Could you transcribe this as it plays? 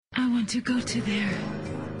want to go to there.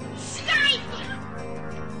 Skype!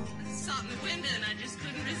 I saw it in the window and I just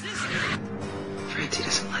couldn't resist it. Francie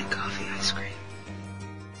doesn't like coffee ice cream.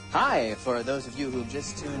 Hi, for those of you who've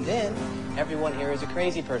just tuned in, everyone here is a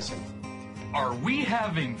crazy person. Are we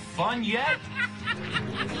having fun yet?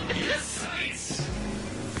 Yes!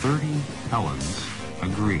 30 Helens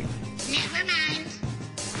agree. Never mind.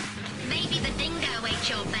 Maybe the dingo ate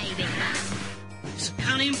your baby. It's a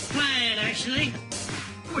cunning plan, actually.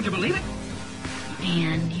 Would you believe it?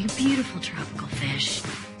 Man, you beautiful tropical fish.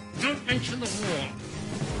 Don't mention the war.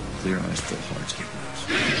 Clear eyes, full hearts, get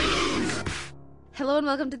lost. Hello and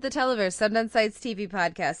welcome to the Televerse, Sundance Sites TV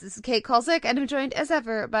podcast. This is Kate Kulzick, and I'm joined as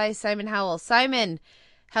ever by Simon Howell. Simon,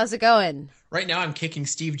 how's it going? Right now I'm kicking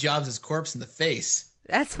Steve Jobs' corpse in the face.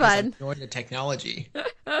 That's fun. I'm enjoying the technology.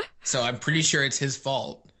 So I'm pretty sure it's his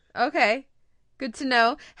fault. Okay, good to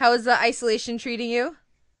know. How is the isolation treating you?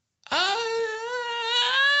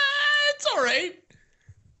 It's all right.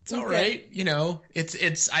 It's all right. You know,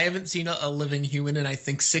 it's. I haven't seen a living human in I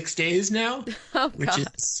think 6 days now, which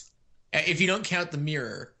is, if you don't count the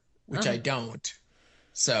mirror, which I don't.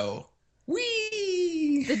 So,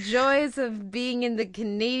 wee. The joys of being in the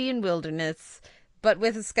Canadian wilderness, but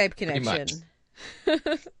with a Skype connection.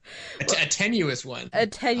 A tenuous one. A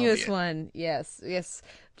tenuous one. Yes.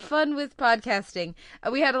 Fun with podcasting.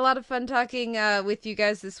 We had a lot of fun talking with you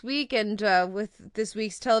guys this week, and with this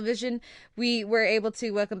week's television, we were able to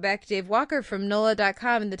welcome back Dave Walker from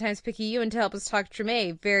NOLA.com and the Times Picayune to help us talk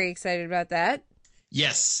Treme. Very excited about that.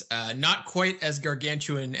 Yes, not quite as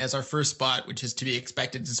gargantuan as our first spot, which is to be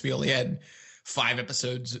expected since we only had 5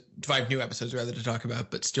 new episodes rather to talk about,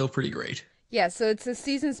 but still pretty great. Yeah, so it's a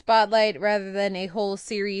season spotlight rather than a whole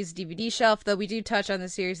series DVD shelf, though we do touch on the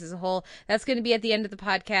series as a whole. That's going to be at the end of the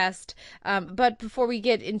podcast. But before we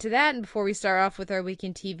get into that and before we start off with our week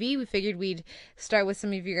in TV, we figured we'd start with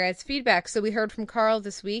some of your guys' feedback. So we heard from Carl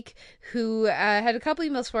this week, who had a couple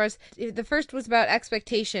emails for us. The first was about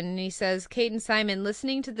expectation, and he says, Kate and Simon,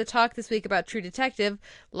 listening to the talk this week about True Detective,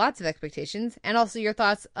 lots of expectations, and also your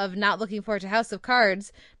thoughts of not looking forward to House of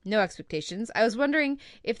Cards, no expectations. I was wondering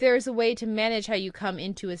if there is a way to manage how you come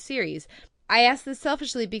into a series. I ask this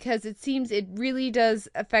selfishly because it seems it really does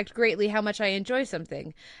affect greatly how much I enjoy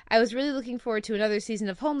something. I was really looking forward to another season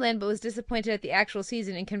of Homeland, but was disappointed at the actual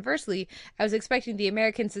season, and conversely, I was expecting The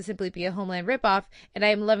Americans to simply be a Homeland ripoff, and I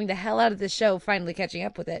am loving the hell out of this show, finally catching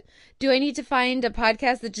up with it. Do I need to find a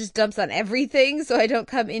podcast that just dumps on everything so I don't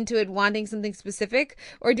come into it wanting something specific,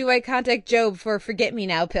 or do I contact Job for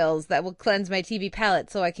forget-me-now pills that will cleanse my TV palate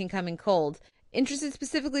so I can come in cold? Interested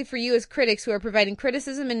specifically for you as critics who are providing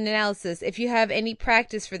criticism and analysis, if you have any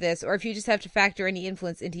practice for this, or if you just have to factor any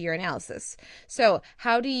influence into your analysis. So,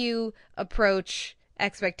 how do you approach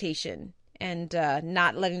expectation and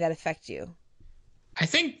not letting that affect you? I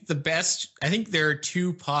think there are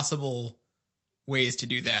 2 possible ways to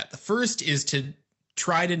do that. The first is to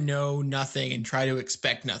try to know nothing and try to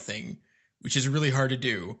expect nothing, which is really hard to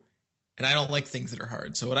do. And I don't like things that are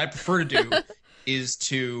hard. So what I prefer to do is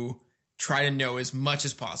to try to know as much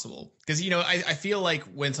as possible. Because, I feel like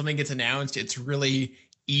when something gets announced, it's really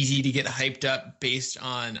easy to get hyped up based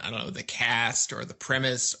on, I don't know, the cast or the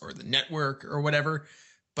premise or the network or whatever.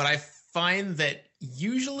 But I find that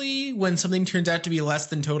usually when something turns out to be less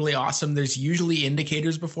than totally awesome, there's usually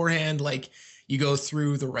indicators beforehand. Like you go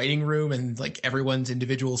through the writing room and like everyone's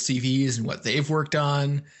individual CVs and what they've worked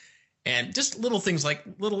on. And just little things like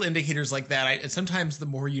little indicators like that. Sometimes the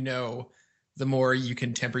more you know, the more you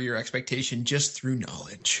can temper your expectation just through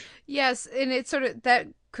knowledge. Yes, and it's that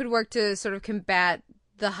could work to sort of combat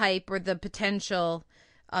the hype or the potential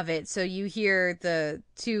of it. So you hear the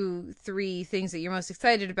 2-3 things that you're most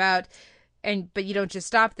excited about, but you don't just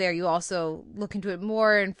stop there. You also look into it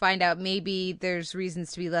more and find out maybe there's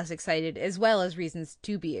reasons to be less excited as well as reasons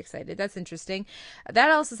to be excited. That's interesting.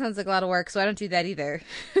 That also sounds like a lot of work, so I don't do that either.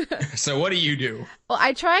 So what do you do? Well,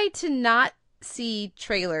 I try to not see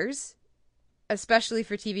trailers, especially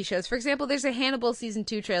for TV shows. For example, there's a Hannibal season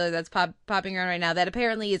 2 trailer that's popping around right now that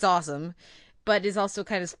apparently is awesome, but is also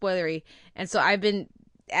kind of spoilery. And so I've been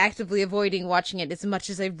actively avoiding watching it as much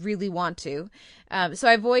as I really want to. So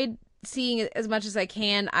I avoid seeing it as much as I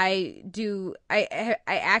can. I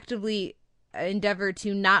actively endeavor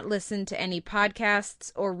to not listen to any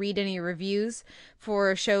podcasts or read any reviews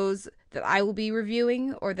for shows that I will be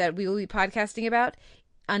reviewing or that we will be podcasting about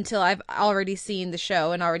until I've already seen the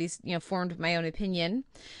show and already, formed my own opinion.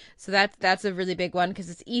 So that's a really big one because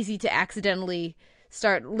it's easy to accidentally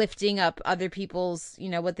start lifting up other people's,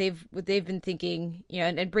 what they've been thinking,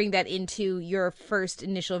 and bring that into your first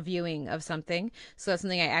initial viewing of something. So that's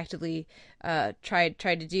something I actively try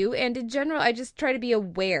to do. And in general, I just try to be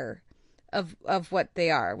aware of what they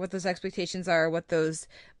are, what those expectations are, what those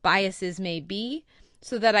biases may be,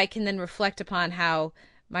 so that I can then reflect upon how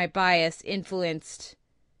my bias influenced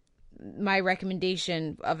my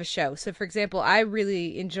recommendation of a show. So, for example, I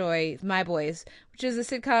really enjoy My Boys, which is a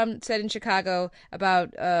sitcom set in Chicago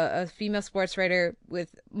about a female sports writer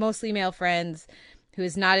with mostly male friends who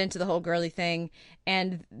is not into the whole girly thing.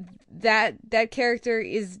 And that character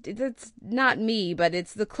that's not me, but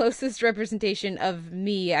it's the closest representation of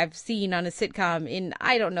me I've seen on a sitcom in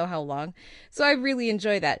I don't know how long. So I really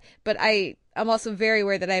enjoy that. But I'm also very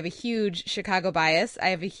aware that I have a huge Chicago bias. I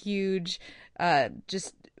have a huge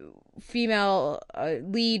just female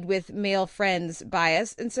lead with male friends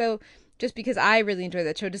bias. And so just because I really enjoy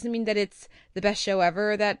that show doesn't mean that it's the best show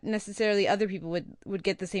ever, or that necessarily other people would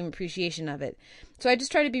get the same appreciation of it. So I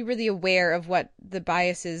just try to be really aware of what the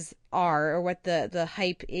biases are, or what the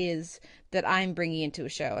hype is that I'm bringing into a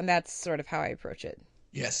show. And that's sort of how I approach it.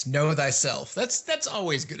 Yes, know thyself. That's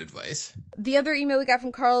always good advice. The other email we got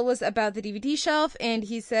from Carl was about the DVD shelf, and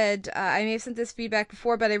he said, I may have sent this feedback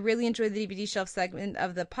before, but I really enjoyed the DVD shelf segment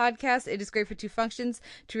of the podcast. It is great for two functions: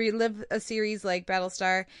 to relive a series like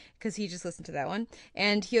Battlestar, because he just listened to that one,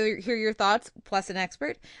 and hear your thoughts, plus an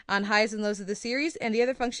expert, on highs and lows of the series. And the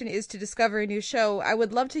other function is to discover a new show. I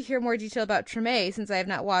would love to hear more detail about Treme, since I have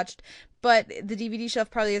not watched, but the DVD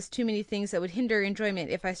shelf probably has too many things that would hinder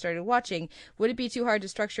enjoyment if I started watching. Would it be too hard to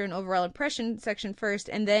structure an overall impression section first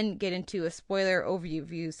and then get into a spoiler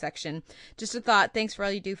overview section? Just a thought. Thanks for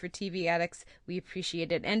all you do for TV addicts. We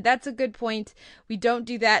appreciate it. And that's a good point. We don't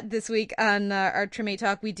do that this week on our Treme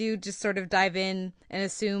Talk. We do just sort of dive in and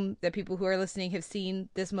assume that people who are listening have seen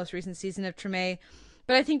this most recent season of Treme.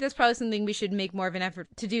 But I think that's probably something we should make more of an effort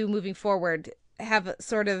to do moving forward. Have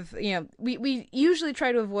sort of, we usually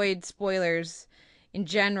try to avoid spoilers in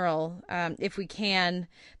general, if we can,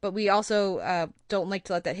 but we also don't like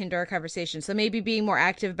to let that hinder our conversation. So maybe being more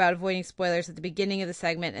active about avoiding spoilers at the beginning of the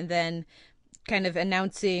segment, and then kind of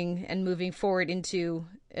announcing and moving forward into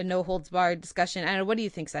a no-holds-barred discussion. I don't know, what do you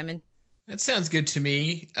think, Simon? That sounds good to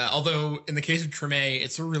me. Although in the case of Treme,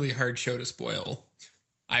 it's a really hard show to spoil,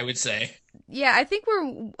 I would say. Yeah, I think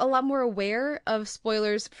we're a lot more aware of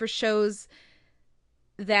spoilers for shows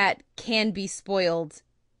that can be spoiled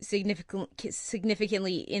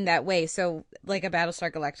significantly in that way. So like a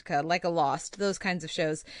Battlestar Galactica, like a Lost, those kinds of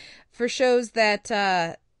shows. For shows that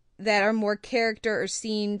are more character or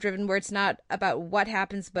scene driven, where it's not about what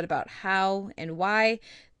happens but about how and why,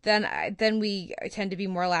 then we tend to be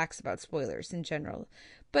more lax about spoilers in general.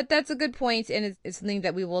 But that's a good point, and it's something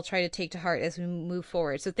that we will try to take to heart as we move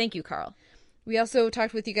forward. So thank you, Carl. We also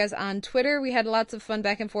talked with you guys on Twitter. We had lots of fun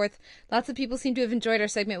back and forth. Lots of people seem to have enjoyed our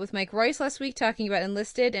segment with Mike Royce last week, talking about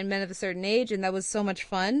Enlisted and Men of a Certain Age, and that was so much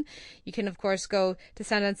fun. You can, of course, go to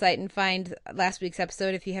Sound On Sight and find last week's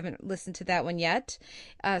episode if you haven't listened to that one yet.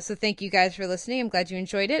 So thank you guys for listening. I'm glad you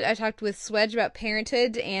enjoyed it. I talked with Swedge about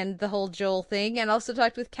parenthood and the whole Joel thing, and also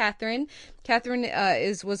talked with Catherine. Catherine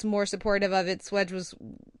was more supportive of it. Swedge was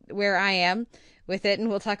where I am with it, and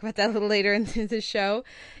we'll talk about that a little later in the show.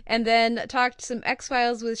 And then talked some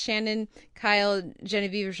X-Files with Shannon, Kyle,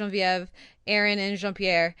 Genevieve, Aaron, and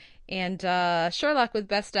Jean-Pierre, and Sherlock with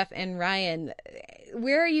Best Stuff and Ryan.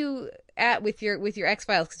 Where are you at with your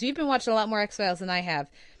X-Files? Because you've been watching a lot more X-Files than I have.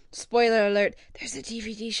 Spoiler alert, there's a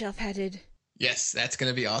DVD shelf headed. Yes, that's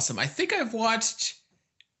going to be awesome. I think I've watched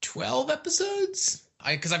 12 episodes.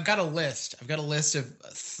 Because I've got a list. I've got a list of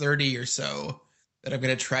 30 or so that I'm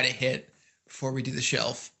going to try to hit before we do the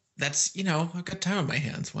shelf. That's, I've got time on my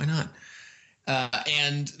hands. Why not?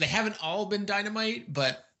 And they haven't all been dynamite,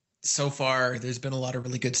 but so far there's been a lot of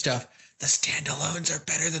really good stuff. The standalones are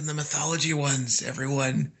better than the mythology ones,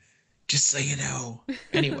 everyone. Just so you know.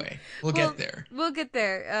 Anyway, we'll get there. We'll get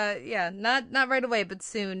there. Yeah, not right away, but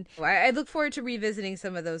soon. I look forward to revisiting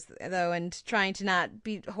some of those, though, and trying to not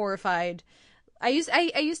be horrified. I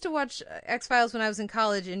used to watch X-Files when I was in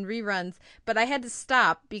college in reruns, but I had to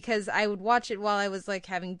stop because I would watch it while I was like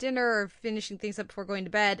having dinner or finishing things up before going to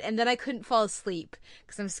bed, and then I couldn't fall asleep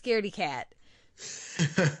because I'm a scaredy cat.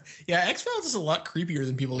 Yeah, X-Files is a lot creepier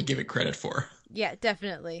than people give it credit for. Yeah,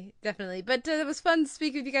 definitely. But it was fun to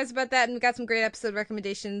speak with you guys about that, and we got some great episode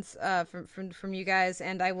recommendations from you guys,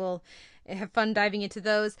 and I will have fun diving into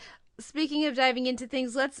those. Speaking of diving into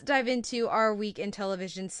things, let's dive into our week in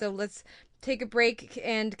television. So let's take a break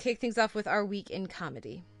and kick things off with our week in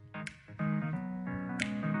comedy.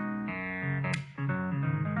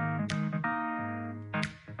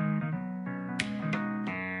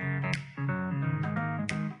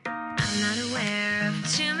 I'm not aware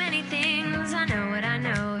of too many things. I know what I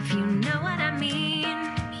know, if you know what I mean.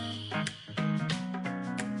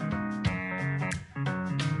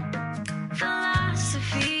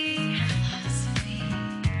 Philosophy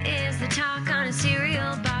is the talk on a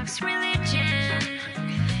cereal box. Religion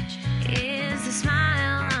is the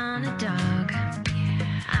smile on a dog.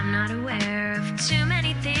 I'm not aware of too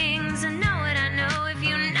many things. I know what I know, if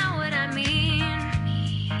you know what I mean.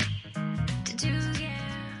 To do, yeah.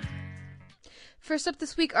 First up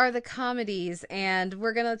this week are the comedies, and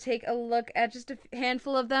we're going to take a look at just a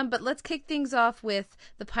handful of them, but let's kick things off with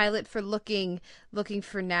the pilot for Looking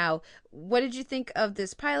for Now. What did you think of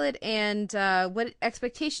this pilot, and what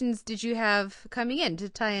expectations did you have coming in to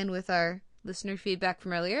tie in with our listener feedback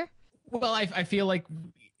from earlier? Well, I feel like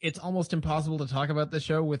it's almost impossible to talk about the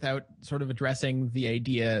show without sort of addressing the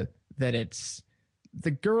idea that it's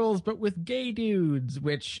the girls, but with gay dudes,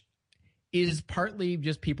 which is partly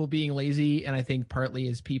just people being lazy, and I think partly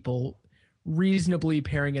is people reasonably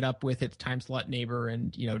pairing it up with its time slot neighbor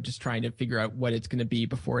and, you know, just trying to figure out what it's going to be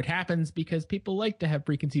before it happens, because people like to have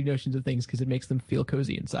preconceived notions of things because it makes them feel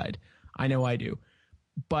cozy inside. I know I do.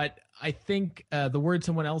 But I think the word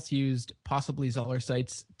someone else used, possibly Zoller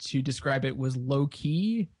Seitz, to describe it was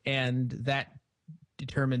low-key, and that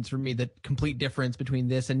determines for me the complete difference between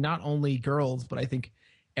this and not only Girls, but I think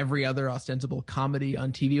every other ostensible comedy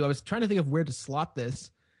on TV. I was trying to think of where to slot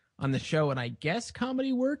this on the show, and I guess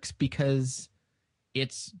comedy works because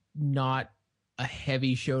it's not a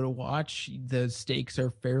heavy show to watch. The stakes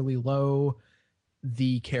are fairly low.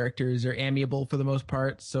 The characters are amiable for the most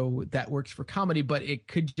part, so that works for comedy, but it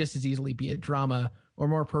could just as easily be a drama, or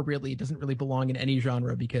more appropriately, it doesn't really belong in any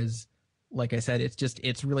genre because, like I said,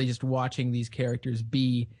 it's really just watching these characters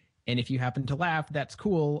be, and if you happen to laugh, that's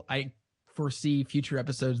cool. I foresee future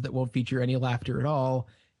episodes that won't feature any laughter at all,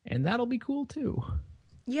 and that'll be cool too.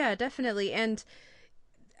 Yeah, definitely. And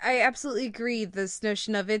I absolutely agree, this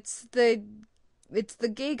notion of it's the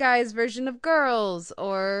gay guy's version of Girls,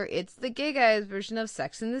 or it's the gay guy's version of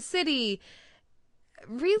Sex and the City.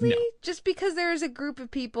 Really? No. Just because there's a group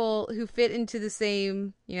of people who fit into the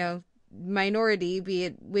same, you know, minority, be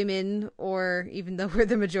it women, or even though we're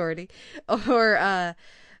the majority, or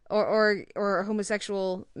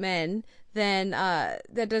homosexual men, then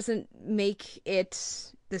that doesn't make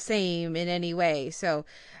it the same in any way. So,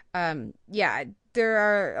 yeah, there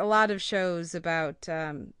are a lot of shows about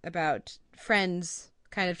friends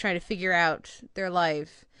kind of trying to figure out their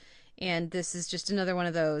life, and this is just another one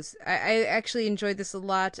of those. I actually enjoyed this a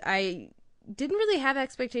lot. I didn't really have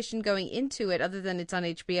expectation going into it other than it's on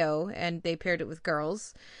HBO and they paired it with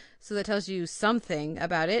Girls, so that tells you something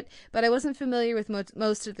about it. But I wasn't familiar with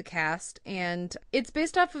most of the cast, and it's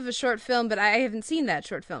based off of a short film, but I haven't seen that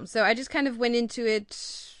short film, so I just kind of went into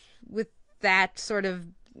it with that sort of,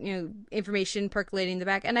 you know, information percolating in the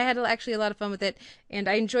back, and I had actually a lot of fun with it, and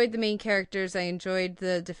I enjoyed the main characters. I enjoyed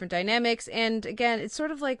the different dynamics, and again, it's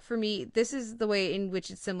sort of like, for me, this is the way in which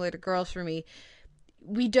it's similar to Girls for me.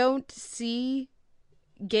 We don't see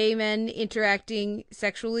gay men interacting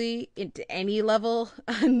sexually into any level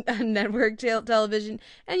on network television,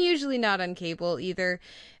 and usually not on cable either.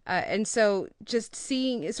 And so just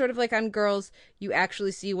seeing, it's sort of like on Girls, you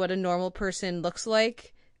actually see what a normal person looks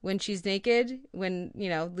like when she's naked, when, you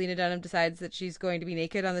know, Lena Dunham decides that she's going to be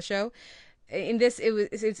naked on the show. In this,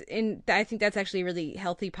 I think that's actually a really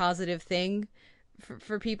healthy, positive thing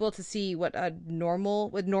for people to see what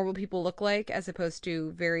normal people look like, as opposed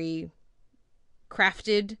to very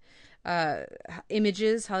crafted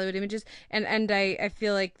images, Hollywood images. And I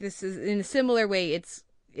feel like this is, in a similar way,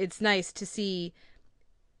 it's nice to see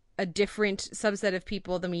a different subset of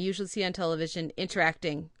people than we usually see on television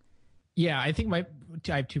interacting. Yeah, I think I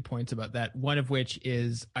have 2 points about that. One of which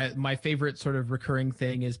is my favorite sort of recurring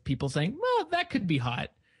thing is people saying, well, that could be hot,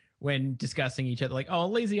 when discussing each other, like, oh,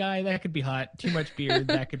 lazy eye, that could be hot. Too much beard,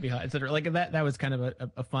 that could be hot, etc. Like that was kind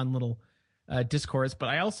of a fun little discourse. But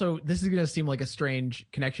I also, this is going to seem like a strange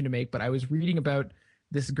connection to make, but I was reading about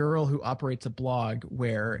this girl who operates a blog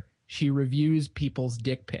where she reviews people's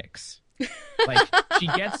dick pics. Like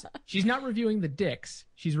she's not reviewing the dicks,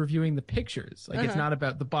 she's reviewing the pictures. Like it's not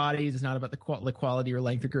about the bodies, it's not about the quality or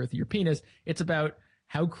length or girth of your penis. It's about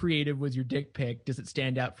how creative was your dick pic? Does it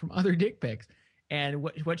stand out from other dick pics? And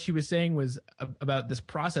what she was saying was about this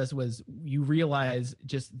process was, you realize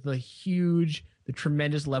just the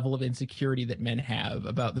tremendous level of insecurity that men have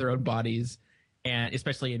about their own bodies, and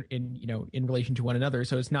especially in relation to one another.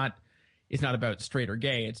 So it's not about straight or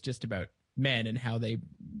gay. It's just about men and how they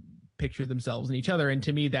picture themselves and each other. And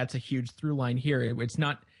to me, that's a huge through line here. It's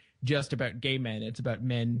not just about gay men. It's about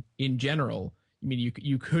men in general. I mean,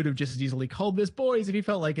 you could have just as easily called this boys if you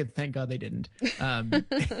felt like it. Thank God they didn't.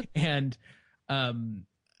 And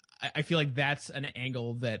I feel like that's an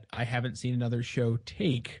angle that I haven't seen another show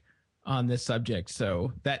take on this subject.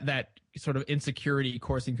 So that sort of insecurity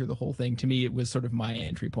coursing through the whole thing, to me, it was sort of my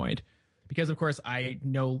entry point. Because, of course, I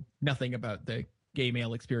know nothing about the gay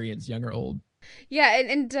male experience, young or old. Yeah,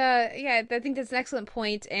 and I think that's an excellent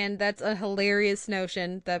point, and that's a hilarious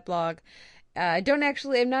notion, that blog. I'm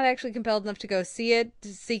not actually compelled enough to go see it,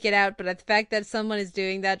 to seek it out, but the fact that someone is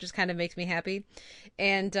doing that just kind of makes me happy.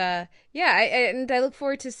 And I look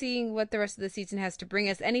forward to seeing what the rest of the season has to bring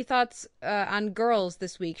us. Any thoughts on Girls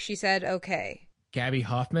this week? She said okay. Gabby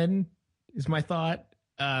Hoffman is my thought.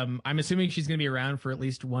 I'm assuming she's going to be around for at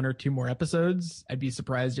least 1 or 2 more episodes. I'd be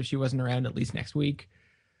surprised if she wasn't around at least next week.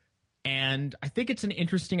 And I think it's an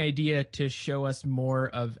interesting idea to show us more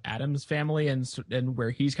of Adam's family and where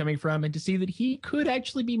he's coming from, and to see that he could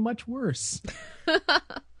actually be much worse.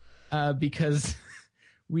 Because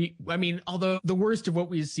although the worst of what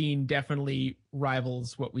we've seen definitely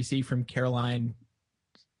rivals what we see from Caroline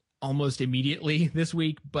almost immediately this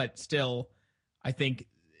week, but still, I think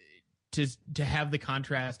to have the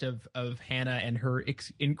contrast of Hannah and her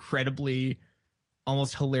incredibly,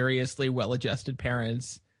 almost hilariously well-adjusted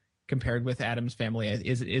parents compared with Adam's family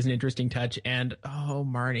is an interesting touch. And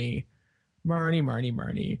Marnie.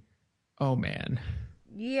 Oh man.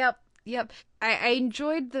 Yep. I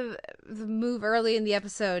enjoyed the move early in the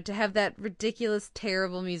episode to have that ridiculous,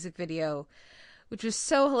 terrible music video, which was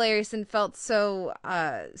so hilarious and felt so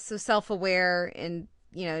self-aware and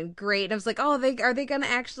great. And I was like, are they gonna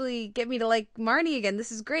actually get me to like Marnie again?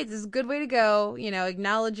 This is great. This is a good way to go.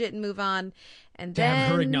 Acknowledge it and move on. And then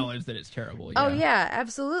have her acknowledge that it's terrible. Yeah. Oh yeah,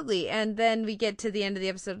 absolutely. And then we get to the end of the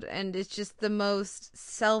episode, and it's just the most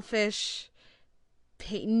selfish,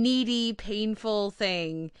 needy, painful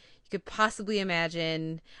thing you could possibly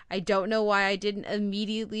imagine. I don't know why I didn't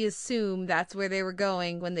immediately assume that's where they were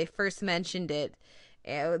going when they first mentioned it.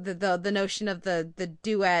 The notion of the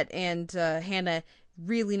duet and Hannah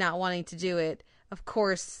really not wanting to do it. Of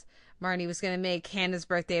course, Marnie was going to make Hannah's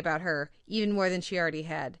birthday about her, even more than she already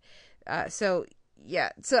had. So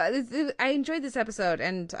I enjoyed this episode,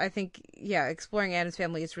 and I think, exploring Adam's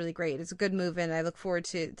family is really great. It's a good move, and I look forward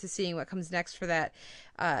to seeing what comes next for that.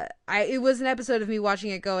 It was an episode of me watching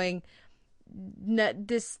it going,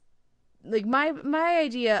 my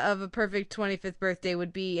idea of a perfect 25th birthday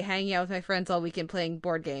would be hanging out with my friends all weekend playing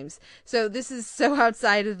board games. So this is so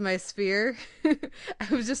outside of my sphere. I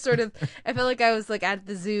was just I felt like I was like at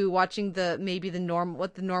the zoo watching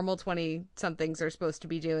what the normal 20 somethings are supposed to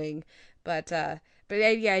be doing. But I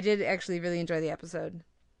did actually really enjoy the episode.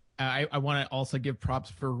 I want to also give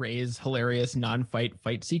props for Ray's hilarious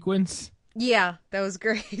fight sequence. Yeah, that was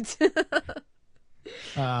great.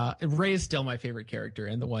 Ray is still my favorite character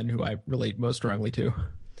and the one who I relate most strongly to.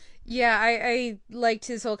 Yeah, I liked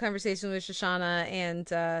his whole conversation with Shoshana, and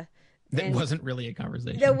that wasn't really a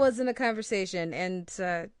conversation. That wasn't a conversation, and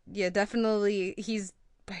definitely he's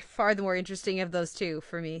by far the more interesting of those two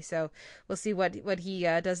for me. So we'll see what he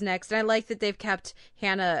does next. And I like that they've kept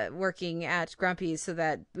Hannah working at Grumpy's so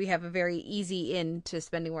that we have a very easy in to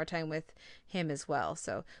spending more time with him as well.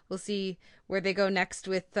 So we'll see where they go next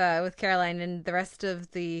with Caroline and the rest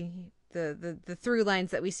of the through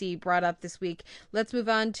lines that we see brought up this week. Let's move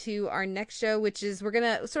on to our next show, which is, we're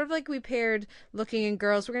gonna sort of like we paired Looking and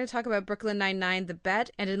Girls, we're gonna talk about Brooklyn Nine-Nine, The Bet,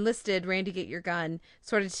 and Enlisted, Randy Get Your Gun,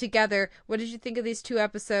 sort of together. What did you think of these 2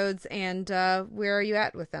 episodes, and where are you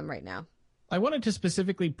at with them right now? I wanted to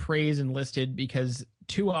specifically praise Enlisted because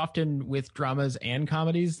too often with dramas and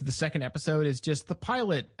comedies, the second episode is just the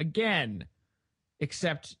pilot again,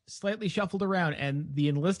 except slightly shuffled around. And the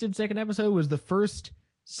Enlisted second episode was the first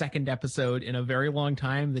second episode in a very long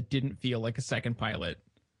time that didn't feel like a second pilot.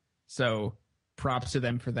 So props to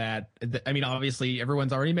them for that. I mean, obviously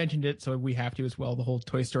everyone's already mentioned it, so we have to as well. The whole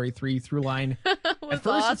Toy Story 3 through line. At first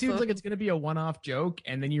awesome. It seems like it's going to be a one-off joke,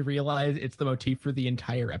 and then you realize it's the motif for the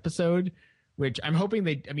entire episode, which I'm hoping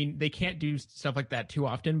they can't do stuff like that too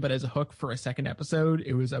often, but as a hook for a second episode,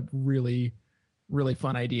 it was a really, really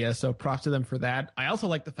fun idea. So props to them for that. I also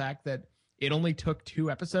like the fact that it only took 2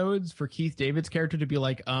 episodes for Keith David's character to be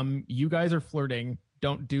like, you guys are flirting.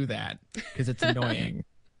 Don't do that because it's annoying.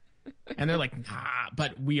 And they're like, nah,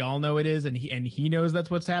 but we all know it is. And he knows that's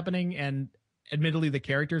what's happening. And admittedly, the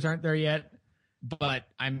characters aren't there yet, but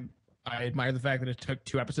I admire the fact that it took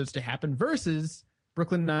 2 episodes to happen versus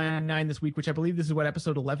Brooklyn Nine-Nine this week, which I believe this is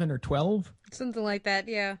episode 11 or 12. Something like that.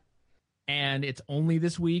 Yeah. And it's only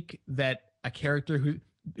this week that a character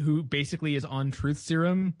who basically is on truth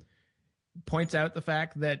serum points out the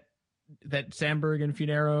fact that that Sandberg and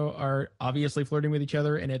Funero are obviously flirting with each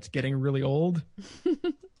other, and it's getting really old.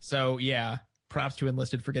 So yeah, props to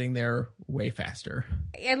Enlisted for getting there way faster.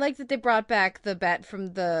 I like that they brought back the bet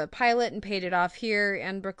from the pilot and paid it off here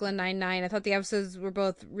and Brooklyn Nine-Nine. I thought the episodes were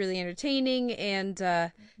both really entertaining, and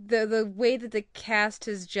the way that the cast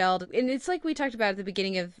has gelled, and it's like we talked about at the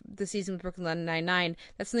beginning of the season with Brooklyn Nine-Nine.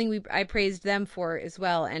 That's something I praised them for as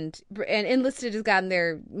well, and Enlisted has gotten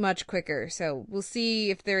there much quicker. So we'll see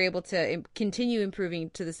if they're able to continue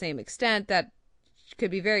improving to the same extent. That could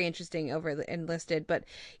be very interesting over Enlisted, but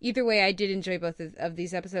either way, I did enjoy both of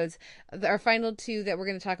these episodes. Our final two that we're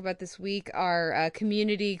going to talk about this week are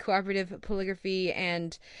Community, Cooperative Polygraphy,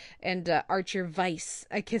 and Archer Vice,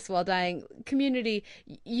 A Kiss While Dying. Community,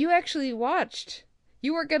 you actually watched.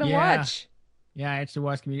 You weren't going to watch. Yeah, I actually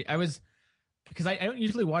watched Community. Because I don't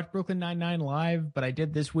usually watch Brooklyn Nine-Nine live, but I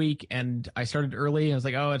did this week, and I started early, and I was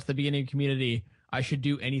like, oh, it's the beginning of Community. I should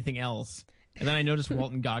do anything else. And then I noticed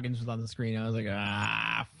Walton Goggins was on the screen. I was like,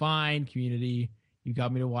 fine, Community. You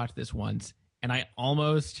got me to watch this once. And I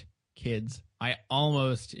almost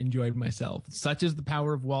enjoyed myself. Such is the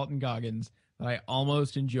power of Walton Goggins that I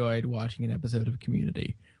almost enjoyed watching an episode of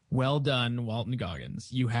Community. Well done, Walton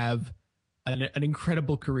Goggins. You have an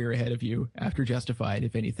incredible career ahead of you after Justified,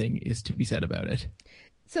 if anything is to be said about it.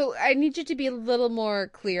 So I need you to be a little more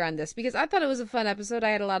clear on this, because I thought it was a fun episode.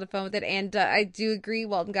 I had a lot of fun with it, and I do agree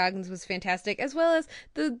Walton Goggins was fantastic, as well as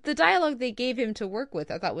the dialogue they gave him to work with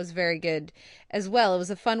I thought was very good as well. It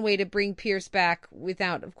was a fun way to bring Pierce back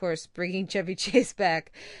without, of course, bringing Chevy Chase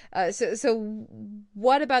back. So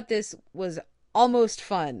what about this was almost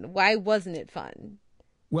fun? Why wasn't it fun?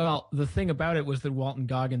 Well, the thing about it was that Walton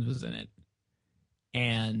Goggins was in it,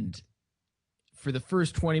 and for the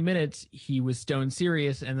first 20 minutes, he was stone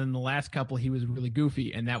serious, and then the last couple, he was really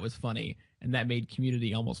goofy, and that was funny, and that made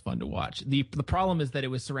Community almost fun to watch. The problem is that it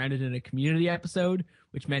was surrounded in a Community episode,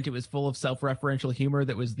 which meant it was full of self-referential humor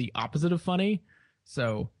that was the opposite of funny.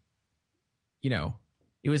 So,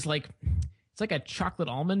 it was like, it's like a chocolate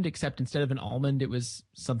almond, except instead of an almond, it was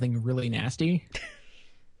something really nasty.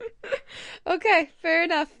 Okay, fair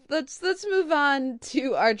enough. Let's move on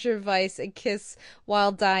to Archer Vice, A Kiss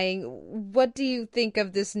While Dying. What do you think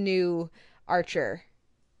of this new Archer?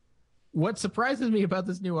 What surprises me about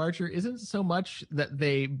this new Archer isn't so much that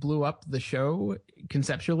they blew up the show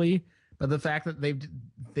conceptually, but the fact that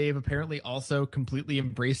they've apparently also completely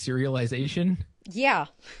embraced serialization. Yeah,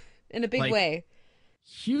 in a big way.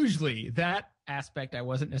 Hugely. That aspect I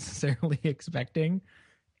wasn't necessarily expecting.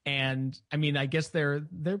 And I mean, I guess they're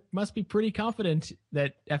must be pretty confident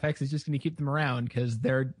that FX is just going to keep them around, because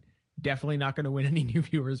they're definitely not going to win any new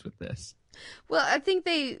viewers with this. Well, I think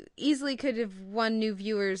they easily could have won new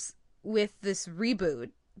viewers with this reboot,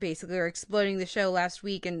 basically, or exploding the show last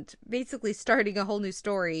week and basically starting a whole new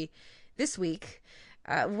story this week,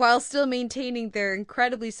 while still maintaining their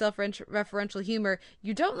incredibly self-referential humor.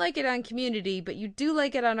 You don't like it on Community, but you do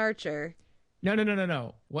like it on Archer.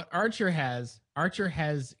 No. What Archer has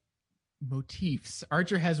motifs.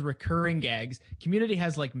 Archer has recurring gags. Community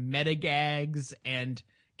has like meta gags and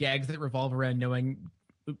gags that revolve around knowing.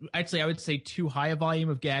 Actually, I would say too high a volume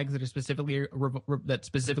of gags that are specifically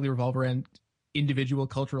revolve around individual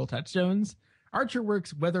cultural touchstones. Archer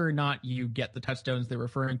works whether or not you get the touchstones they're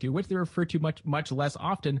referring to, which they refer to much less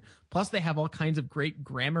often. Plus, they have all kinds of great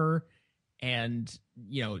grammar and,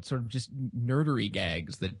 sort of just nerdery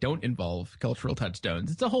gags that don't involve cultural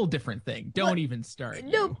touchstones. It's a whole different thing. Don't even start.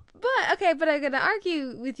 No, but I'm going to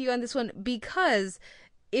argue with you on this one, because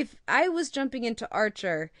if I was jumping into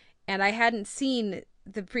Archer and I hadn't seen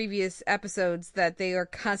the previous episodes that they are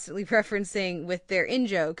constantly referencing with their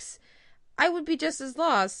in-jokes, I would be just as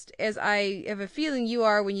lost as I have a feeling you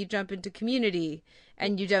are when you jump into Community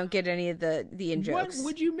and you don't get any of the in-jokes. What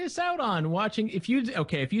would you miss out on watching? If you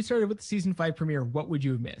started with the season 5 premiere, what would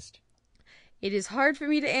you have missed? It is hard for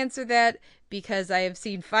me to answer that, because I have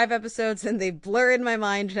seen 5 episodes and they blur in my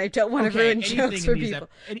mind, and I don't want to ruin jokes for people.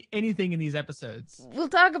 Anything in these episodes. We'll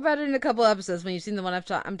talk about it in a couple episodes when you've seen the one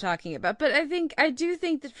I'm talking about. But I do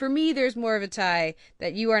think that for me, there's more of a tie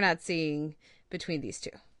that you are not seeing between these two.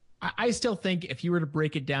 I still think if you were to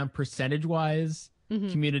break it down percentage-wise,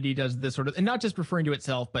 Community does this sort of, and not just referring to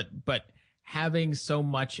itself, but having so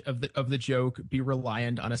much of the joke be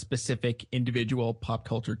reliant on a specific individual pop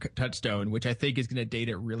culture touchstone, which I think is going to date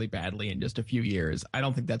it really badly in just a few years. I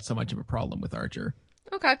don't think that's so much of a problem with Archer.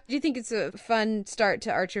 Okay. Do you think it's a fun start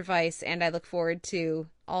to Archer Vice, and I look forward to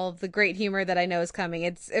all of the great humor that I know is coming.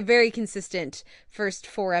 It's a very consistent first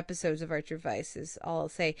 4 episodes of Archer Vice, is all I'll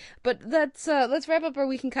say. But let's wrap up our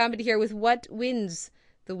week in comedy here with what wins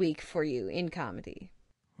the week for you in comedy.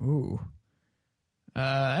 Ooh.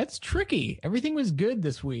 That's tricky. Everything was good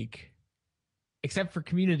this week, except for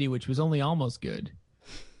Community, which was only almost good.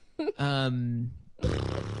 I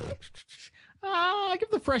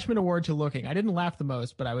give the Freshman Award to Looking. I didn't laugh the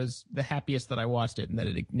most, but I was the happiest that I watched it and that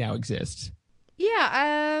it now exists.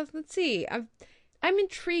 Yeah, let's see. I'm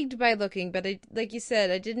intrigued by Looking, but like you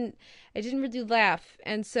said, I didn't really laugh,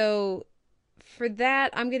 and so for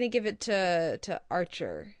that, I'm gonna give it to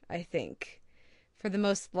Archer. I think for the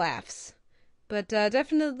most laughs, but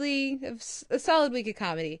definitely a solid week of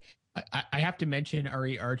comedy. I have to mention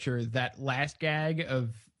Ari Archer, that last gag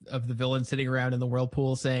of the villain sitting around in the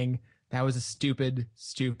whirlpool saying that was a stupid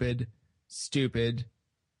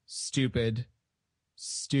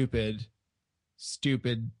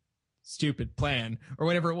plan, or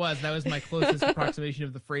whatever it was. That was my closest approximation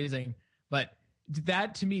of the phrasing. But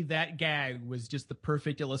that, to me, that gag was just the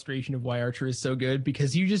perfect illustration of why Archer is so good,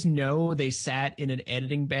 because you just know they sat in an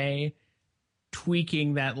editing bay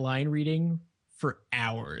tweaking that line reading for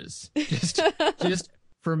hours, just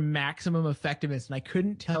for maximum effectiveness. And I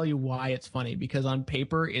couldn't tell you why it's funny, because on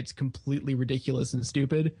paper it's completely ridiculous and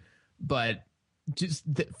stupid, but just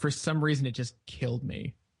for some reason it just killed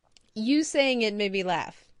me. You saying it made me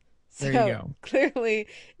laugh. There you go. Clearly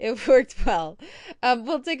it worked well.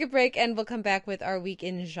 We'll take a break and we'll come back with our week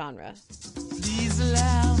in genre. Please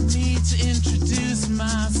allow me to introduce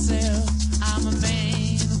myself. I'm a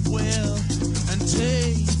man of wealth and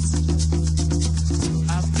taste.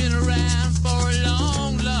 I've been around for a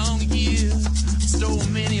long, long year. Stole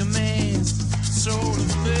many a man's soul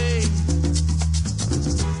of faith.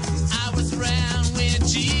 I was around when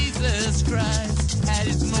Jesus Christ had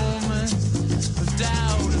his moment of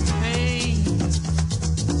doubt and pain.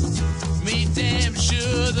 Made damn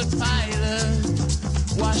sure the pilot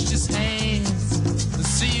washed his hands and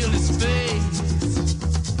sealed his face.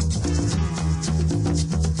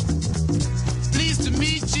 Pleased to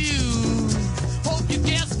meet you. Hope you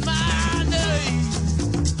guessed my name.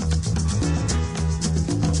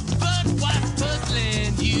 But what's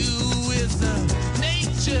puzzling you is the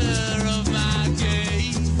nature of my game.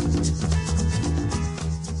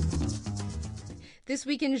 This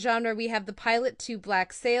week in genre, we have the pilot to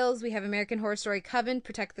Black Sails, we have American Horror Story Coven,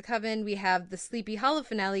 Protect the Coven, we have the Sleepy Hollow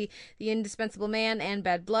finale, The Indispensable Man, and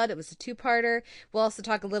Bad Blood. It was a two-parter. We'll also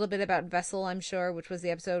talk a little bit about Vessel, I'm sure, which was the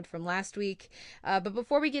episode from last week. But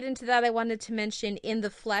before we get into that, I wanted to mention In the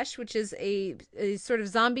Flesh, which is a sort of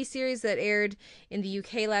zombie series that aired in the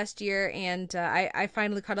UK last year, and I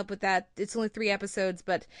finally caught up with that. It's only 3 episodes,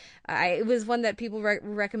 but it was one that people were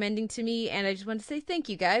recommending to me, and I just wanted to say thank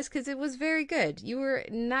you guys, because it was very good. You were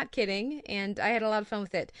not kidding, and I had a lot of fun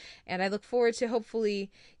with it, and I look forward to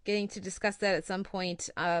hopefully getting to discuss that at some point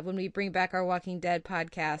when we bring back our Walking Dead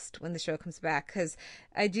podcast when the show comes back, because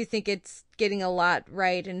I do think it's getting a lot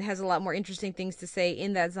right and has a lot more interesting things to say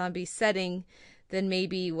in that zombie setting than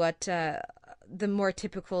maybe what the more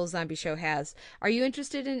typical zombie show has. Are you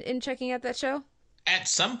interested in checking out that show? At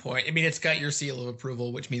some point. I mean, it's got your seal of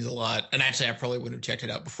approval, which means a lot. And actually, I probably would have checked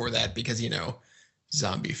it out before that because,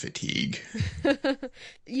 zombie fatigue.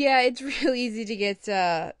 Yeah, it's really easy to get,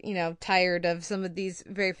 tired of some of these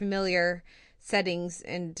very familiar settings,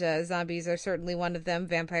 and zombies are certainly one of them.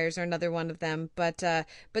 Vampires are another one of them. But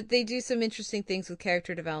they do some interesting things with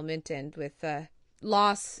character development and with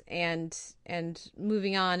loss and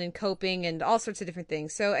moving on and coping and all sorts of different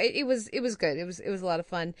things. So it was good. It was a lot of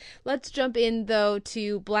fun. Let's jump in though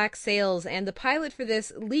to Black Sails, and the pilot for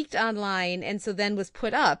this leaked online and so then was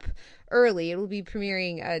put up early. It will be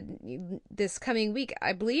premiering this coming week,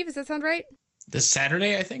 I believe. Does that sound right? This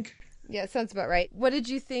Saturday, I think. Yeah, it sounds about right. What did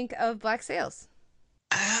you think of Black Sails?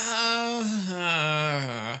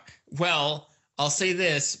 Well, I'll say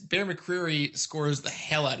this. Bear McCreary scores the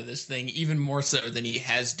hell out of this thing, even more so than he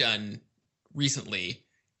has done recently.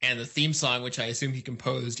 And the theme song, which I assume he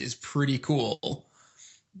composed, is pretty cool.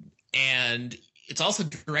 And it's also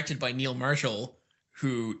directed by Neil Marshall,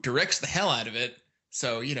 who directs the hell out of it.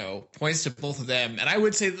 So, points to both of them. And I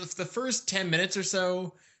would say that the first 10 minutes or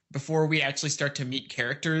so before we actually start to meet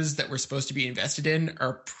characters that we're supposed to be invested in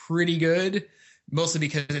are pretty good. Mostly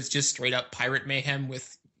because it's just straight up pirate mayhem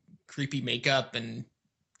with creepy makeup and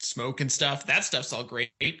smoke and stuff. That stuff's all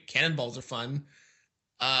great. Cannonballs are fun.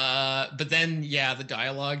 But then, the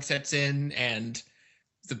dialogue sets in and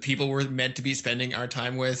the people we're meant to be spending our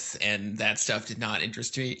time with, and that stuff did not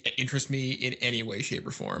interest me in any way, shape,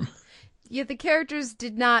 or form. Yeah, the characters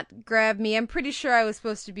did not grab me. I'm pretty sure I was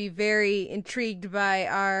supposed to be very intrigued by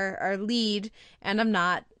our lead, and I'm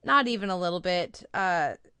not even a little bit.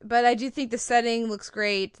 But I do think the setting looks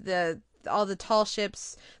great. The all the tall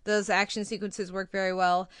ships, those action sequences work very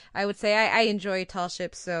well. I would say I enjoy tall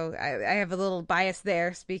ships, so I have a little bias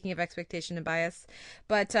there, speaking of expectation and bias.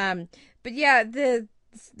 But yeah,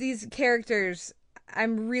 these characters,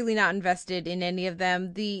 I'm really not invested in any of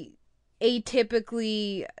them. The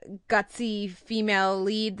atypically gutsy female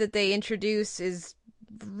lead that they introduce is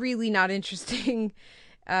really not interesting.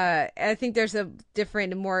 I think there's a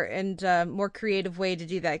different and more creative way to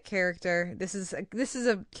do that character. This is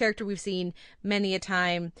a character we've seen many a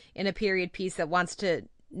time in a period piece that wants to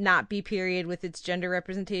not be period with its gender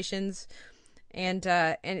representations, and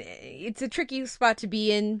it's a tricky spot to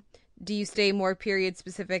be in. Do you stay more period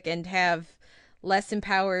specific and have less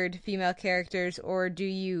empowered female characters, or do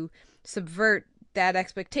you subvert that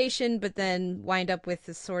expectation but then wind up with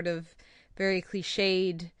this sort of very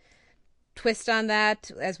cliched twist on that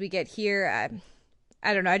as we get here?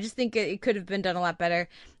 I don't know. I just think it could have been done a lot better.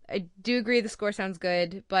 I do agree the score sounds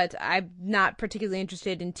good, but I'm not particularly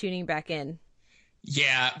interested in tuning back in.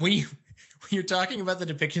 Yeah, when you're talking about the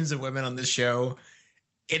depictions of women on this show,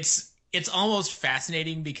 it's almost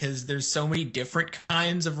fascinating because there's so many different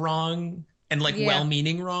kinds of wrong and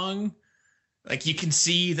well-meaning wrong. Like, you can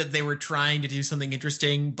see that they were trying to do something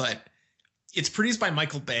interesting, but it's produced by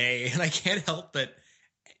Michael Bay, and I can't help but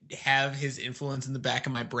have his influence in the back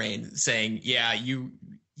of my brain saying, yeah, you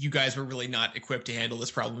guys were really not equipped to handle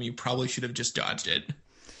this problem. You probably should have just dodged it.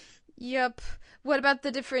 Yep. What about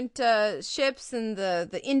the different ships and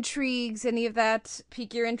the intrigues? Any of that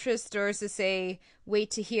pique your interest, or is this a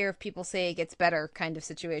wait to hear if people say it gets better kind of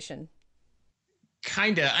situation?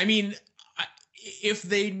 Kinda. I mean,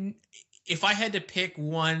 if I had to pick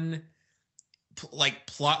one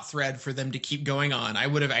plot thread for them to keep going on, I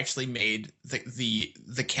would have actually made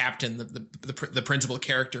the captain, the principal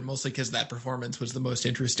character, mostly because that performance was the most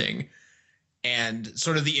interesting, and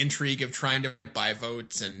sort of the intrigue of trying to buy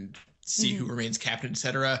votes and see who remains captain,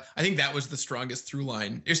 etc. I think that was the strongest through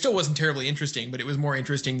line. It still wasn't terribly interesting, but it was more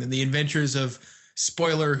interesting than the adventures of,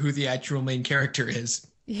 spoiler, who the actual main character is.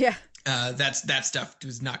 Yeah. That stuff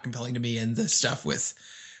was not compelling to me, and the stuff with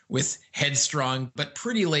headstrong but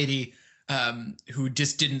pretty lady who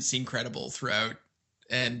just didn't seem credible throughout,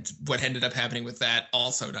 and what ended up happening with that,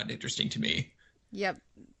 also not interesting to me. Yep.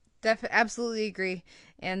 Absolutely agree.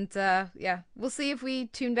 And yeah, we'll see if we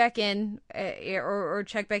tune back in or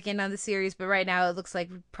check back in on the series. But right now it looks like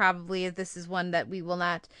probably this is one that we will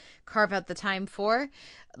not carve out the time for.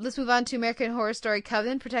 Let's move on to American Horror Story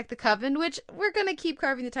Coven, Protect the Coven, which we're going to keep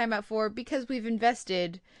carving the time out for because we've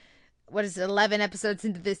invested, 11 episodes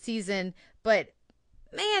into this season. But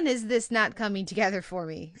man, is this not coming together for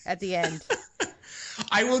me at the end.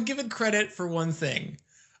 I will give it credit for one thing.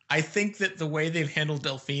 I think that the way they've handled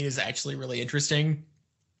Delphine is actually really interesting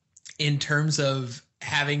in terms of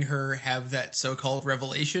having her have that so-called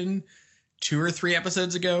revelation 2 or 3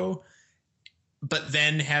 episodes ago, but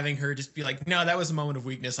then having her just be like, no, that was a moment of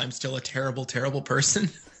weakness. I'm still a terrible, terrible person.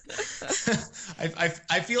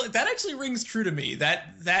 I feel like that actually rings true to me.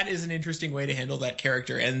 That is an interesting way to handle that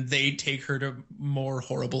character, and they take her to more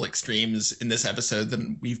horrible extremes in this episode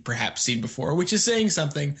than we've perhaps seen before, which is saying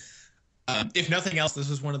something. If nothing else, this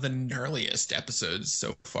was one of the gnarliest episodes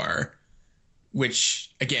so far,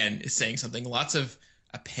 which, again, is saying something. Lots of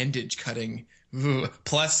appendage cutting. Ooh.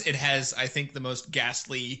 Plus, it has, I think, the most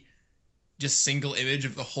ghastly just single image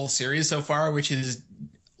of the whole series so far, which is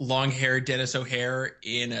long-haired Dennis O'Hare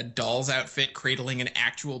in a doll's outfit cradling an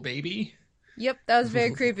actual baby. Yep, that was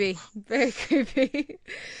very creepy. Very creepy.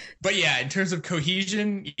 But yeah, in terms of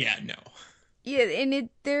cohesion, yeah, no. Yeah, and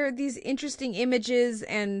there are these interesting images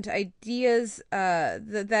and ideas.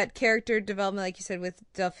 That character development, like you said, with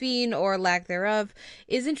Delphine, or lack thereof,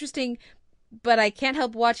 is interesting. But I can't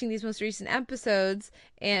help watching these most recent episodes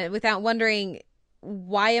and without wondering,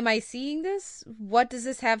 why am I seeing this? What does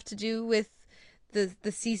this have to do with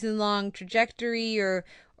the season-long trajectory or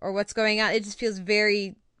what's going on? It just feels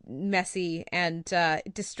very messy and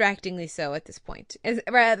distractingly so at this point,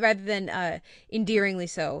 rather than endearingly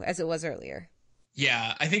so as it was earlier.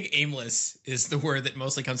 Yeah, I think aimless is the word that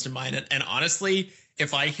mostly comes to mind. And honestly,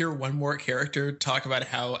 if I hear one more character talk about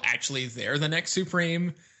how actually they're the next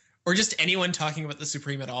Supreme, or just anyone talking about the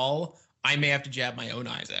Supreme at all, I may have to jab my own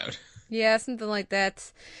eyes out. Yeah, something like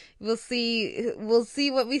that. We'll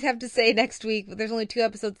see what we have to say next week. There's only 2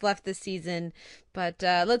 episodes left this season. But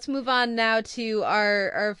let's move on now to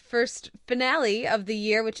our first finale of the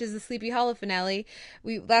year, which is the Sleepy Hollow finale.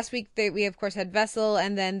 Last week we of course had Vessel,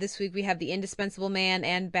 and then this week we have The Indispensable Man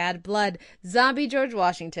and Bad Blood. Zombie George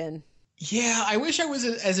Washington. Yeah, I wish I was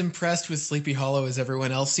as impressed with Sleepy Hollow as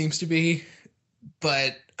everyone else seems to be,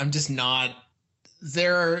 but I'm just not.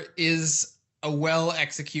 There is a well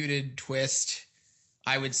executed twist,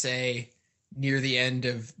 I would say, near the end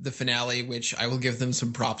of the finale, which I will give them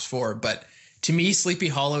some props for. But to me, Sleepy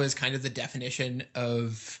Hollow is kind of the definition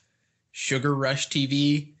of sugar rush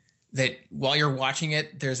TV, that while you're watching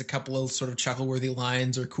it, there's a couple of sort of chuckle-worthy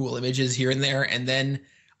lines or cool images here and there. And then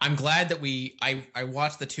I'm glad that I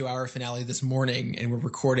watched the 2-hour finale this morning, and we're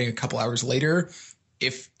recording a couple hours later.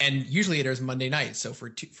 And usually it airs Monday night, so for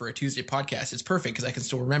a Tuesday podcast, it's perfect because I can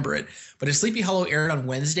still remember it. But if Sleepy Hollow aired on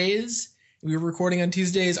Wednesdays, we were recording on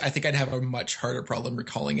Tuesdays, I think I'd have a much harder problem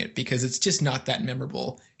recalling it because it's just not that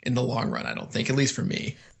memorable in the long run, I don't think, at least for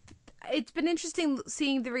me. It's been interesting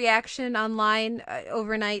seeing the reaction online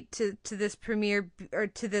overnight to this premiere or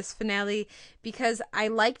to this finale, because I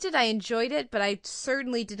liked it, I enjoyed it, but I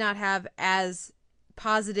certainly did not have as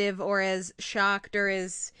positive or as shocked or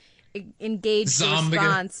as engaged a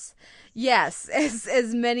response. Yes,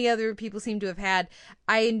 as many other people seem to have had.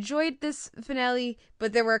 I enjoyed this finale,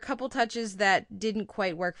 but there were a couple touches that didn't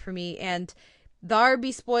quite work for me, and there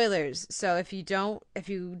be spoilers. So if you don't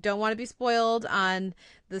want to be spoiled on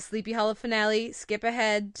the Sleepy Hollow finale, skip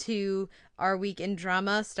ahead to our week in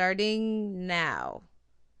drama starting now.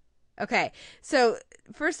 Okay, so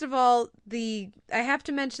first of all, I have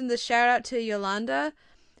to mention the shout out to Yolanda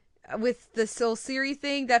with the Soul Siri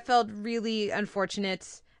thing. That felt really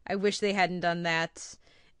unfortunate. I wish they hadn't done that,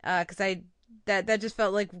 because that just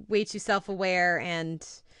felt like way too self-aware and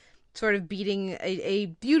sort of beating a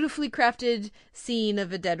beautifully crafted scene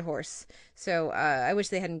of a dead horse. So I wish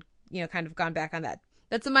they hadn't, kind of gone back on that.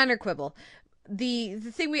 That's a minor quibble. The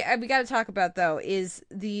thing we got to talk about, though, is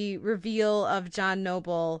the reveal of John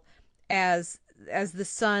Noble as the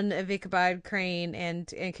son of Ichabod Crane and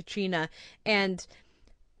Katrina. And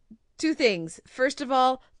two things. First of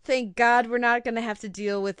all, thank God we're not going to have to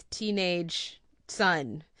deal with teenage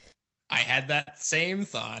son. I had that same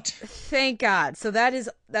thought. Thank God. So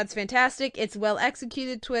that's fantastic. It's well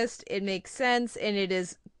executed twist. It makes sense, and it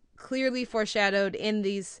is clearly foreshadowed in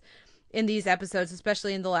these episodes,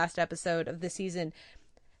 especially in the last episode of the season.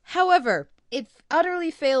 However, it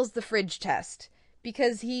utterly fails the fridge test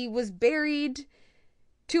because he was buried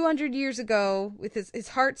 200 years ago with his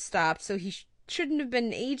heart stopped, so he shouldn't have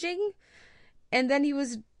been aging, and then he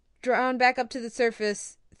was drawn back up to the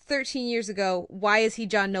surface 13 years ago. Why is he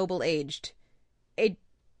John Noble aged? It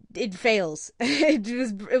fails.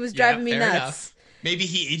 It was driving me nuts. Enough. Maybe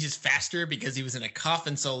he ages faster because he was in a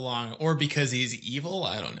coffin so long, or because he's evil.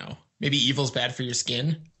 I don't know. Maybe evil's bad for your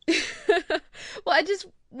skin. Well, I just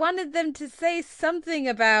wanted them to say something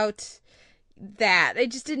about that.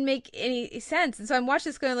 It just didn't make any sense. And so I'm watching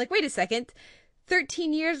this going like, wait a second.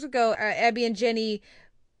 13 years ago, Abby and Jenny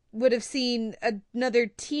would have seen another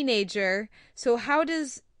teenager. So how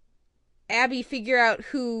does Abby figure out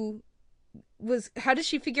how does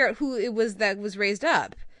she figure out who it was that was raised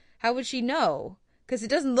up? How would she know? Because it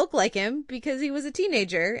doesn't look like him, because he was a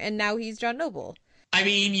teenager and now he's John Noble. I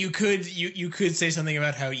mean, you could say something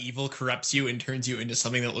about how evil corrupts you and turns you into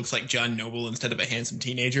something that looks like John Noble instead of a handsome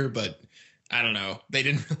teenager, but I don't know. They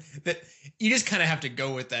didn't. You just kind of have to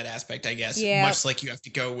go with that aspect, I guess. Yeah. Much like you have to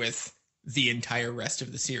go with the entire rest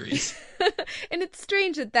of the series. And it's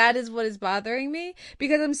strange that is what is bothering me,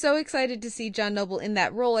 because I'm so excited to see John Noble in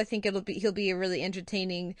that role. I think he'll be a really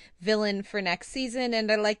entertaining villain for next season, and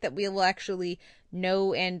I like that we will actually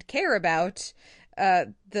know and care about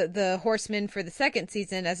the Horseman for the second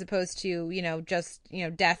season, as opposed to just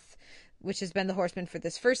Death, which has been the Horseman for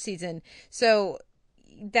this first season. So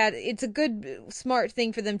that it's a good, smart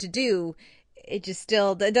thing for them to do. It just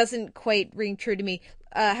still doesn't quite ring true to me.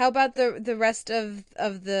 How about the rest of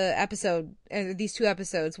the episode, these two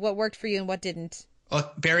episodes? What worked for you and what didn't?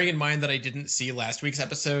 Well, bearing in mind that I didn't see last week's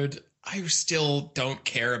episode, I still don't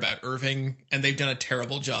care about Irving, and they've done a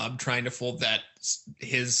terrible job trying to fold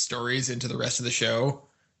his stories into the rest of the show.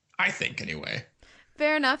 I think, anyway.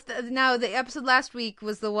 Fair enough. Now, the episode last week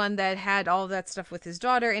was the one that had all that stuff with his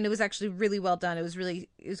daughter, and it was actually really well done. It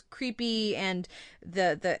was creepy, and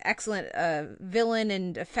the excellent villain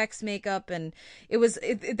and effects makeup, and that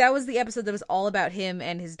was the episode that was all about him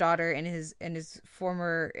and his daughter and his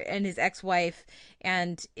ex-wife,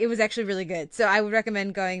 and it was actually really good. So I would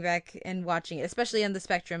recommend going back and watching it, especially on the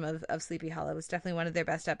spectrum of Sleepy Hollow. It was definitely one of their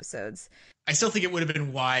best episodes. I still think it would have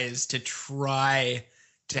been wise to try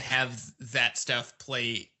to have that stuff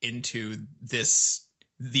play into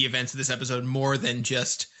the events of this episode more than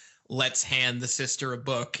just let's hand the sister a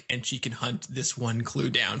book and she can hunt this one clue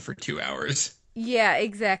down for 2 hours. Yeah,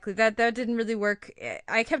 exactly. That didn't really work.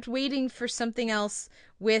 I kept waiting for something else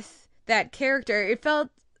with that character. It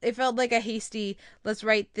felt like a hasty, let's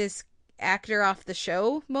write this actor off the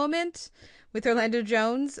show moment with Orlando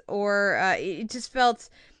Jones, or it just felt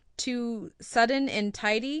too sudden and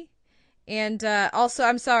tidy. And also,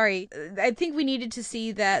 I'm sorry, I think we needed to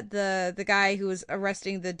see that the guy who was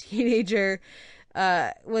arresting the teenager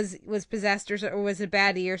was possessed or was a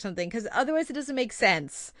baddie or something, because otherwise it doesn't make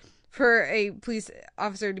sense for a police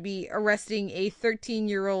officer to be arresting a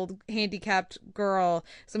 13-year-old handicapped girl,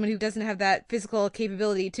 someone who doesn't have that physical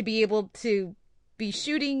capability, to be able to be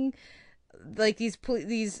shooting like these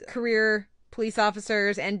career police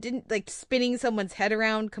officers and didn't like spinning someone's head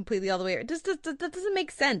around completely all the way. It just that doesn't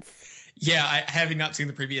make sense. Yeah, having not seen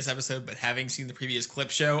the previous episode, but having seen the previous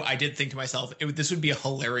clip show, I did think to myself, this would be a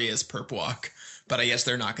hilarious perp walk, but I guess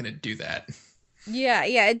they're not going to do that.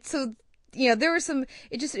 Yeah. So, there were some,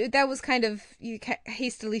 that was kind of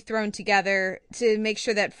hastily thrown together to make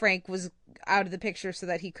sure that Frank was out of the picture so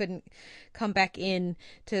that he couldn't come back in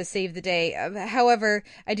to save the day. However,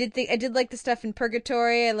 I did like the stuff in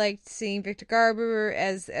Purgatory. I liked seeing Victor Garber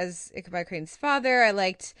as Ichabod Crane's father. I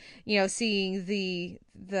liked, seeing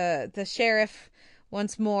the sheriff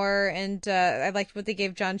once more, and I liked what they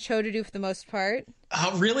gave John Cho to do for the most part.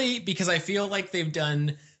 Really? Because I feel like they've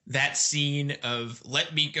done that scene of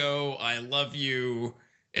 "Let me go, I love you,"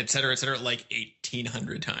 et cetera, like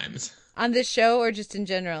 1,800 times. On this show or just in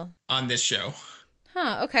general? On this show.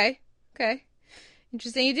 Huh, okay.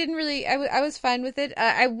 Interesting. You didn't really... I was fine with it.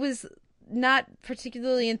 I was not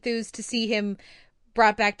particularly enthused to see him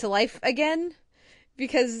brought back to life again,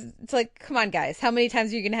 because it's like, come on, guys. How many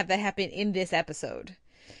times are you going to have that happen in this episode?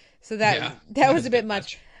 So that was a bit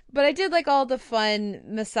much. But I did like all the fun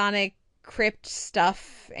Masonic crypt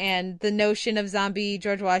stuff, and the notion of zombie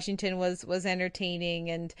George Washington was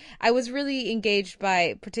entertaining, and I was really engaged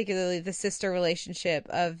by particularly the sister relationship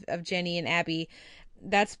of Jenny and Abby.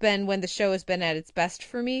 That's been when the show has been at its best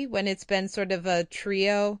for me, when it's been sort of a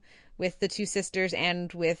trio with the two sisters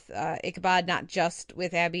and with Ichabod, not just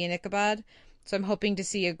with Abby and Ichabod. So I'm hoping to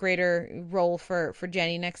see a greater role for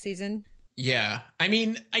Jenny next season. Yeah. I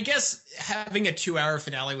mean, I guess having a 2-hour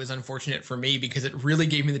finale was unfortunate for me because it really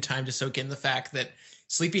gave me the time to soak in the fact that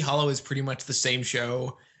Sleepy Hollow is pretty much the same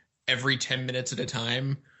show every 10 minutes at a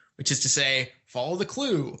time, which is to say, follow the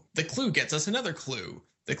clue. The clue gets us another clue.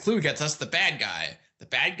 The clue gets us the bad guy. The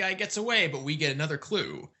bad guy gets away, but we get another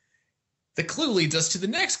clue. The clue leads us to the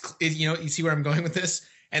next, you see where I'm going with this?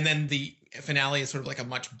 And then the finale is sort of like a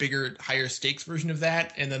much bigger, higher stakes version of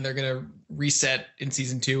that. And then they're going to reset in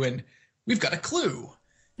season 2 and we've got a clue.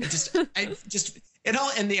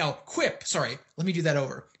 Quip. Sorry, let me do that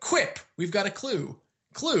over. Quip. We've got a clue.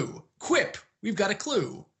 Clue. Quip. We've got a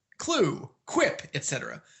clue. Clue. Quip,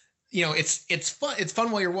 etc. It's fun. It's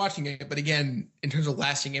fun while you're watching it, but again, in terms of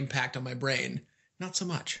lasting impact on my brain, not so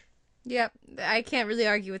much. Yep, I can't really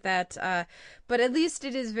argue with that. But at least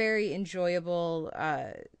it is very enjoyable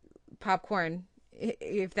popcorn,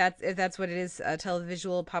 if that's what it is,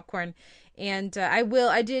 televisual popcorn. And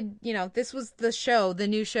this was the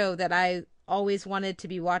new show that I always wanted to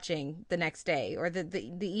be watching the next day or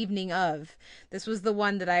the evening of. This was the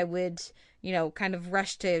one that I would, kind of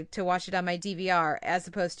rush to watch it on my DVR, as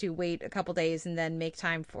opposed to wait a couple days and then make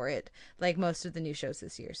time for it, like most of the new shows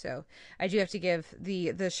this year. So I do have to give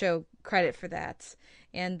the show credit for that.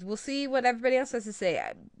 And we'll see what everybody else has to say.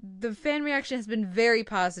 The fan reaction has been very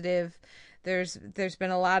positive. There's been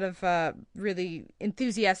a lot of really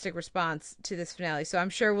enthusiastic response to this finale, so I'm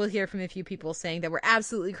sure we'll hear from a few people saying that we're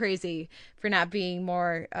absolutely crazy for not being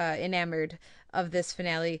more enamored of this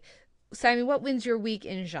finale. Simon, what wins your week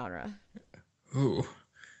in genre? Ooh.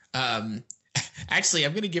 Actually,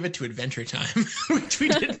 I'm going to give it to Adventure Time, which we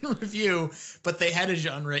didn't review, but they had a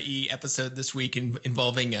genre-y episode this week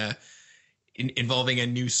involving a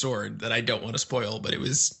new sword that I don't want to spoil, but it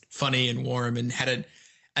was funny and warm and had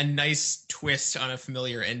a nice twist on a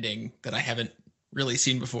familiar ending that I haven't really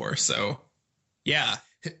seen before. So, yeah,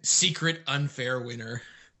 secret unfair winner.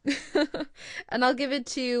 And I'll give it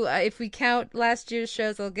to, if we count last year's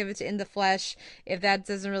shows, I'll give it to In the Flesh. If that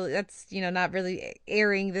doesn't really, that's, not really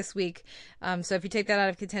airing this week. So if you take that out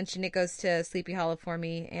of contention, it goes to Sleepy Hollow for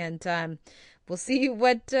me. And we'll see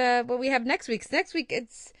what we have next week. Next week,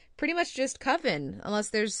 it's pretty much just Coven, unless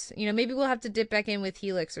there's, maybe we'll have to dip back in with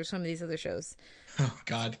Helix or some of these other shows. Oh,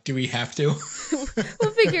 God, do we have to?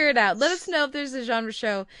 We'll figure it out. Let us know if there's a genre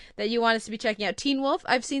show that you want us to be checking out. Teen Wolf,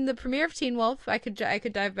 I've seen the premiere of Teen Wolf. I could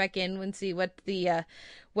dive back in and see what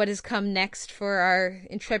has come next for our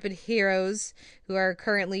intrepid heroes who are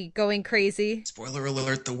currently going crazy. Spoiler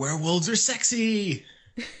alert, the werewolves are sexy!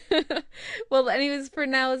 Well, anyways, for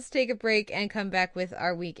now, let's take a break and come back with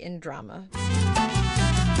our week in drama.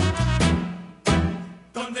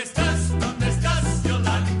 ¿Dónde estás,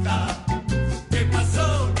 Yolanda?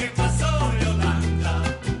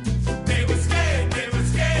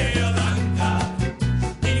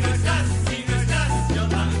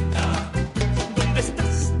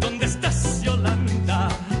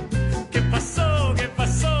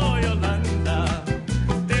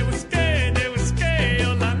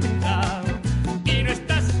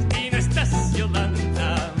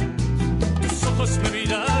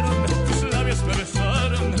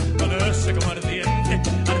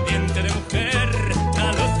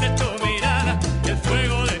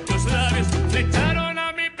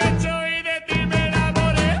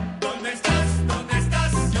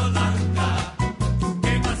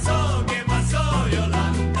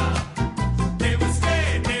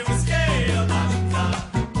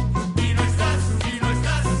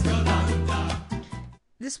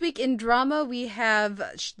 week in drama, we have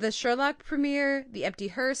the Sherlock premiere, The Empty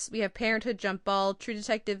Hearse, we have Parenthood, Jump Ball, True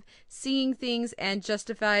Detective, Seeing Things, and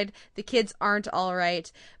Justified. The Kids Aren't All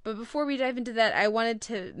Right. But before we dive into that, I wanted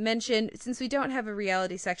to mention, since we don't have a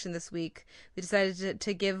reality section this week, we decided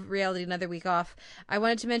to give reality another week off. I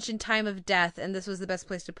wanted to mention Time of Death, and this was the best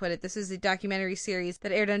place to put it. This is a documentary series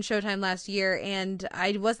that aired on Showtime last year, and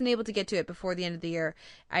I wasn't able to get to it before the end of the year.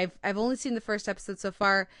 I've only seen the first episode so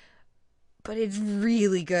far, but it's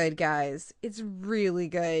really good, guys. It's really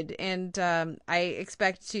good, and I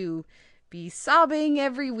expect to be sobbing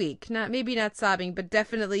every week. Maybe not sobbing, but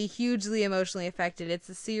definitely hugely emotionally affected. It's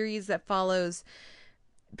a series that follows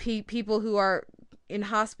people who are in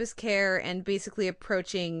hospice care and basically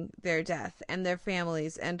approaching their death, and their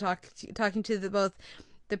families, and talking to both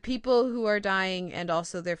the people who are dying and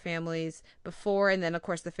also their families before, and then of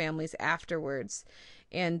course the families afterwards.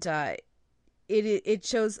 And it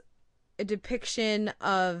shows a depiction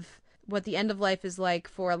of what the end of life is like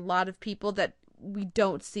for a lot of people that we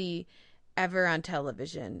don't see ever on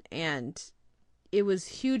television, and it was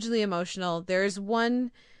hugely emotional. There's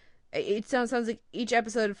one, it sounds like each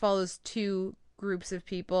episode follows two groups of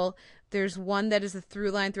people. There's one that is a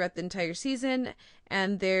through line throughout the entire season,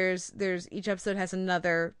 and there's each episode has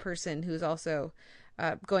another person who's also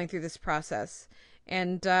going through this process.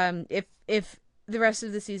 And if the rest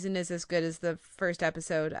of the season is as good as the first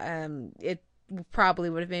episode, it probably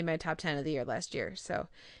would have made my top 10 of the year last year. So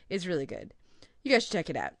it's really good. You guys should check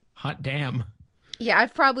it out. Hot damn. Yeah,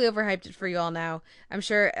 I've probably overhyped it for you all now. I'm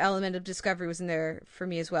sure Element of Discovery was in there for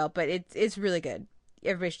me as well, but it's really good.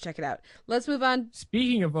 Everybody should check it out. Let's move on.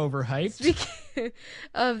 Speaking of overhyped. Speaking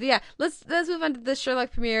of, yeah, let's move on to the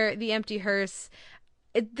Sherlock premiere, The Empty Hearse.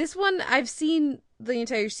 This one, I've seen the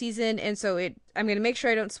entire season, and so I'm going to make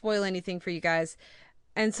sure I don't spoil anything for you guys.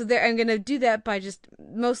 And so I'm going to do that by just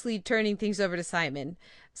mostly turning things over to Simon.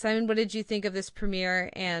 Simon, what did you think of this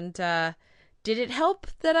premiere? And did it help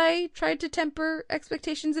that I tried to temper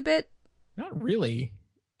expectations a bit? Not really.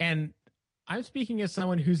 And I'm speaking as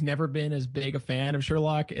someone who's never been as big a fan of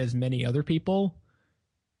Sherlock as many other people.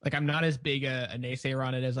 Like, I'm not as big a naysayer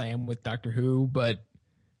on it as I am with Doctor Who, but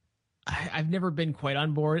I've never been quite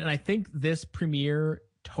on board. And I think this premiere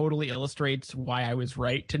totally illustrates why I was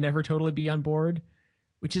right to never totally be on board,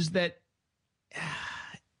 which is that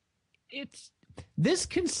this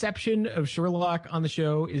conception of Sherlock on the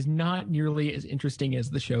show is not nearly as interesting as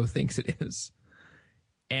the show thinks it is.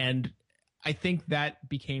 And I think that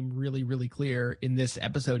became really, really clear in this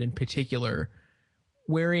episode in particular,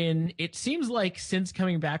 wherein it seems like since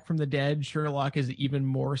coming back from the dead, Sherlock is even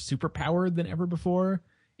more superpowered than ever before.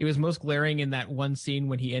 It was most glaring in that one scene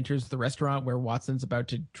when he enters the restaurant where Watson's about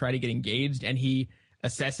to try to get engaged, and he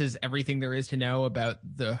assesses everything there is to know about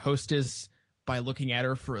the hostess by looking at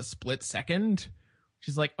her for a split second.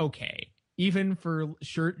 She's like, okay, even for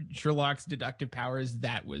Sherlock's deductive powers,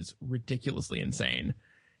 that was ridiculously insane.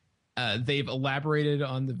 They've elaborated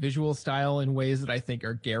on the visual style in ways that I think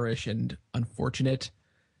are garish and unfortunate.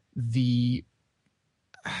 The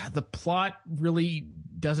plot really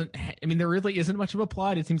doesn't... there really isn't much of a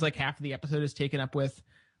plot. It seems like half of the episode is taken up with,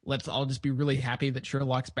 let's all just be really happy that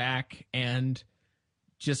Sherlock's back, and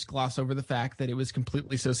just gloss over the fact that it was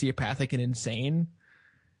completely sociopathic and insane.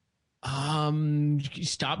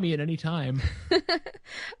 Stop me at any time.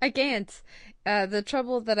 I can't. The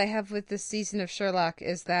trouble that I have with this season of Sherlock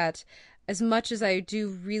is that as much as I do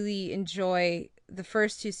really enjoy the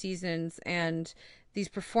first two seasons and these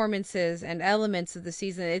performances and elements of the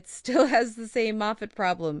season, it still has the same Moffat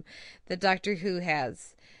problem that Doctor Who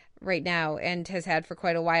has right now and has had for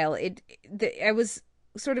quite a while. I was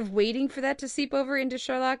sort of waiting for that to seep over into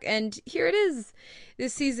Sherlock, and here it is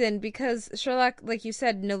this season, because Sherlock, like you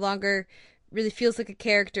said, no longer really feels like a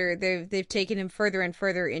character. They've taken him further and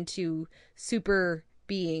further into super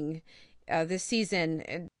being this season.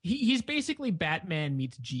 And he's basically Batman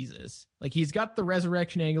meets Jesus. Like, he's got the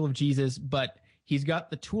resurrection angle of Jesus, but he's got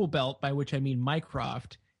the tool belt, by which I mean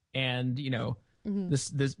Mycroft, and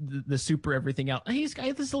the super everything else. He's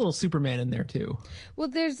got this little Superman in there too. Well,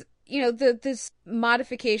 there's this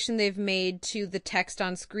modification they've made to the text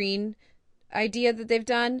on screen idea that they've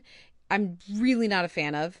done. I'm really not a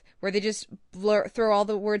fan of, where they just throw all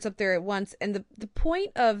the words up there at once. And the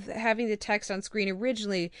point of having the text on screen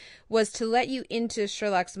originally was to let you into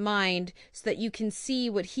Sherlock's mind so that you can see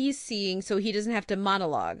what he's seeing, so he doesn't have to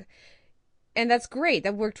monologue. And that's great.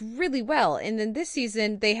 That worked really well. And then this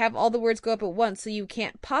season, they have all the words go up at once, so you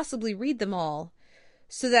can't possibly read them all,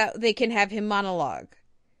 so that they can have him monologue.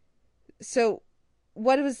 So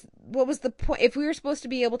what was the point? If we were supposed to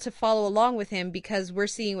be able to follow along with him because we're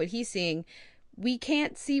seeing what he's seeing, we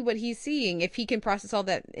can't see what he's seeing if he can process all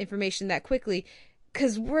that information that quickly,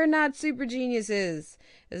 because we're not super geniuses,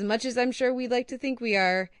 as much as I'm sure we like to think we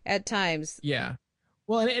are at times. Yeah.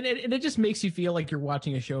 Well, and it just makes you feel like you're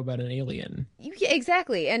watching a show about an alien. Yeah,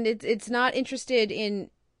 exactly. And it's not interested in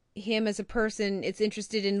him as a person. It's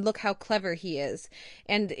interested in, look how clever he is.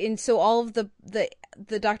 And so all of the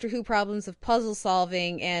Doctor Who problems of puzzle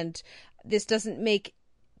solving, and this doesn't make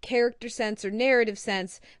character sense or narrative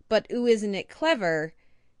sense, but ooh, isn't it clever?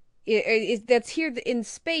 That's here in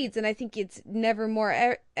spades, and I think it's never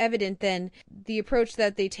more evident than the approach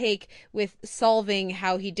that they take with solving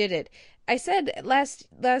how he did it. I said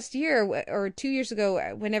last year or 2 years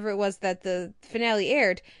ago, whenever it was that the finale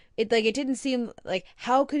aired, it didn't seem like,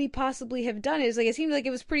 how could he possibly have done it? It seemed like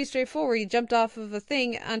it was pretty straightforward. He jumped off of a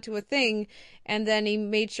thing onto a thing, and then he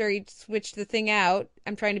made sure he switched the thing out.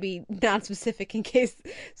 I'm trying to be non-specific in case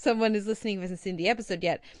someone is listening who hasn't seen the episode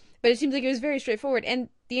yet. But it seems like it was very straightforward, and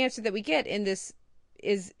the answer that we get in this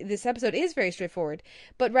episode is very straightforward.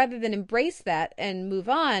 But rather than embrace that and move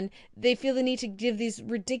on, they feel the need to give these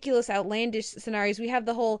ridiculous, outlandish scenarios. We have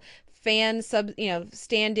the whole fan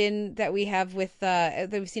stand-in that we have with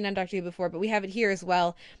that we've seen on Doctor Who before, but we have it here as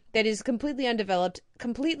well. That is completely undeveloped,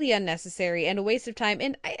 completely unnecessary, and a waste of time.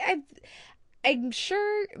 And I'm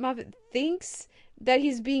sure Moffat thinks that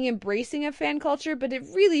he's being embracing of fan culture, but it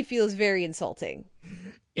really feels very insulting.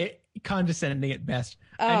 Condescending at best.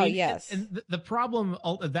 Oh, yes. And the problem,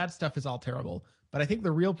 that stuff is all terrible. But I think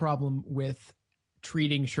the real problem with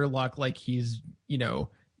treating Sherlock like he's,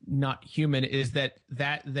 not human is that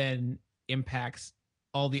then impacts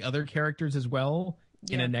all the other characters as well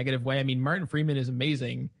in a negative way. I mean, Martin Freeman is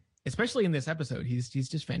amazing, especially in this episode. He's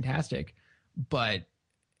just fantastic. But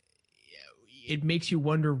it makes you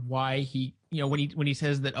wonder why he, when he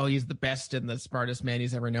says that, oh, he's the best and the smartest man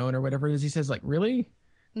he's ever known or whatever it is, he says, like, really?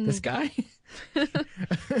 This guy?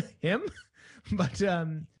 Him? But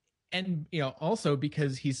and also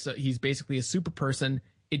because he's basically a super person,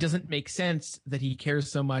 it doesn't make sense that he cares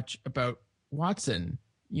so much about Watson.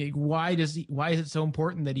 Why is it so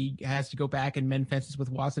important that he has to go back and mend fences with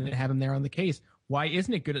Watson and have him there on the case? Why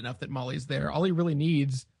isn't it good enough that Molly's there? All he really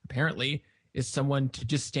needs, apparently, is someone to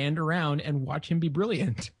just stand around and watch him be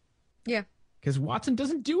brilliant. Yeah. Because Watson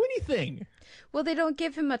doesn't do anything. Well, they don't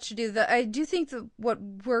give him much to do. I do think that what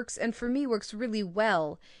works, and for me works really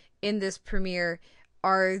well in this premiere,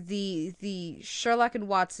 are the Sherlock and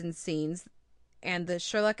Watson scenes and the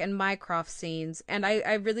Sherlock and Mycroft scenes. And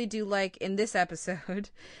I really do like in this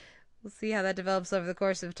episode, we'll see how that develops over the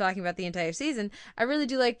course of talking about the entire season, I really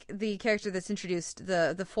do like the character that's introduced,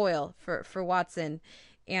 the foil for Watson.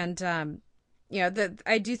 And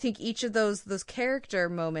I do think each of those character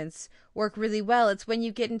moments work really well. It's when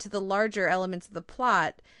you get into the larger elements of the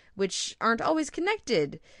plot, which aren't always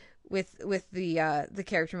connected with the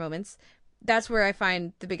character moments, that's where I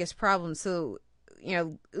find the biggest problem. So,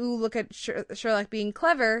 look at Sherlock being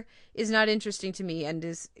clever is not interesting to me and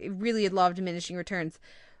is really a law of diminishing returns.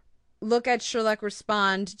 Look at Sherlock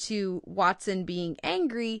respond to Watson being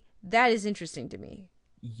angry. That is interesting to me.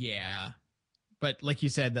 Yeah. But like you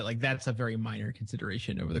said, that's a very minor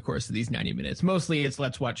consideration over the course of these 90 minutes. Mostly it's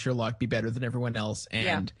let's watch Sherlock be better than everyone else.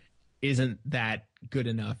 And isn't that good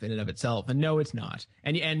enough in and of itself? And no, it's not.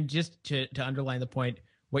 And just to underline the point,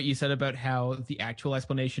 what you said about how the actual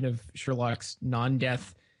explanation of Sherlock's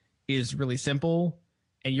non-death is really simple.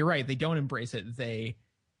 And you're right. They don't embrace it. They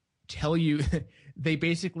tell you, they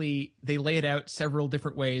lay it out several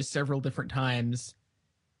different ways, several different times.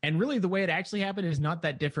 And really, the way it actually happened is not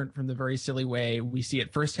that different from the very silly way we see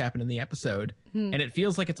it first happen in the episode. And it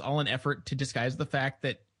feels like it's all an effort to disguise the fact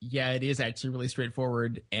that, it is actually really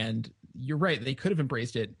straightforward. And you're right, they could have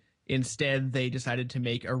embraced it. Instead, they decided to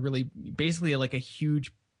make basically a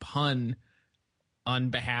huge pun on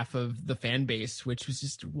behalf of the fan base, which was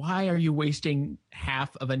just, why are you wasting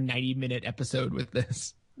half of a 90-minute episode with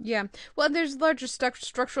this? Yeah, well, there's larger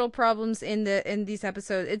structural problems in these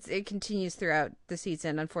episodes. It continues throughout the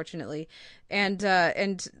season, unfortunately, and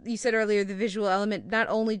you said earlier the visual element. Not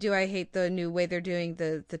only do I hate the new way they're doing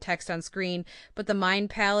the text on screen, but the Mind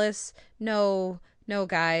Palace. No,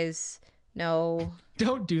 guys, no.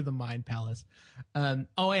 Don't do the Mind Palace. And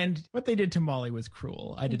what they did to Molly was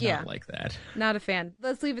cruel. I did not like that. Not a fan.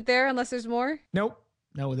 Let's leave it there unless there's more. Nope.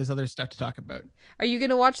 No, there's other stuff to talk about. Are you going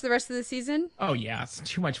to watch the rest of the season? Oh, yeah. It's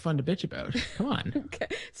too much fun to bitch about. Come on. Okay.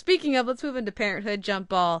 Speaking of, let's move into Parenthood, Jump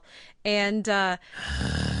Ball. And,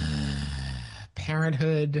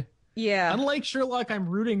 Parenthood. Yeah. Unlike Sherlock, I'm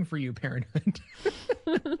rooting for you, Parenthood.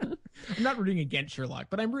 I'm not rooting against Sherlock,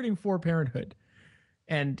 but I'm rooting for Parenthood.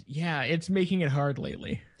 And yeah, it's making it hard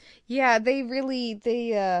lately. Yeah, they really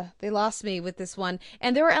they lost me with this one,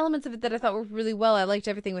 and there were elements of it that I thought worked really well. I liked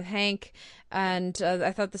everything with Hank, and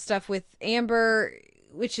I thought the stuff with Amber,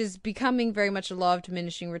 which is becoming very much a law of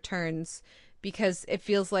diminishing returns, because it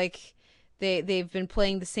feels like they've been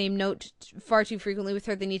playing the same note far too frequently with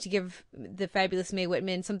her. They need to give the fabulous Mae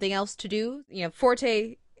Whitman something else to do. You know,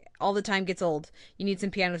 forte all the time gets old. You need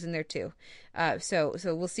some pianos in there too. So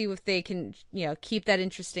we'll see if they can, keep that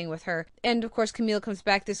interesting with her. And of course, Camille comes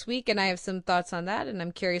back this week, and I have some thoughts on that, and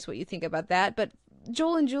I'm curious what you think about that. But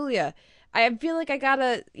Joel and Julia, I feel like I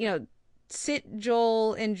gotta, sit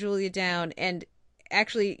Joel and Julia down and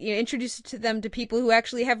actually, introduce them to people who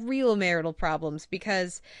actually have real marital problems,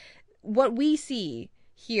 because what we see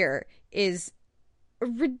here is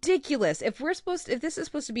ridiculous. If this is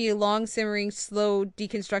supposed to be a long, simmering, slow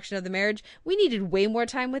deconstruction of the marriage, we needed way more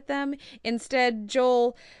time with them. Instead,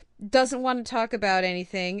 Joel doesn't want to talk about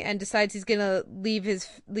anything and decides he's gonna leave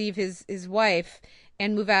his wife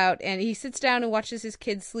and move out, and he sits down and watches his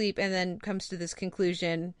kids sleep, and then comes to this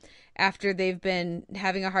conclusion after they've been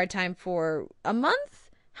having a hard time for a month.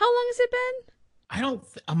 How long has it been?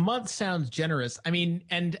 A month sounds generous. I mean,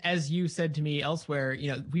 and as you said to me elsewhere,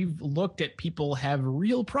 we've looked at people have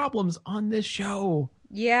real problems on this show.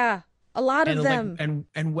 Yeah, a lot of them.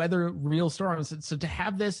 And weather real storms. So to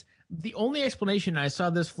have this, the only explanation I saw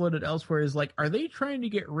this floated elsewhere is like, are they trying to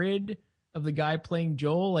get rid of the guy playing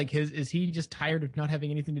Joel? Like, is he just tired of not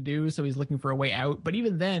having anything to do, so he's looking for a way out? But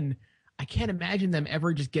even then, I can't imagine them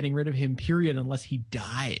ever just getting rid of him, period, unless he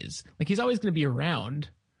dies. Like, he's always going to be around.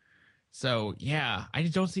 So, yeah, I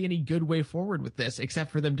just don't see any good way forward with this,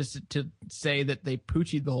 except for them just to say that they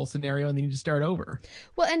poochied the whole scenario and they need to start over.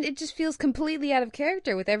 Well, and it just feels completely out of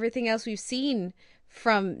character with everything else we've seen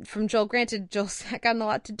from Joel. Granted, Joel's gotten a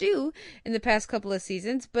lot to do in the past couple of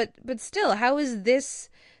seasons, but still, how is this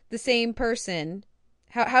the same person?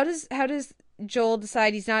 How does Joel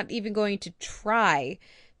decide he's not even going to try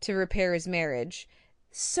to repair his marriage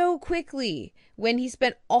so quickly when he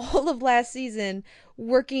spent all of last season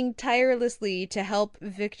working tirelessly to help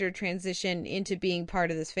Victor transition into being part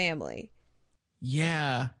of this family?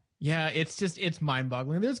 Yeah, it's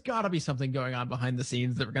mind-boggling. There's got to be something going on behind the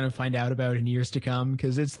scenes that we're going to find out about in years to come,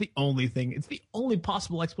 because it's the only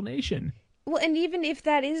possible explanation. Well, and even if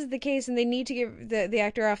that is the case and they need to get the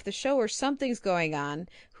actor off the show, or something's going on,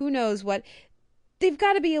 who knows what, they've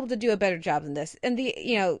got to be able to do a better job than this. And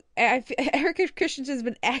Erika Christensen's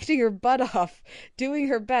been acting her butt off, doing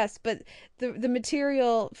her best, but the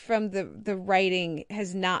material from the writing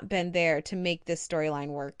has not been there to make this storyline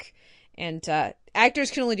work. And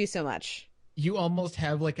actors can only do so much. You almost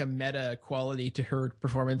have like a meta quality to her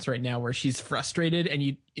performance right now, where she's frustrated,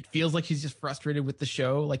 and it feels like she's just frustrated with the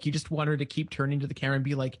show. Like, you just want her to keep turning to the camera and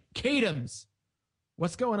be like, Kadams,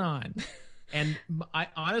 what's going on? And I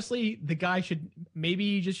honestly, the guy shouldn't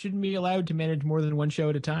be allowed to manage more than one show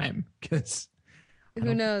at a time, because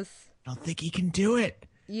who knows? I don't think he can do it.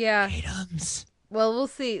 Yeah. Kadams. Well, we'll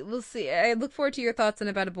see. I look forward to your thoughts on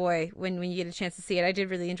About a Boy when you get a chance to see it. I did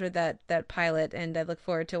really enjoy that pilot, and I look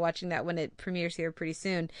forward to watching that when it premieres here pretty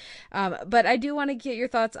soon. But I do want to get your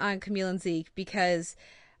thoughts on Camille and Zeke, because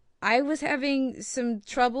I was having some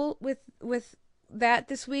trouble with that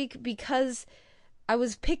this week, because I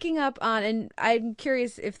was picking up on, and I'm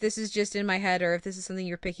curious if this is just in my head or if this is something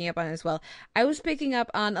you're picking up on as well. I was picking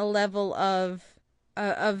up on a level of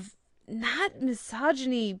not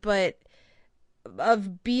misogyny, but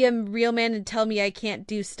of be a real man and tell me I can't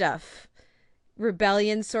do stuff.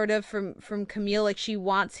 Rebellion, sort of, from Camille. Like, she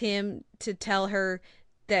wants him to tell her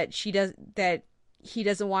that he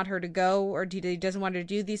doesn't want her to go, or he doesn't want her to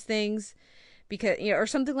do these things, because, or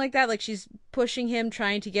something like that. Like, she's pushing him,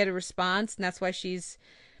 trying to get a response, and that's why she's,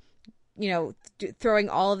 throwing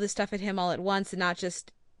all of this stuff at him all at once and not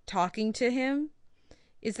just talking to him.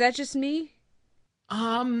 Is that just me?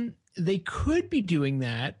 They could be doing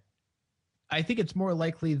that. I think it's more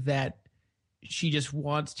likely that she just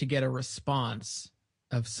wants to get a response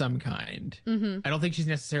of some kind. Mm-hmm. I don't think she's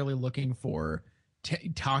necessarily looking for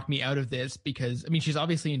talk me out of this, because, I mean, she's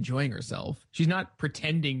obviously enjoying herself. She's not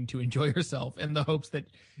pretending to enjoy herself in the hopes that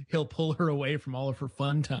he'll pull her away from all of her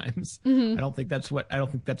fun times. Mm-hmm. I don't think that's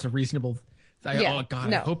a reasonable. Oh God,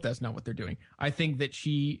 no. I hope that's not what they're doing. I think that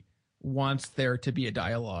she wants there to be a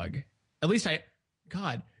dialogue. At least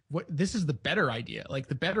this is the better idea. Like,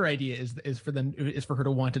 the better idea is for her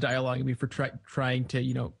to want a dialogue and be for trying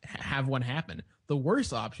to, have one happen. The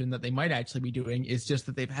worst option that they might actually be doing is just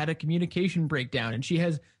that they've had a communication breakdown, and she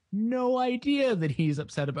has no idea that he's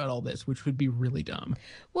upset about all this, which would be really dumb.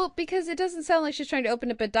 Well, because it doesn't sound like she's trying to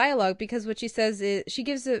open up a dialogue, because what she says is she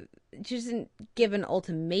doesn't give an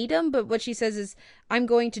ultimatum, but what she says is, I'm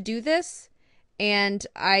going to do this, and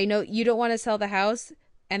I know you don't want to sell the house,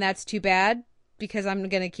 and that's too bad, because I'm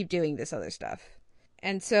going to keep doing this other stuff.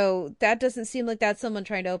 And so that doesn't seem like that's someone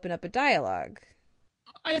trying to open up a dialogue.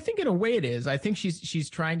 I think in a way it is. I think she's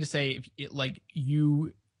trying to say, like,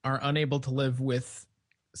 you are unable to live with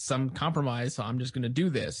some compromise, so I'm just going to do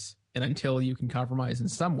this. And until you can compromise in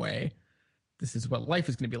some way, this is what life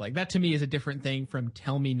is going to be like. That to me is a different thing from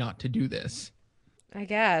tell me not to do this. I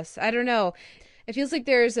guess. I don't know. It feels like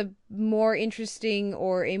there's a more interesting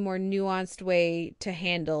or a more nuanced way to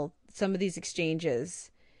handle some of these exchanges,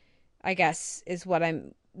 I guess, is what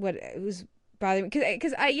it was bothering me.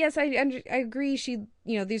 Because I agree. She,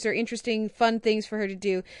 these are interesting, fun things for her to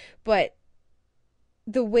do, but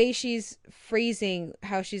the way she's phrasing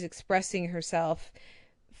how she's expressing herself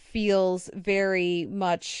feels very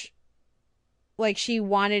much like she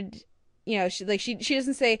wanted, she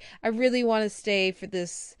doesn't say, I really want to stay for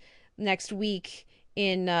this next week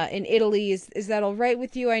in Italy. Is that all right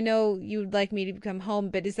with you? I know you'd like me to come home,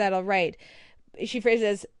 but is that all right? She phrases it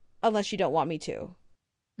as, unless you don't want me to.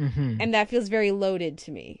 Mm-hmm. And that feels very loaded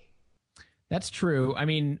to me. That's true. I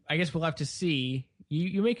mean, I guess we'll have to see.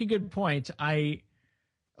 You make a good point. I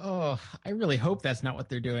really hope that's not what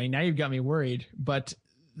they're doing. Now you've got me worried. But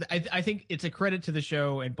I think it's a credit to the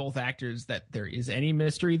show and both actors that there is any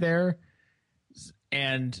mystery there.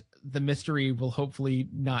 And the mystery will hopefully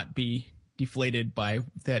not be deflated by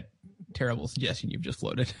that terrible suggestion you've just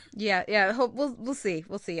floated. Yeah. Hope we'll see.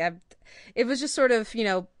 We'll see. It was just sort of,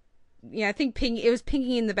 I think it was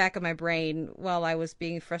pinging in the back of my brain while I was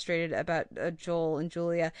being frustrated about Joel and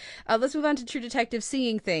Julia. Let's move on to True Detective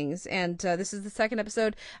Seeing Things. And this is the second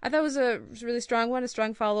episode. I thought it was a really strong one, a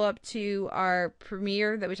strong follow-up to our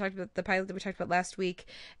premiere that we talked about, the pilot that we talked about last week.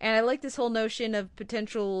 And I like this whole notion of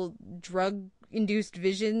potential drug-induced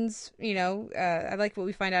visions. I like what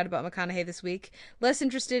we find out about McConaughey this week. Less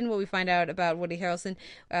interested in what we find out about Woody Harrelson.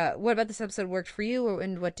 What about this episode worked for you,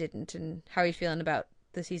 and what didn't? And how are you feeling about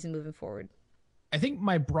the season moving forward? I think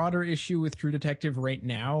my broader issue with True Detective right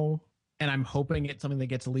now, and I'm hoping it's something that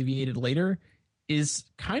gets alleviated later, is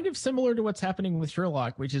kind of similar to what's happening with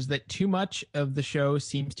Sherlock, which is that too much of the show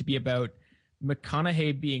seems to be about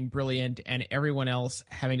McConaughey being brilliant and everyone else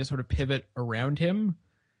having to sort of pivot around him.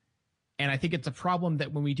 And I think it's a problem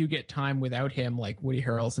that when we do get time without him, like Woody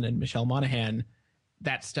Harrelson and Michelle Monaghan,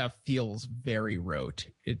 that stuff feels very rote.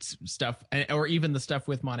 It's stuff, or even the stuff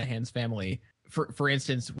with Monaghan's family. For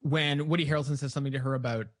instance, when Woody Harrelson says something to her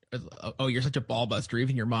about, oh, you're such a ball buster,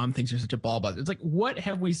 even your mom thinks you're such a ball buster. It's like, what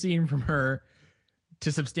have we seen from her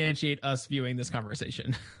to substantiate us viewing this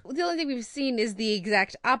conversation? Well, the only thing we've seen is the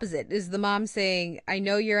exact opposite, is the mom saying, I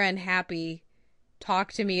know you're unhappy,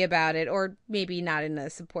 talk to me about it, or maybe not in a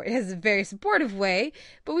very supportive way,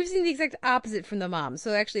 but we've seen the exact opposite from the mom.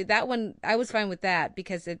 So actually that one, I was fine with that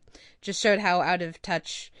because it just showed how out of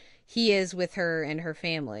touch he is with her and her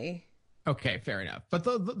family. Okay, fair enough. But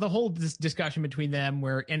the whole discussion between them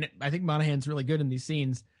and I think Monaghan's really good in these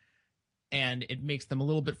scenes and it makes them a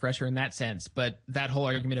little bit fresher in that sense. But that whole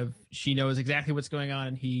argument of she knows exactly what's going on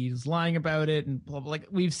and he's lying about it and blah, blah, like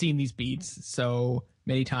we've seen these beats so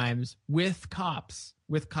many times with cops,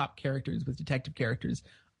 with cop characters, with detective characters.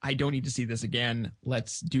 I don't need to see this again.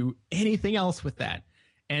 Let's do anything else with that.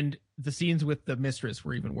 And the scenes with the mistress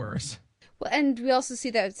were even worse. Well, and we also see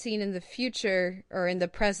that scene in the future, or in the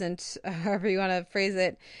present, however you want to phrase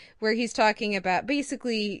it, where he's talking about,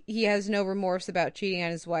 basically, he has no remorse about cheating on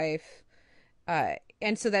his wife.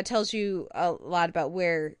 And so that tells you a lot about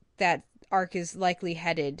where that arc is likely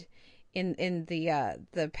headed in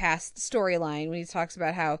the past storyline, when he talks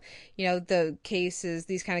about how,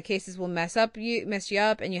 these kind of cases will mess you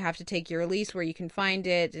up, and you have to take your release where you can find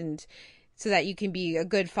it, and so that you can be a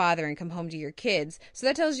good father and come home to your kids. So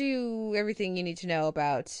that tells you everything you need to know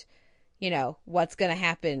about, what's going to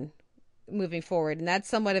happen moving forward. And that's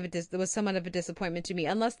somewhat of a disappointment to me,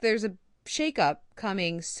 unless there's a shakeup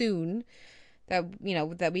coming soon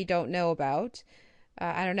that we don't know about.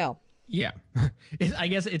 I don't know. Yeah. I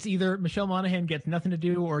guess it's either Michelle Monaghan gets nothing to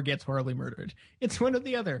do or gets horribly murdered. It's one or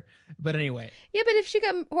the other. But anyway. Yeah, but if she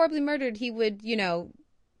got horribly murdered, he would,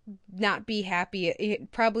 not be happy.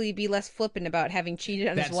 He'd probably be less flippant about having cheated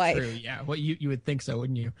on his wife. That's true, yeah. Well, you would think so,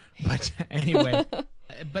 wouldn't you? But anyway.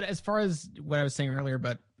 But as far as what I was saying earlier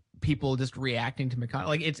about people just reacting to McConaughey,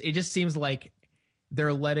 like it just seems like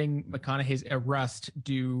they're letting McConaughey's Rust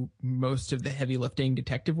do most of the heavy lifting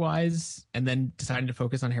detective-wise, and then deciding to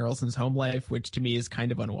focus on Harrelson's home life, which to me is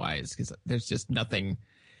kind of unwise because there's just nothing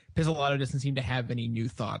Pizzolatto doesn't seem to have any new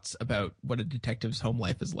thoughts about what a detective's home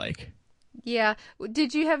life is like. Yeah.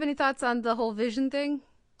 Did you have any thoughts on the whole Vision thing?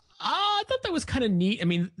 I thought that was kind of neat. I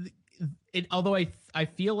mean, although I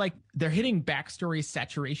feel like they're hitting backstory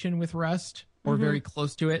saturation with Rust, or very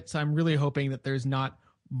close to it. So I'm really hoping that there's not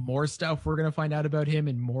more stuff we're going to find out about him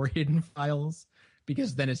and more hidden files,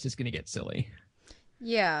 because then it's just going to get silly.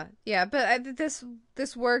 Yeah, but this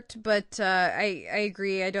worked, but I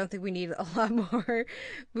agree. I don't think we need a lot more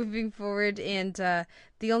moving forward. And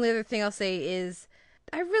the only other thing I'll say is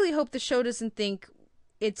I really hope the show doesn't think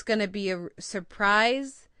it's going to be a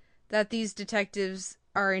surprise that these detectives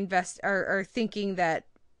are thinking that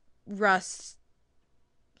Rust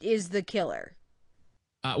is the killer.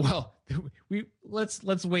 Well,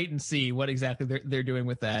 let's wait and see what exactly they're doing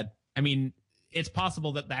with that. I mean, it's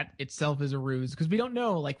possible that itself is a ruse, because we don't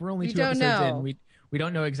know. Like, we're only 2 episodes in. We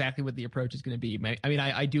don't know exactly what the approach is going to be. I mean,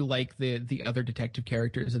 I do like the other detective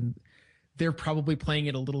characters, and they're probably playing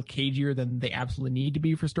it a little cagier than they absolutely need to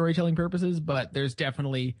be for storytelling purposes. But there's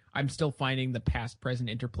definitely, I'm still finding the past-present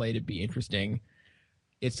interplay to be interesting.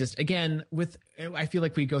 It's just, again, I feel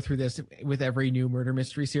like we go through this with every new murder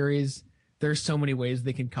mystery series. There's so many ways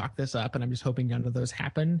they can cock this up, and I'm just hoping none of those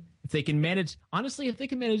happen. If they can manage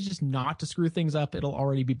just not to screw things up, it'll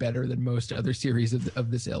already be better than most other series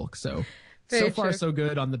of this ilk. So far, true. so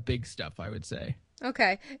good on the big stuff, I would say.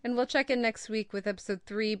 Okay, and we'll check in next week with episode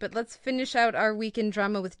 3, but let's finish out our weekend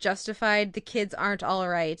drama with Justified. The kids aren't all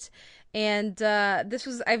right. And this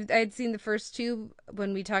was, I'd seen the first 2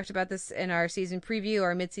 when we talked about this in our season preview,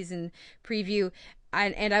 our mid-season preview,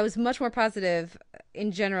 and I was much more positive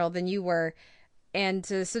in general than you were. And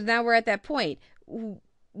so now we're at that point.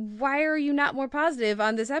 Why are you not more positive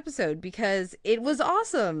on this episode? Because it was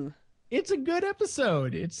awesome. It's a good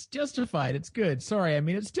episode. It's Justified. It's good. Sorry, I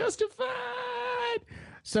mean, it's Justified.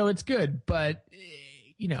 So it's good, but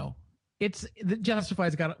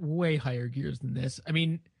Justified's got way higher gears than this. I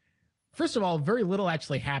mean, first of all, very little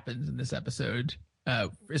actually happens in this episode,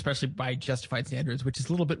 especially by Justified standards, which is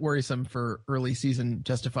a little bit worrisome for early season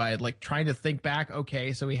Justified. Like, trying to think back,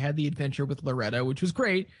 okay, so we had the adventure with Loretta, which was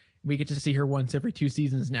great. We get to see her once every 2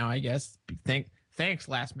 seasons now, I guess. Thanks,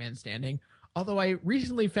 Last Man Standing. Although I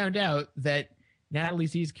recently found out that Natalie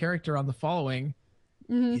Z's character on The Following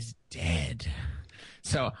is dead.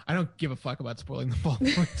 So I don't give a fuck about spoiling The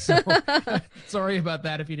Following. So sorry about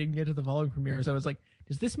that if you didn't get to The Following premiere. So I was like,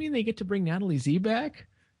 does this mean they get to bring Natalie Z back?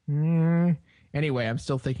 Anyway, I'm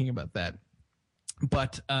still thinking about that.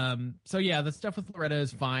 But so yeah, the stuff with Loretta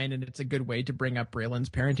is fine, and it's a good way to bring up Raylan's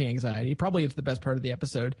parenting anxiety. Probably it's the best part of the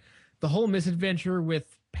episode. The whole misadventure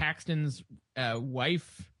with Paxton's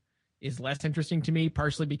wife is less interesting to me,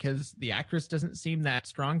 partially because the actress doesn't seem that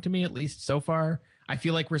strong to me, at least so far. I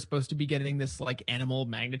feel like we're supposed to be getting this like animal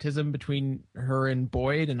magnetism between her and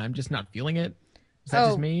Boyd, and I'm just not feeling it. Is that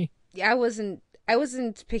just me? Yeah, I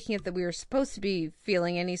wasn't picking up that we were supposed to be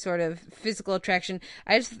feeling any sort of physical attraction.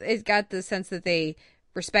 It got the sense that they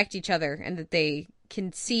respect each other, and that they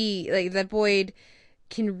can see, like, that Boyd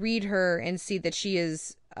can read her and see that she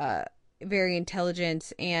is very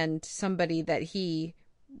intelligent and somebody that he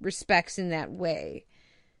respects in that way.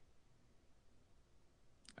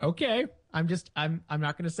 Okay. I'm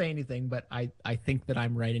not going to say anything, but I think that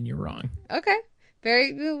I'm right and you're wrong. Okay.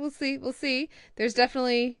 We'll see. There's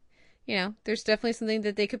definitely something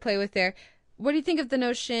that they could play with there. What do you think of the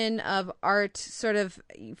notion of Art sort of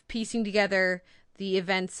piecing together the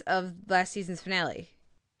events of last season's finale?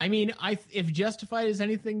 I mean, if Justified is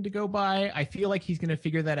anything to go by, I feel like he's going to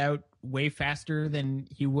figure that out way faster than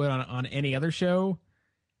he would on any other show.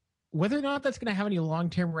 Whether or not that's going to have any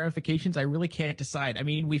long-term ramifications, I really can't decide. I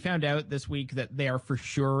mean, we found out this week that they are for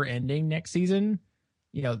sure ending next season.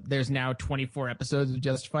 There's now 24 episodes of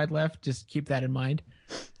Justified left. Just keep that in mind.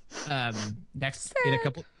 Next,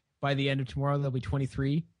 by the end of tomorrow, there'll be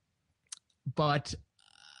 23. But,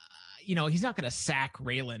 he's not going to sack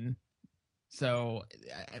Raylan. So,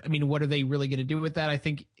 I mean, what are they really going to do with that? I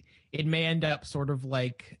think it may end up sort of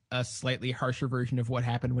like a slightly harsher version of what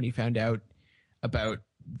happened when he found out about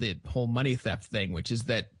the whole money theft thing, which is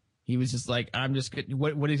that he was just like, I'm just going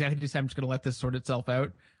what exactly did he say? I'm just going to let this sort itself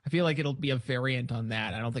out. I feel like it'll be a variant on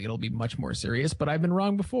that. I don't think it'll be much more serious, but I've been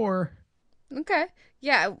wrong before. Okay.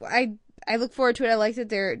 Yeah, I look forward to it. I like that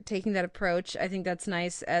they're taking that approach. I think that's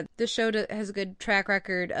nice. The show has a good track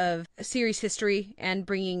record of series history and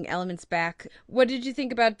bringing elements back. What did you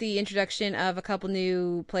think about the introduction of a couple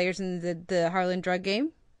new players in the Harlan Drug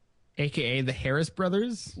game? AKA the Harris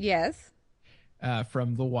brothers? Yes.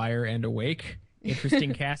 From The Wire and Awake.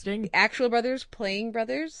 Interesting casting. Actual brothers playing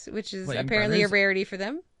brothers, which is apparently a rarity for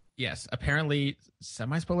them. Yes, apparently,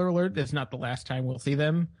 semi-spoiler alert, that's not the last time we'll see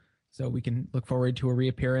them. So we can look forward to a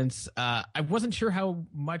reappearance. I wasn't sure how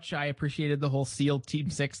much I appreciated the whole SEAL Team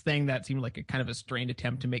 6 thing. That seemed like a kind of a strained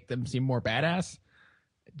attempt to make them seem more badass.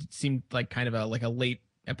 It seemed like kind of a late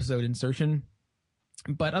episode insertion.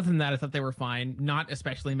 But other than that, I thought they were fine. Not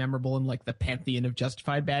especially memorable in like the pantheon of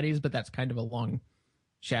Justified baddies, but that's kind of a long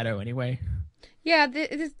shadow anyway. Yeah,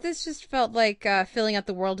 this just felt like filling out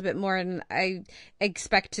the world a bit more, and I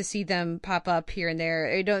expect to see them pop up here and there.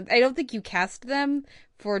 I don't think you cast them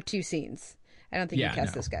for 2 scenes. I don't think you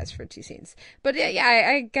cast those guys for 2 scenes. But yeah,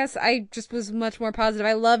 I guess I just was much more positive.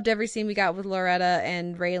 I loved every scene we got with Loretta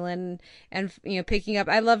and Raylan, and picking up.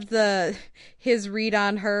 I loved his read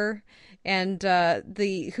on her and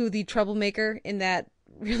who the troublemaker in that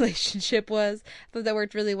relationship was. I thought that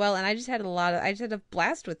worked really well, and I just had a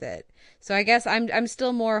blast with it. So I guess I'm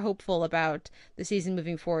still more hopeful about the season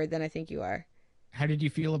moving forward than I think you are. How did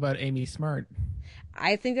you feel about Amy Smart?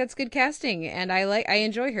 I think that's good casting, and I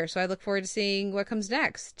enjoy her, so I look forward to seeing what comes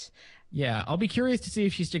next. Yeah, I'll be curious to see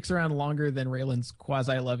if she sticks around longer than Raylan's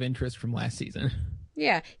quasi-love interest from last season.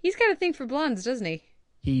 Yeah, he's got a thing for blondes, doesn't he?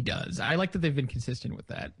 He does. I like that they've been consistent with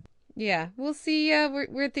that. Yeah, we'll see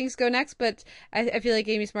where things go next, but I feel like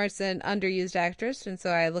Amy Smart's an underused actress, and so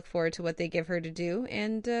I look forward to what they give her to do,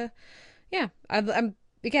 and yeah, I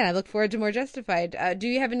look forward to more Justified. Do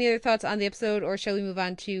you have any other thoughts on the episode, or shall we move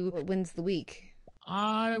on to what wins the week?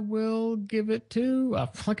 I will give it to...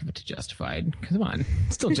 I'll give it to Justified. Come on.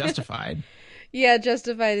 It's still Justified. Yeah,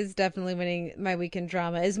 Justified is definitely winning my weekend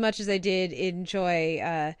drama. As much as I did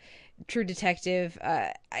enjoy True Detective,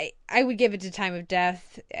 I would give it to Time of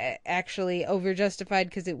Death, actually, over Justified,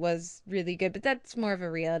 because it was really good, but that's more of a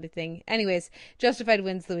reality thing. Anyways, Justified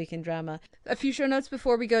wins the weekend drama. A few show notes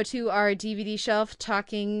before we go to our DVD shelf,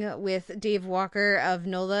 talking with Dave Walker of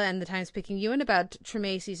NOLA and the Times-Picayune about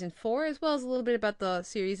Treme Season 4, as well as a little bit about the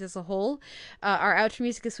series as a whole. Our outro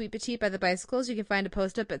music is Sweet Petite by The Bicycles. You can find a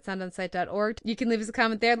post up at soundonsight.org. You can leave us a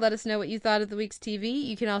comment there, let us know what you thought of the week's TV.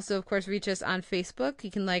 You can also, of course, reach us on Facebook. You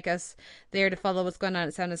can like us there to follow what's going on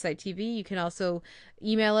at Sound on Sight TV. You can also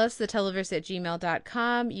email us,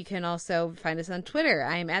 theteleverse@gmail.com. You can also find us on Twitter.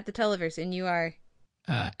 I am at the Televerse, and you are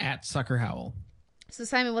at Sucker Howl. So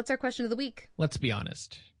Simon, what's our question of the week? Let's be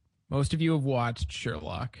honest. Most of you have watched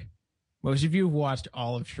Sherlock. Most of you have watched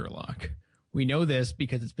all of Sherlock. We know this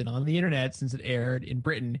because it's been on the internet since it aired in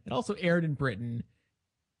Britain. It also aired in Britain.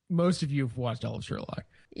 Most of you have watched all of Sherlock.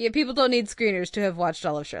 Yeah, people don't need screeners to have watched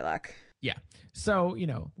all of Sherlock. Yeah. So,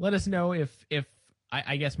 let us know if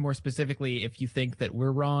I guess more specifically, if you think that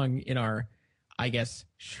we're wrong in our, I guess,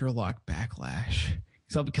 Sherlock backlash.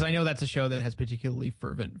 So, because I know that's a show that has particularly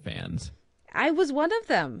fervent fans. I was one of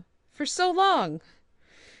them for so long.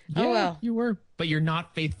 Yeah, oh, well. You were, but you're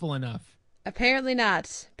not faithful enough. Apparently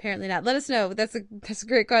not. Let us know. That's a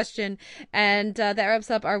great question. And that wraps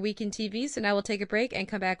up our week in TV. So now we'll take a break and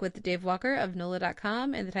come back with Dave Walker of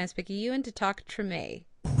NOLA.com and the Times-Picayune to talk Treme.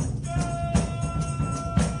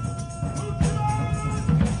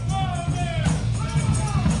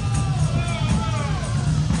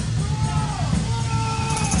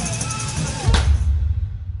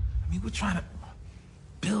 We're trying to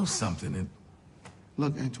build something. And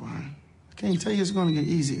look, Antoine, I can't tell you it's going to get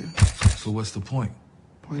easier. So what's the point?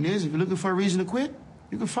 Point is, if you're looking for a reason to quit,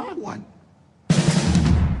 you can find one.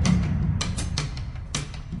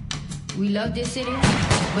 We love this city,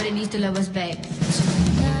 but it needs to love us back.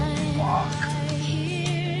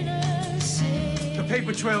 The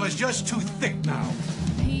paper trail is just too thick now.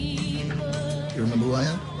 You remember who I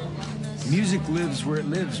am? Music lives where it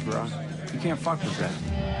lives, bro. You can't fuck with that.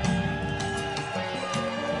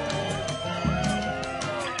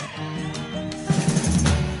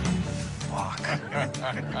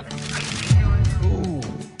 Ooh,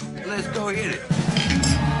 let's go hit it.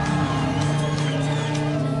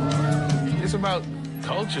 It's about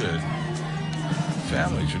culture,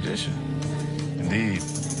 family, tradition. Indeed.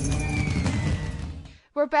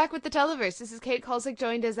 We're back with the Televerse. This is Kate Kulzick,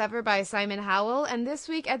 joined as ever by Simon Howell. And this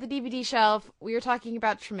week at the DVD shelf, we are talking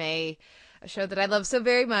about Treme, a show that I love so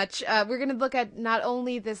very much. We're going to look at not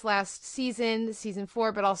only this last season, season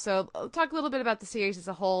 4, but also talk a little bit about the series as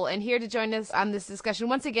a whole. And here to join us on this discussion,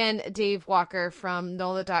 once again, Dave Walker from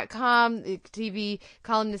NOLA.com, the TV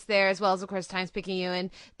columnist there, as well as, of course,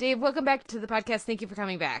 Times-Picayune. Dave, welcome back to the podcast. Thank you for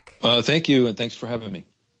coming back. Thank you, and thanks for having me.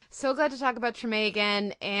 So glad to talk about Treme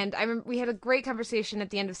again, and I remember we had a great conversation at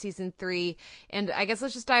the end of season 3, and I guess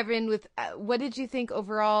let's just dive in with what did you think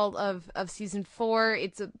overall of season 4?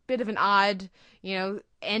 It's a bit of an odd,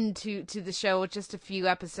 end to the show with just a few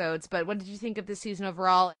episodes, but what did you think of this season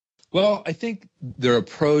overall? Well, I think their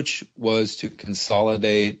approach was to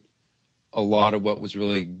consolidate a lot of what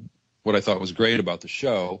I thought was great about the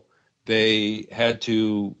show they had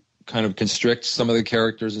to kind of constrict some of the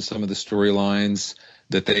characters and some of the storylines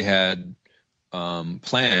that they had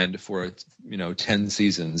planned for 10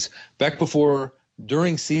 seasons. Back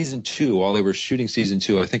during season 2, while they were shooting season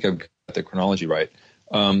 2, I think I've got the chronology right,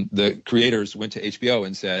 the creators went to HBO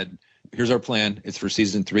and said, here's our plan. It's for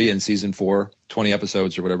season 3 and season 4, 20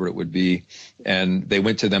 episodes or whatever it would be. And they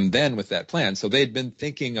went to them then with that plan. So they'd been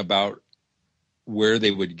thinking about where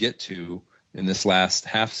they would get to in this last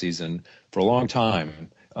half season for a long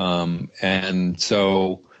time. And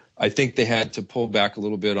so I think they had to pull back a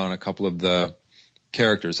little bit on a couple of the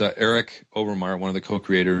characters. Eric Overmyer, one of the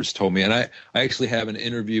co-creators, told me, and I actually have an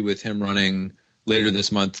interview with him running later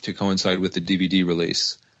this month to coincide with the DVD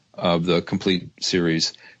release of the complete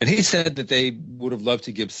series. And he said that they would have loved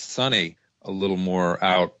to give Sonny a little more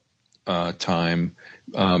out time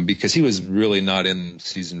because he was really not in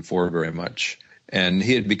season 4 very much. And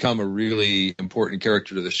he had become a really important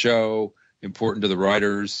character to the show, important to the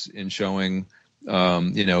writers in showing,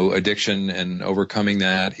 addiction and overcoming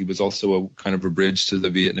that. He was also a kind of a bridge to the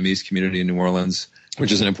Vietnamese community in New Orleans,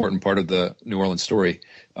 which is an important part of the New Orleans story.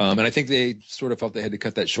 And I think they sort of felt they had to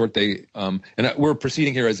cut that short. And we're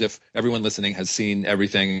proceeding here as if everyone listening has seen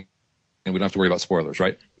everything and we don't have to worry about spoilers,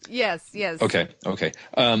 right? Yes. Okay.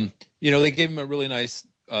 They gave him a really nice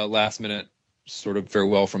last minute sort of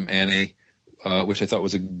farewell from Annie, which I thought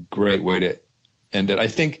was a great way to end it. I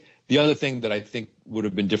think the other thing that I think would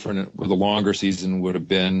have been different with a longer season would have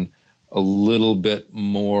been a little bit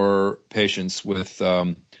more patience with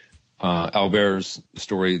Albert's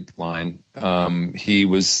storyline. He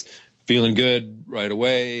was feeling good right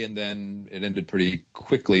away, and then it ended pretty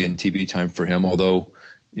quickly in TV time for him, although,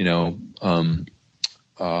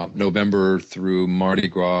 November through Mardi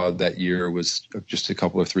Gras that year was just a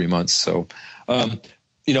couple of 3 months. So, on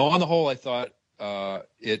the whole, I thought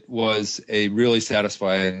it was a really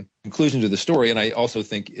satisfying conclusion to the story, and I also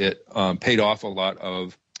think it paid off a lot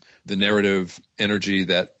of the narrative energy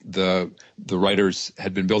that the writers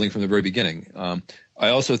had been building from the very beginning. I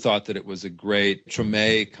also thought that it was a great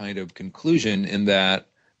Treme kind of conclusion in that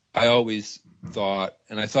I always thought,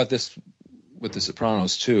 and I thought this with The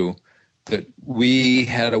Sopranos too, that we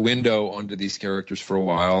had a window onto these characters for a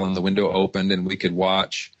while, and the window opened, and we could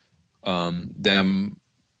watch them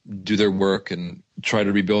do their work and try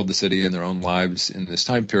to rebuild the city and their own lives in this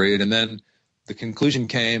time period. And then the conclusion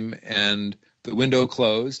came, and the window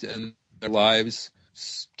closed, and their lives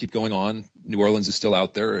keep going on. New Orleans is still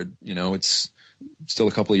out there. It's still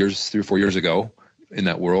a couple of years, 3 or 4 years ago in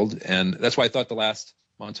that world. And that's why I thought the last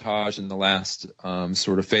montage and the last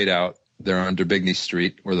sort of fade out there on Derbigny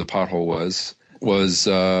Street where the pothole was,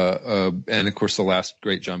 and of course the last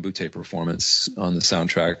great John Butte performance on the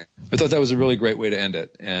soundtrack. I thought that was a really great way to end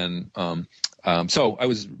it. And so I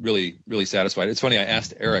was really, really satisfied. It's funny, I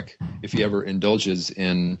asked Eric if he ever indulges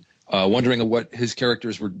in wondering what his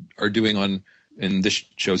characters are doing in this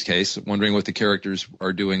show's case, wondering what the characters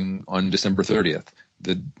are doing on December 30th,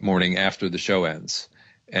 the morning after the show ends.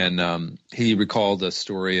 And he recalled a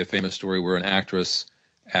famous story where an actress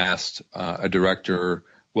asked a director,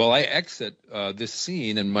 well, I exit this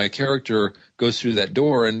scene and my character goes through that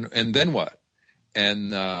door and then what?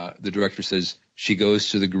 And the director says, she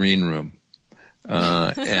goes to the green room.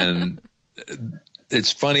 And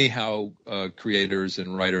it's funny how creators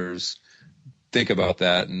and writers think about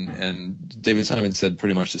that. And David Simon said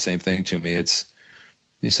pretty much the same thing to me.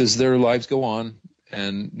 He says their lives go on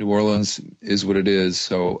and New Orleans is what it is.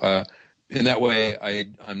 So in that way,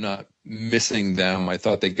 I'm not missing them. I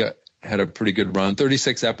thought they had a pretty good run.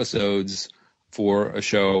 36 episodes for a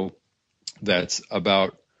show that's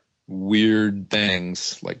about weird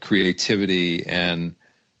things like creativity and,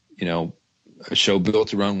 a show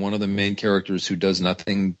built around one of the main characters who does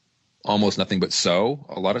almost nothing but sew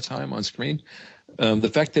a lot of time on screen. The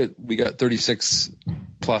fact that we got 36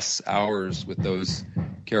 plus hours with those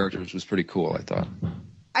characters was pretty cool, I thought.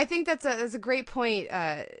 I think that's a great point,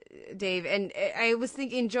 Dave. And I was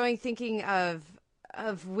enjoying thinking of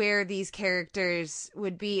where these characters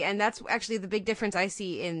would be, and that's actually the big difference I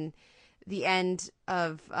see in the end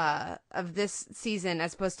of this season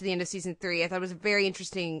as opposed to the end of season 3. I thought it was a very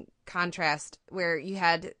interesting contrast where you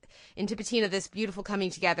had in Tipitina this beautiful coming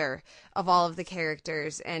together of all of the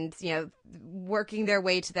characters and working their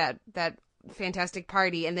way to that fantastic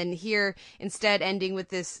party, and then here instead ending with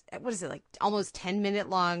this, what is it, like almost 10-minute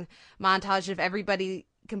long montage of everybody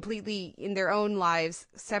completely in their own lives,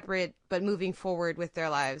 separate but moving forward with their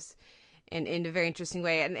lives in a very interesting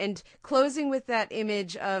way, and closing with that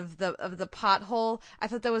image of the pothole. I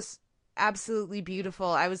thought that was absolutely beautiful.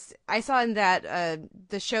 I saw in that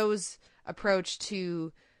the show's approach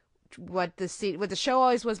to what the show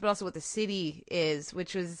always was, but also what the city is,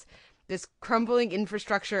 which was this crumbling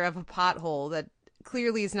infrastructure of a pothole that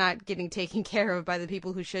clearly is not getting taken care of by the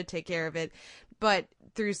people who should take care of it. But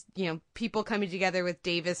through, people coming together with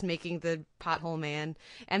Davis making the pothole man,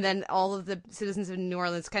 and then all of the citizens of New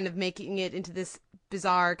Orleans kind of making it into this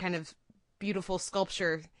bizarre kind of beautiful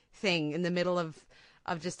sculpture thing in the middle of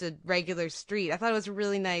just a regular street. I thought it was a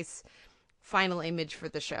really nice final image for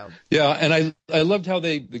the show. Yeah, and I loved how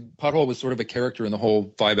the pothole was sort of a character in the whole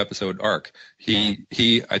 5-episode arc.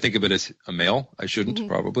 He I think of it as a male. I shouldn't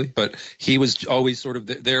probably, but he was always sort of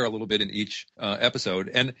there a little bit in each episode.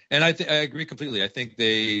 And I agree completely. I think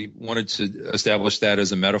they wanted to establish that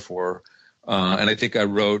as a metaphor. And I think I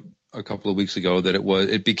wrote a couple of weeks ago that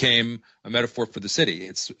it became a metaphor for the city.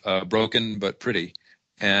 It's broken but pretty.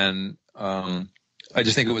 And I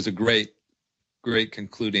just think it was a great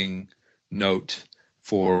concluding note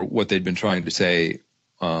for what they'd been trying to say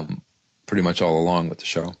pretty much all along with the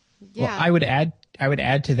show. Yeah. Well, I would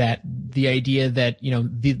add to that the idea that,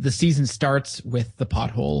 the season starts with the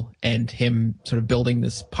pothole and him sort of building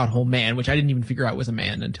this pothole man, which I didn't even figure out was a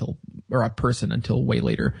man or a person until way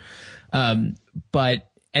later. And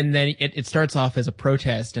then it starts off as a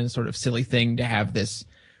protest and a sort of silly thing to have this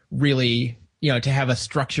really, to have a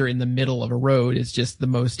structure in the middle of a road is just the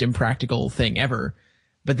most impractical thing ever.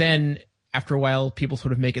 But then after a while, people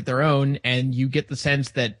sort of make it their own, and you get the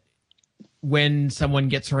sense that when someone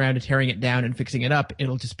gets around to tearing it down and fixing it up,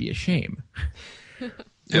 it'll just be a shame.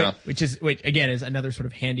 Yeah. Which again is another sort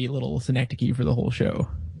of handy little synecdoche for the whole show.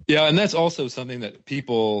 Yeah, and that's also something that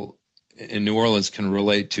people in New Orleans can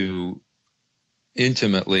relate to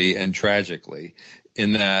intimately and tragically,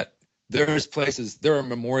 in that there are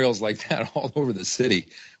memorials like that all over the city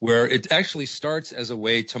where it actually starts as a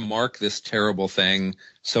way to mark this terrible thing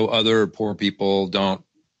so other poor people don't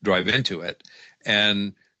drive into it.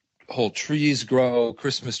 And whole trees grow,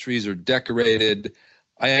 Christmas trees are decorated.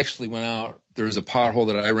 I actually went out, there was a pothole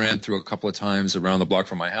that I ran through a couple of times around the block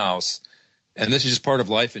from my house. And this is just part of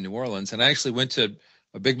life in New Orleans. And I actually went to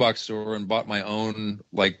a big box store and bought my own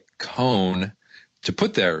cone to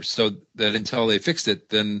put there so that until they fixed it,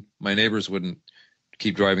 then my neighbors wouldn't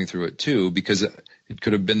keep driving through it too, because it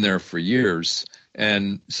could have been there for years.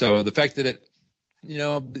 And so the fact that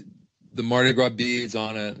the Mardi Gras beads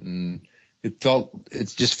on it, and it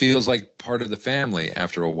just feels like part of the family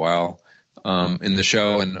after a while in the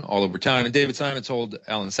show and all over town. And David Simon told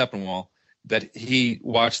Alan Sepinwall that he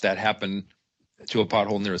watched that happen to a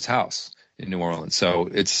pothole near his house in New Orleans. So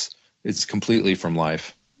it's completely from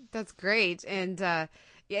life. That's great. And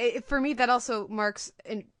for me, that also marks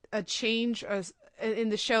a change in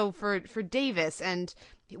the show for Davis and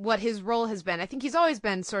what his role has been. I think he's always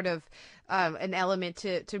been sort of an element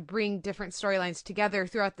to bring different storylines together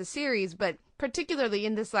throughout the series, but particularly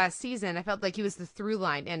in this last season, I felt like he was the through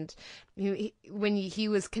line. And when he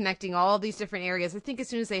was connecting all these different areas, I think as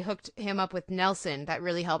soon as they hooked him up with Nelson, that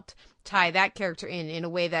really helped tie that character in a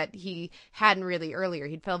way that he hadn't really earlier.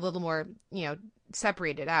 He'd felt a little more,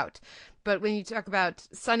 separated out. But when you talk about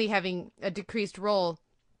Sonny having a decreased role,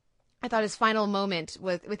 I thought his final moment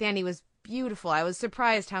with Annie was beautiful. I was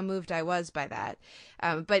surprised how moved I was by that.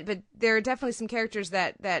 But there are definitely some characters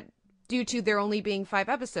that due to there only being 5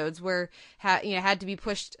 episodes had to be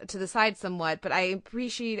pushed to the side somewhat. But I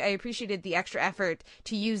appreciated the extra effort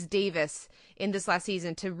to use Davis in this last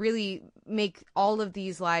season to really make all of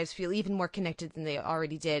these lives feel even more connected than they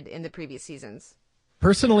already did in the previous seasons.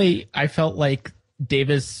 Personally, I felt like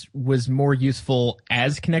Davis was more useful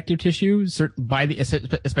as connective tissue,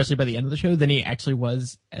 especially by the end of the show, than he actually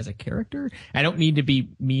was as a character. I don't mean to be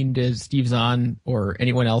mean to Steve Zahn or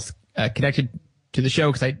anyone else connected to the show,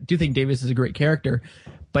 because I do think Davis is a great character,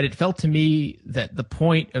 but it felt to me that the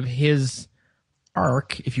point of his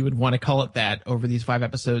arc, if you would want to call it that, over these 5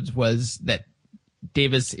 episodes was that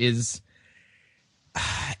Davis is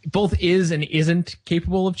both is and isn't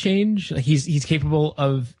capable of change. He's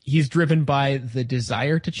driven by the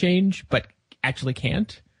desire to change, but actually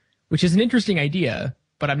can't, which is an interesting idea,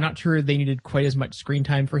 but I'm not sure they needed quite as much screen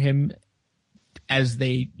time for him as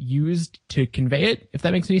they used to convey it, if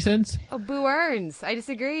that makes any sense. Oh, Boo Earns. I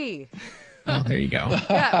disagree. Oh, there you go.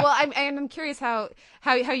 Yeah, well, I'm curious how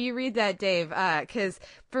you read that, Dave, because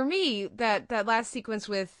for me, that last sequence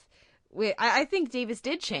I think Davis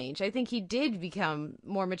did change. I think he did become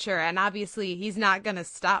more mature, and obviously he's not going to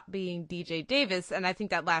stop being DJ Davis. And I think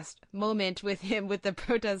that last moment with him with the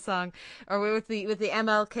protest song, or with the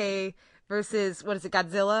MLK versus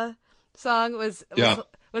Godzilla song was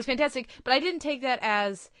fantastic. But I didn't take that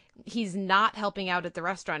as he's not helping out at the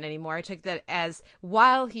restaurant anymore. I took that as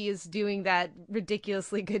while he is doing that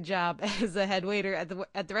ridiculously good job as a head waiter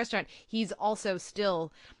at the restaurant, he's also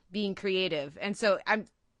still being creative. And so I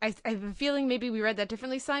have a feeling maybe we read that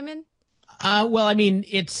differently, Simon. Well, I mean,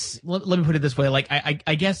 let me put it this way. Like,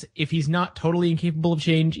 I guess if he's not totally incapable of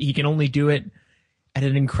change, he can only do it at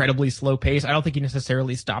an incredibly slow pace. I don't think he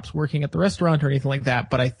necessarily stops working at the restaurant or anything like that,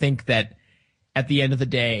 but I think that at the end of the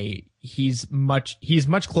day, he's much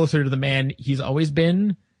closer to the man he's always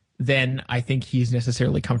been than I think he's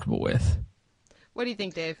necessarily comfortable with. What do you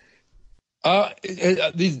think, Dave?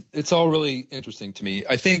 It's all really interesting to me.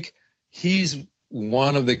 I think he's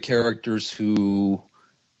one of the characters who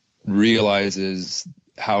realizes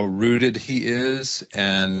how rooted he is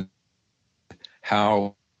and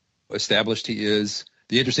how established he is.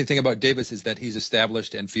 The interesting thing about Davis is that he's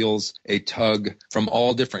established and feels a tug from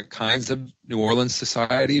all different kinds of New Orleans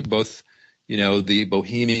society, both, the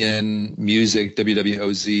bohemian music,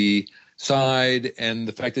 WWOZ side, and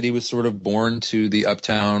the fact that he was sort of born to the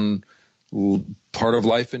uptown part of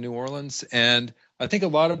life in New Orleans. And I think a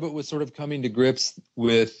lot of it was sort of coming to grips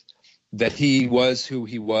with that he was who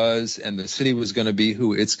he was and the city was going to be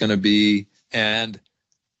who it's going to be. And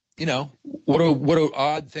what an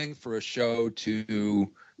odd thing for a show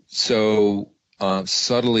to so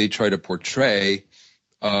subtly try to portray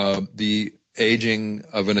the aging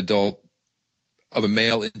of an adult, of a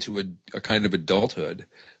male into a kind of adulthood.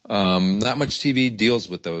 Not much TV deals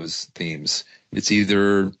with those themes. It's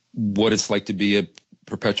either what it's like to be a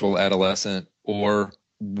perpetual adolescent or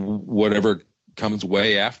whatever comes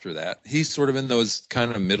way after that. He's sort of in those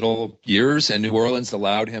kind of middle years, and New Orleans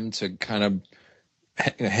allowed him to kind of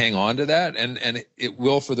hang on to that, and it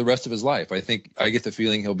will for the rest of his life. I think I get the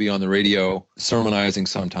feeling he'll be on the radio sermonizing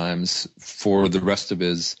sometimes for the rest of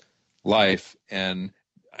his life. And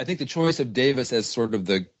I think the choice of Davis as sort of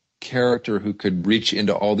the character who could reach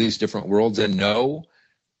into all these different worlds and know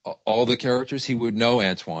all the characters. He would know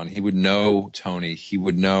Antoine, he would know Tony, he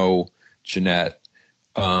would know Jeanette,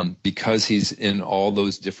 because he's in all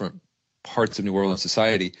those different parts of New Orleans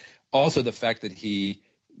society. Also, the fact that he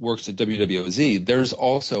works at WWOZ, there's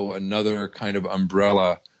also another kind of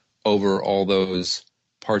umbrella over all those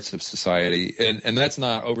parts of society. And that's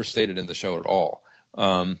not overstated in the show at all.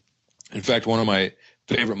 In fact, one of my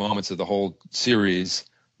favorite moments of the whole series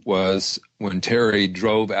was when Terry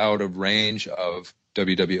drove out of range of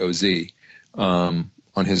WWOZ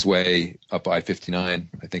on his way up I-59,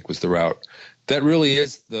 I think was the route. That really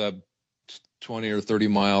is the 20 or 30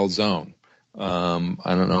 mile zone. I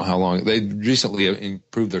don't know how long. They recently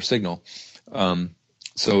improved their signal,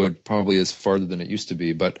 so it probably is farther than it used to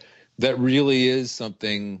be. But that really is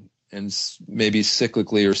something, and maybe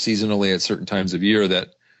cyclically or seasonally at certain times of year,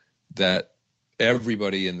 that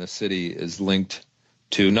everybody in the city is linked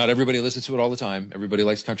to. Not everybody listens to it all the time. Everybody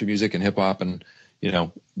likes country music and hip hop, and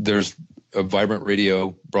there's a vibrant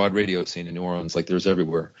broad radio scene in New Orleans like there's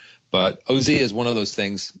everywhere. But OZ is one of those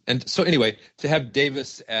things. And so anyway, to have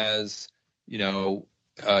Davis as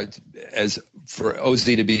as for OZ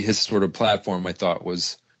to be his sort of platform, I thought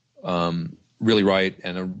was really right,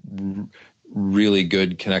 and a really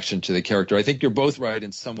good connection to the character. I think you're both right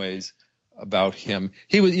in some ways about him.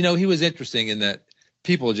 He was interesting in that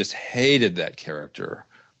people just hated that character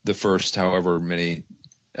the first however many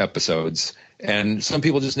episodes, and some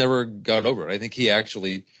people just never got over it. I think he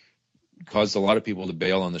actually caused a lot of people to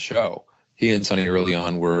bail on the show. He and Sonny early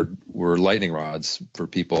on were lightning rods for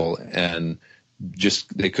people, and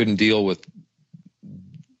they couldn't deal with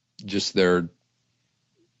just their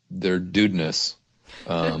dudeness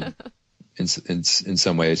in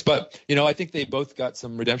some ways. But I think they both got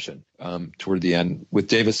some redemption toward the end, with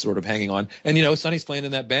Davis sort of hanging on. And Sonny's playing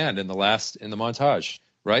in that band in the montage,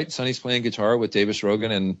 right? Sonny's playing guitar with Davis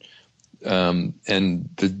Rogan and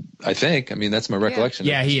I think, that's my recollection.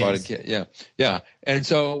 Yeah, he is. Yeah. And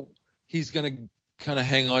so he's going to kind of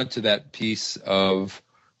hang on to that piece of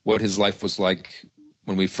what his life was like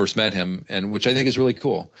when we first met him, and which I think is really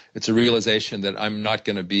cool. It's a realization that I'm not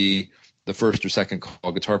going to be the first or second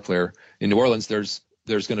call guitar player in New Orleans. There's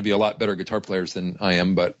going to be a lot better guitar players than I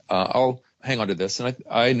am, but I'll hang on to this. And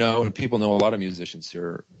I know, and people know a lot of musicians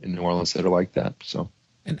here in New Orleans that are like that. So,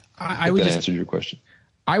 and I would answer your question.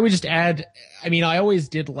 I would just add, I always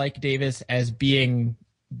did like Davis as being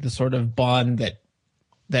the sort of bond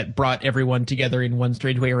that brought everyone together in one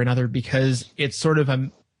strange way or another, because it's sort of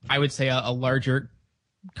I would say a larger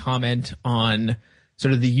comment on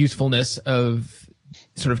sort of the usefulness of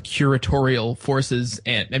sort of curatorial forces,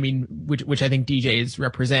 and which I think DJs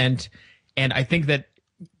represent. And I think that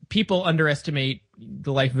people underestimate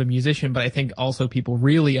the life of a musician, but I think also people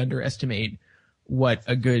really underestimate what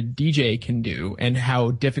a good DJ can do and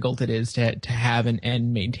how difficult it is to have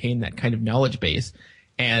and maintain that kind of knowledge base.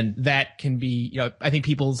 And that can be, I think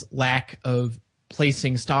people's lack of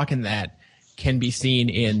placing stock in that can be seen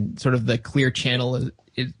in sort of the clear channelization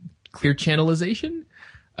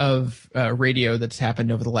of radio that's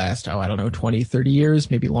happened over the last, 20, 30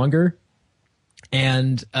 years, maybe longer.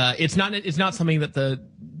 And it's not something that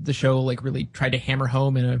the show like really tried to hammer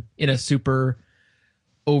home in a super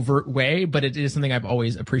overt way, but it is something I've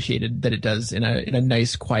always appreciated that it does in a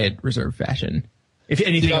nice, quiet, reserved fashion. If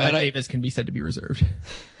anything about Davis can be said to be reserved.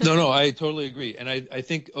 No, I totally agree. And I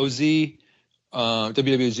think OZ,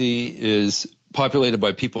 WWZ is populated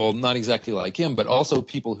by people not exactly like him, but also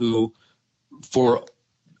people who, for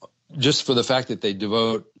the fact that they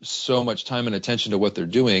devote so much time and attention to what they're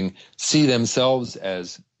doing, see themselves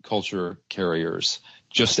as culture carriers,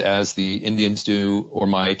 just as the Indians do or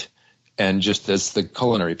might, and just as the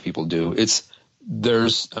culinary people do. It's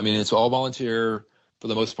all volunteer for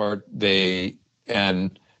the most part. The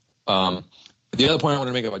other point I wanted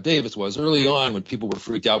to make about Davis was early on when people were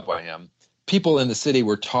freaked out by him, people in the city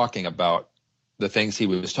were talking about the things he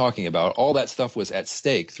was talking about. All that stuff was at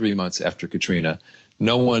stake 3 months after Katrina.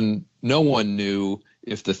 No one knew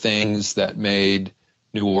if the things that made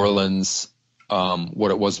New Orleans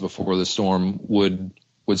what it was before the storm would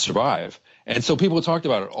survive. And so people talked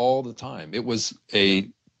about it all the time. It was a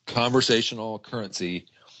conversational currency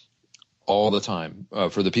all the time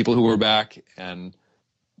for the people who were back and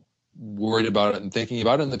worried about it and thinking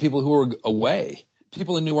about it, and the people who were away.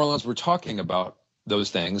 People in New Orleans were talking about those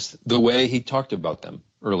things the way he talked about them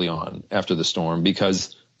early on after the storm,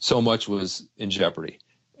 because so much was in jeopardy.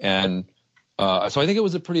 And so I think it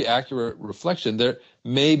was a pretty accurate reflection. There,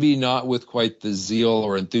 maybe not with quite the zeal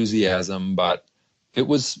or enthusiasm, but it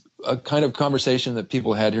was a kind of conversation that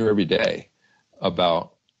people had here every day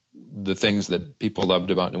about the things that people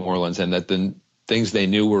loved about New Orleans, and that the things they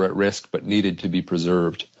knew were at risk but needed to be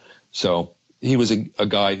preserved. So he was a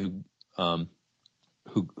guy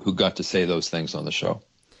who got to say those things on the show.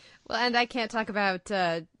 Well, and I can't talk about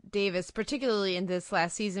Davis, particularly in this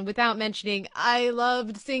last season, without mentioning I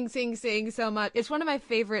loved Sing, Sing, Sing so much. It's one of my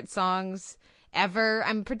favorite songs ever.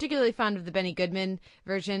 I'm particularly fond of the Benny Goodman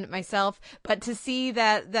version myself, but to see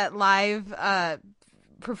that live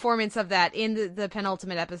performance of that in the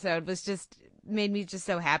penultimate episode was just made me just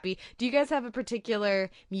so happy. Do you guys have a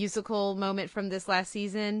particular musical moment from this last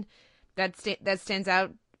season that stands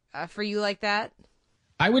out for you like that?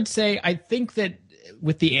 I would say I think that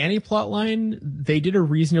with the Annie plotline, they did a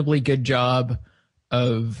reasonably good job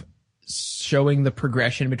of showing the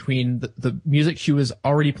progression between the music she was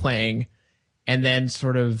already playing and then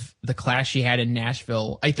sort of the clash she had in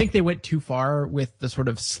Nashville. I think they went too far with the sort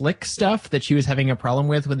of slick stuff that she was having a problem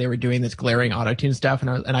with when they were doing this glaring autotune stuff.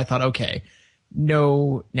 And I thought, okay,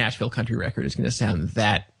 no Nashville country record is going to sound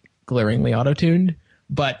that glaringly autotuned.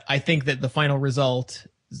 But I think that the final result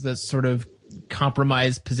is the sort of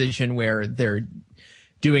compromised position where they're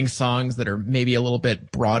doing songs that are maybe a little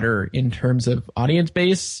bit broader in terms of audience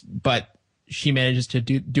base, but she manages to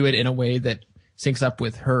do it in a way that syncs up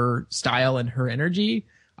with her style and her energy.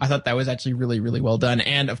 I thought that was actually really, really well done.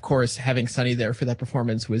 And of course, having Sonny there for that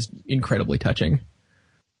performance was incredibly touching.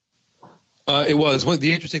 It was. Well,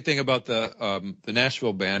 the interesting thing about the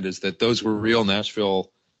Nashville band is that those were real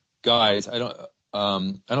Nashville guys. I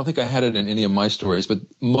don't think I had it in any of my stories, but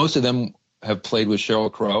most of them have played with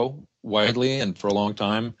Sheryl Crow widely and for a long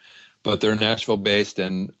time, but they're Nashville based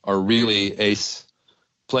and are really ace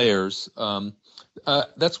players.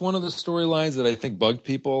 That's one of the storylines that I think bugged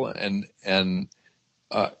people and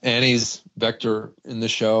Annie's vector in the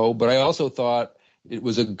show. But I also thought it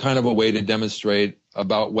was a kind of a way to demonstrate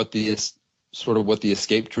about what the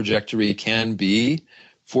escape trajectory can be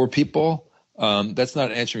for people. That's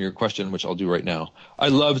not answering your question, which I'll do right now. I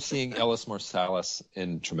loved seeing Ellis Marsalis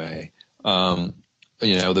in Treme.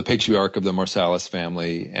 The patriarch of the Marsalis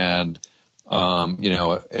family and,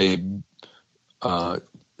 a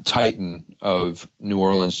titan of New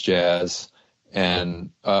Orleans jazz. And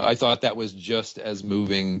I thought that was just as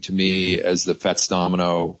moving to me as the Fats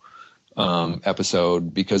Domino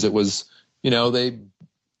episode, because it was, they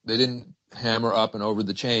didn't hammer up and over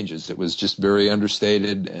the changes. It was just very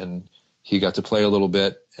understated, and he got to play a little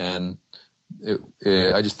bit. And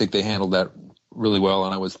I just think they handled that really well,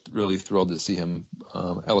 and I was really thrilled to see him,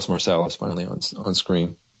 Ellis Marsalis, finally on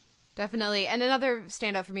screen. Definitely. And another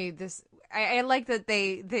standout for me, I like that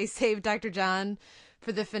they saved Dr. John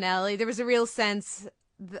for the finale. There was a real sense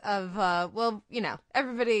of,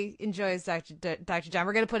 everybody enjoys Dr. John.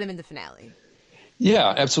 We're going to put him in the finale.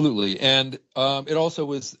 Yeah, absolutely. And it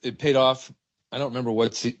also it paid off I don't remember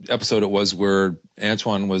what episode it was where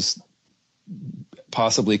Antoine was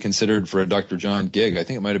possibly considered for a Dr. John gig. I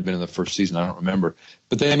think it might have been in the first season. I don't remember.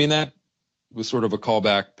 But that was sort of a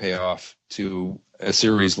callback payoff to a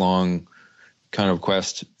series long kind of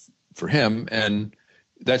quest for him. And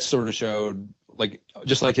that sort of showed,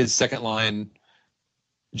 just like his second line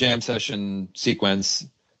jam session sequence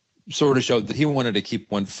sort of showed that he wanted to keep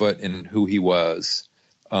one foot in who he was,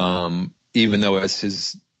 even though as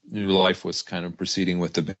his new life was kind of proceeding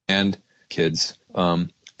with the band kids.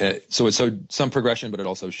 So it showed some progression, but it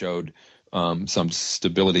also showed some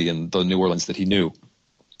stability in the New Orleans that he knew.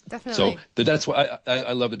 Definitely. So that's why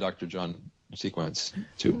I love the Dr. John sequence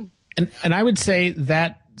too. And I would say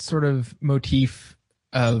that sort of motif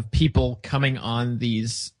of people coming on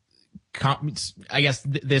these, I guess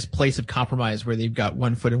this place of compromise where they've got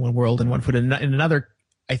one foot in one world and one foot in another,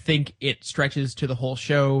 I think it stretches to the whole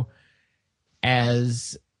show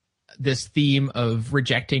as this theme of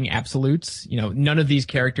rejecting absolutes. None of these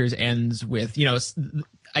characters ends with, the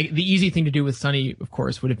easy thing to do with Sonny, of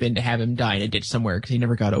course, would have been to have him die in a ditch somewhere because he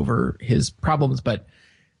never got over his problems. But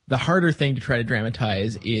the harder thing to try to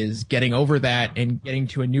dramatize is getting over that and getting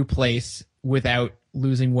to a new place without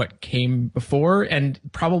losing what came before. And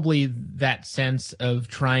probably that sense of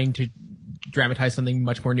trying to dramatize something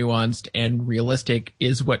much more nuanced and realistic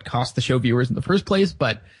is what cost the show viewers in the first place.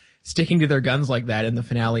 But sticking to their guns like that in the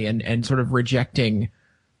finale and sort of rejecting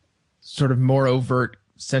sort of more overt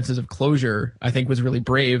senses of closure, I think was really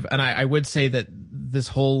brave. And I would say that this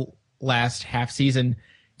whole last half season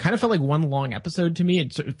kind of felt like one long episode to me.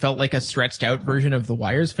 It felt like a stretched out version of The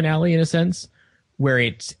Wire's finale in a sense, where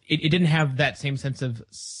it didn't have that same sense of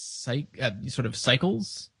sort of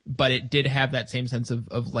cycles, but it did have that same sense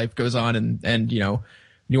of life goes on and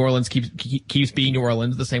New Orleans keeps being New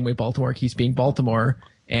Orleans the same way Baltimore keeps being Baltimore.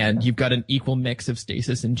 And you've got an equal mix of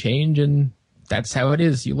stasis and change, and that's how it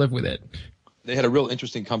is. You live with it. They had a real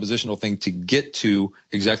interesting compositional thing to get to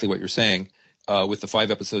exactly what you're saying with the 5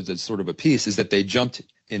 episodes as sort of a piece, is that they jumped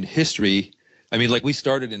in history. I mean, we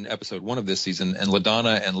started in episode 1 of this season, and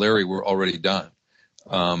LaDonna and Larry were already done.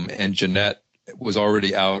 And Jeanette was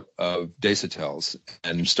already out of Desautel's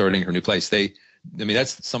and starting her new place.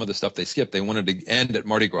 That's some of the stuff they skipped. They wanted to end at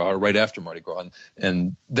Mardi Gras or right after Mardi Gras.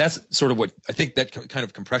 And that's sort of what I think that kind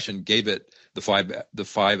of compression gave it the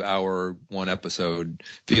 5-hour, 1 episode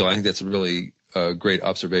feel. I think that's a really great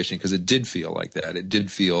observation because it did feel like that. It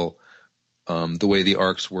did feel the way the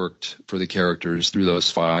arcs worked for the characters through those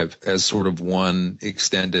 5 as sort of one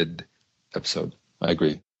extended episode. I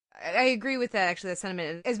agree. I agree with that, actually, that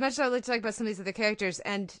sentiment. As much as I would like to talk about some of these other characters,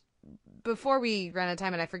 and before we run out of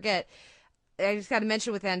time and I forget, I just got to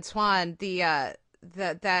mention with Antoine that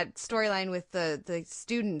storyline with the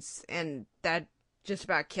students, and that just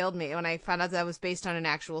about killed me when I found out that was based on an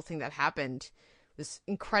actual thing that happened. It was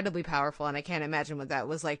incredibly powerful, and I can't imagine what that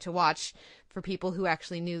was like to watch for people who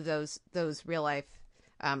actually knew those real life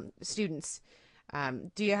students.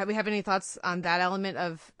 Do you have any thoughts on that element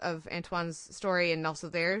of Antoine's story and also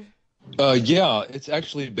theirs? Yeah, it's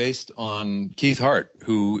actually based on Keith Hart,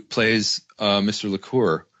 who plays Mr.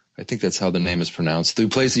 LaCour. I think that's how the name is pronounced. Who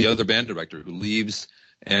plays the other band director who leaves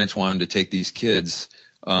Antoine to take these kids.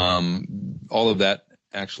 All of that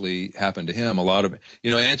actually happened to him. A lot of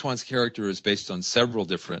Antoine's character is based on several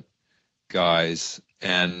different guys,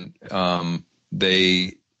 and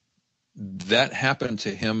that happened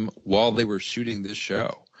to him while they were shooting this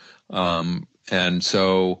show. And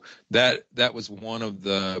so that was one of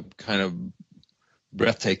the kind of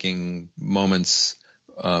breathtaking moments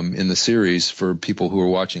in the series for people who are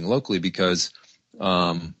watching locally, because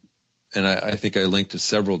and I think I linked to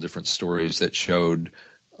several different stories that showed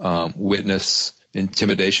witness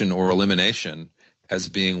intimidation or elimination as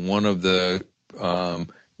being one of the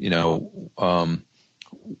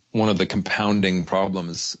one of the compounding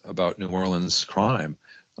problems about New Orleans crime.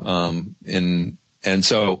 And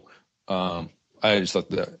so I just thought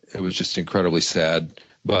that it was just incredibly sad,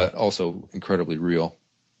 but also incredibly real.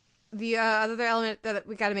 The other element that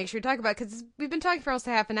we got to make sure to talk about, because we've been talking for almost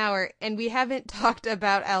a half an hour, and we haven't talked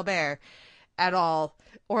about Albert at all,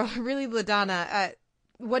 or really LaDonna.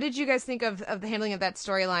 What did you guys think of the handling of that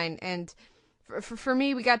storyline? And for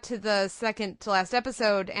me, we got to the second to last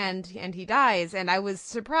episode, and he dies, and I was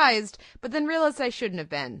surprised, but then realized I shouldn't have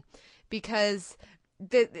been, because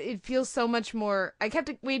it feels so much more. I kept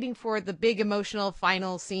waiting for the big emotional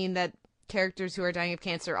final scene that characters who are dying of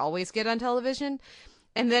cancer always get on television.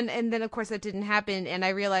 And then of course that didn't happen, and I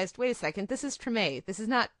realized, wait a second, this is Treme. This is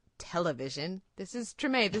not television. This is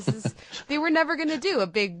Treme. This is they were never going to do a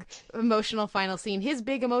big emotional final scene. His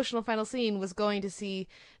big emotional final scene was going to see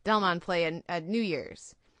Delmon play at New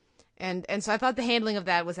Year's. And so I thought the handling of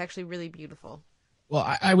that was actually really beautiful.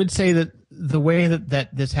 Well, I would say that the way that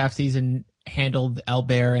this half season handled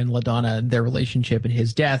Albert and LaDonna and their relationship and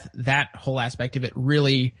his death, that whole aspect of it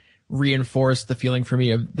really reinforced the feeling for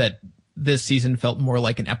me of that this season felt more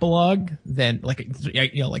like an epilogue than like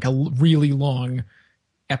a really long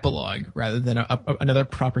epilogue rather than another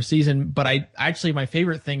proper season. But my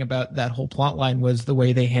favorite thing about that whole plot line was the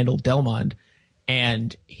way they handled Delmond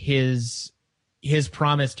and his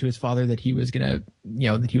promise to his father that he was gonna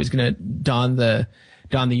don the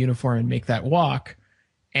uniform and make that walk,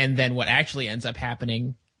 and then what actually ends up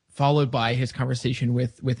happening, followed by his conversation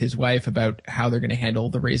with his wife about how they're going to handle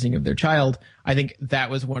the raising of their child. I think that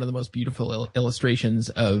was one of the most beautiful illustrations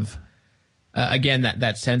of again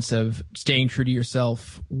that sense of staying true to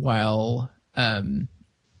yourself while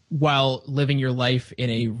living your life in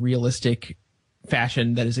a realistic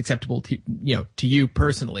fashion that is acceptable to you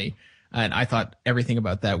personally. And I thought everything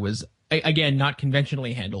about that was, again, not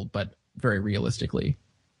conventionally handled, but very realistically.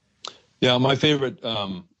 Yeah, my favorite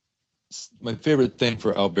thing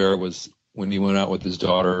for Albert was when he went out with his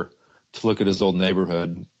daughter to look at his old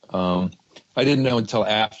neighborhood. I didn't know until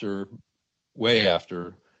way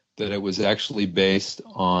after, that it was actually based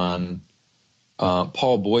on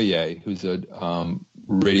Paul Boyer, who's a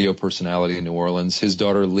radio personality in New Orleans. His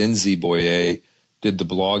daughter, Lindsay Boyer, did the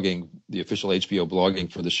blogging, the official HBO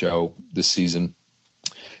blogging for the show this season.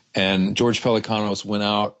 And George Pelecanos went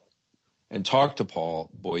out and talked to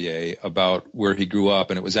Paul Boyer about where he grew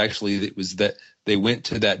up. And it was that they went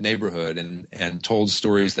to that neighborhood and told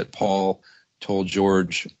stories that Paul told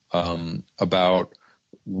George about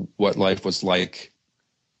what life was like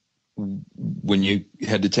when you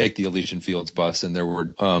had to take the Elysian Fields bus and there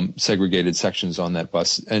were segregated sections on that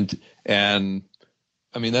bus. And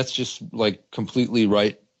I mean, that's just like completely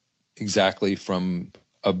right, exactly from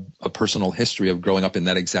a personal history of growing up in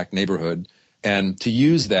that exact neighborhood. And to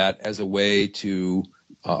use that as a way to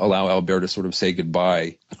allow Albert to sort of say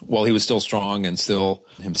goodbye while he was still strong and still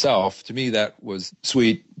himself, to me, that was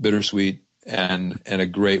sweet, bittersweet, and a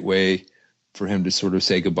great way for him to sort of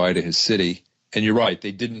say goodbye to his city. And you're right,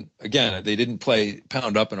 they didn't play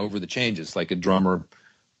pound up and over the changes like a drummer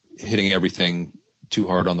hitting everything too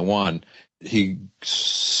hard on the one. He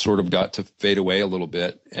sort of got to fade away a little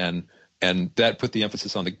bit, and that put the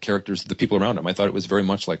emphasis on the characters, the people around him. I thought it was very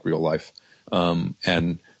much like real life,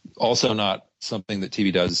 and also not something that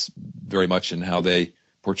TV does very much in how they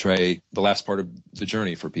portray the last part of the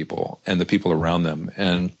journey for people and the people around them.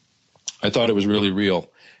 And I thought it was really real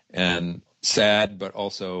and sad, but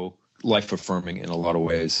also life-affirming in a lot of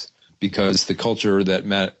ways, because the culture that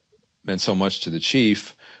meant so much to the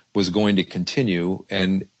chief was going to continue,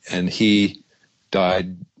 and he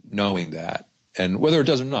died knowing that. And whether it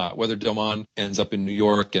does or not, whether Delmond ends up in New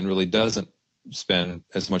York and really doesn't spend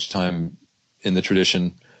as much time in the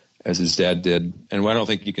tradition as his dad did, and I don't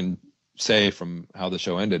think you can say from how the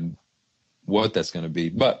show ended what that's going to be.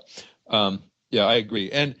 But yeah, I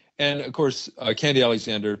agree. And of course, Candy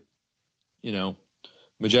Alexander,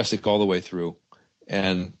 majestic all the way through,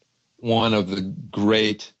 and one of the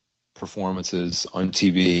great performances on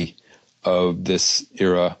TV of this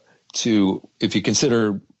era. If you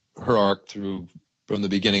consider her arc from the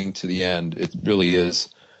beginning to the end, it really is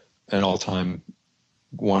an all-time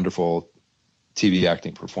wonderful TV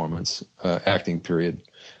acting performance, acting period.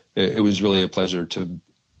 It was really a pleasure to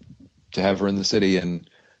have her in the city and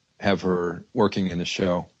have her working in the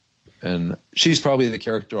show. And she's probably the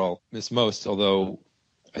character I'll miss most, although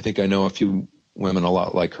I think I know a few women a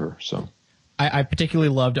lot like her. So I particularly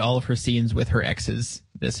loved all of her scenes with her exes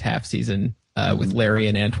this half season, with Larry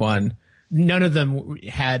and Antoine. None of them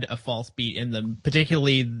had a false beat in them,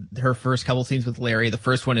 particularly her first couple scenes with Larry. The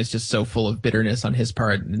first one is just so full of bitterness on his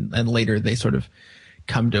part, and later they sort of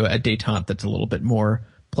come to a détente that's a little bit more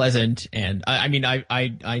pleasant. And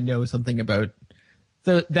I know something about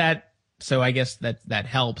that, so I guess that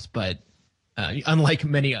helps. But unlike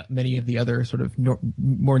many of the other sort of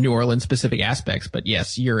more New Orleans specific aspects, but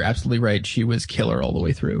yes, you're absolutely right. She was killer all the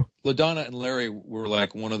way through. LaDonna and Larry were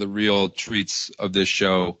like one of the real treats of this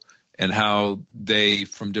show, and how they,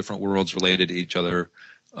 from different worlds, related to each other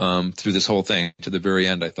through this whole thing to the very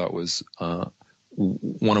end, I thought was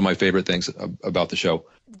one of my favorite things about the show.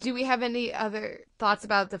 Do we have any other thoughts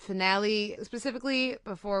about the finale specifically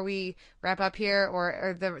before we wrap up here,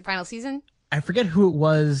 or the final season? I forget who it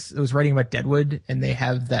was writing about Deadwood, and they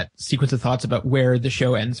have that sequence of thoughts about where the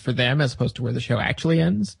show ends for them as opposed to where the show actually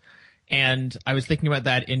ends. And I was thinking about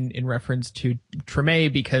that in reference to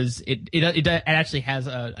Treme, because it actually has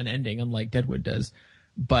an ending, unlike Deadwood does.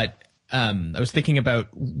 But I was thinking about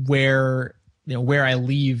where where I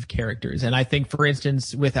leave characters. And I think, for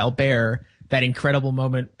instance, with Albert, that incredible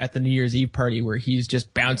moment at the New Year's Eve party where he's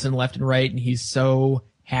just bouncing left and right and he's so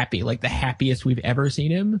happy, like the happiest we've ever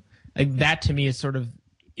seen him. Like that to me is sort of,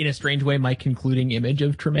 in a strange way, my concluding image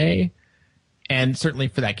of Treme, and certainly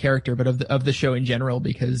for that character, but of the show in general,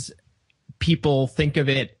 because people think of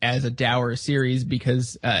it as a dour series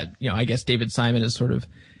because, I guess David Simon is sort of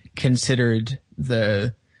considered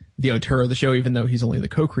the auteur of the show, even though he's only the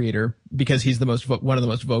co-creator, because he's one of the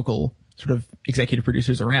most vocal sort of executive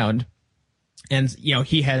producers around. And,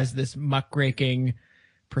 he has this muckraking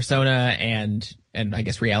persona and I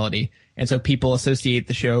guess reality. And so people associate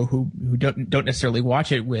the show who don't necessarily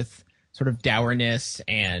watch it with sort of dourness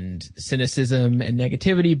and cynicism and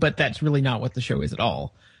negativity, but that's really not what the show is at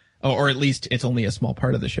all. Or at least it's only a small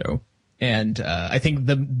part of the show. And I think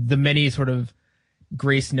the many sort of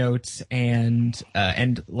grace notes and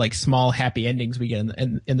like small happy endings we get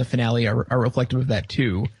in the finale are reflective of that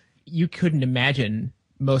too. You couldn't imagine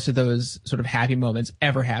most of those sort of happy moments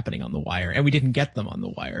ever happening on The Wire, and we didn't get them on The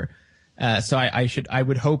Wire. So I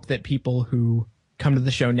would hope that people who come to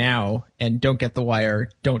the show now and don't get The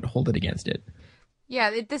Wire don't hold it against it.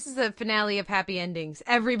 Yeah, this is a finale of happy endings.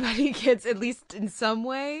 Everybody gets, at least in some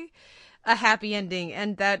way, a happy ending,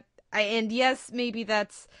 and yes, maybe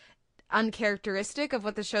that's uncharacteristic of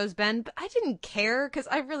what the show's been, but I didn't care because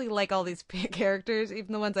I really like all these characters,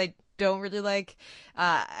 even the ones I don't really like.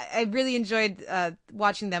 I really enjoyed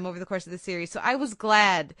watching them over the course of the series, so I was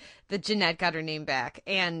glad that Jeanette got her name back,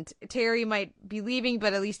 and Terry might be leaving,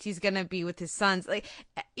 but at least he's gonna be with his sons. Like,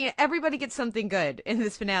 everybody gets something good in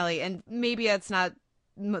this finale, and maybe that's not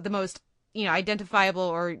the most identifiable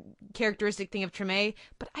or characteristic thing of Treme,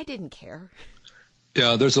 but I didn't care.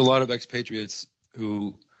 Yeah, there's a lot of expatriates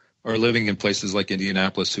who are living in places like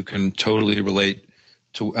Indianapolis who can totally relate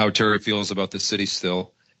to how Terry feels about the city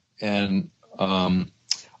still. And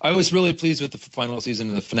I was really pleased with the final season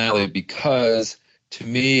and the finale because, to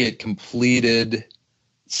me, it completed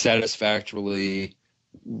satisfactorily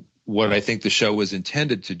what I think the show was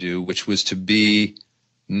intended to do, which was to be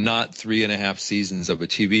not 3.5 seasons of a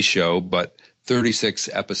TV show, but 36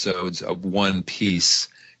 episodes of one piece.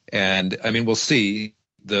 And I mean, we'll see.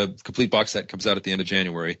 The complete box set comes out at the end of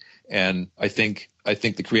January, and I think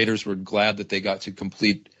the creators were glad that they got to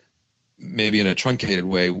complete, maybe in a truncated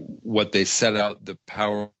way, what they set out the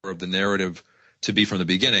power of the narrative to be from the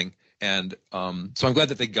beginning. And so I'm glad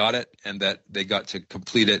that they got it and that they got to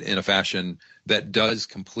complete it in a fashion that does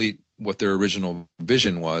complete what their original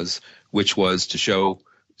vision was, which was to show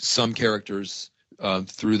some characters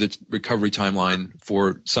through the recovery timeline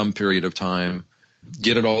for some period of time,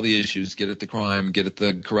 get at all the issues, get at the crime, get at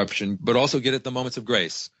the corruption, but also get at the moments of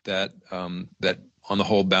grace that that on the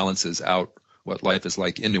whole balances out what life is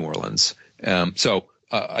like in New Orleans. So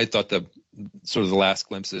I thought the last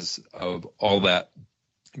glimpses of all that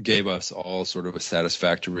gave us all sort of a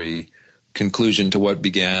satisfactory conclusion to what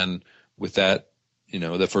began with that,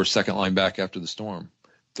 the second line back after the storm,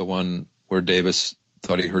 the one where Davis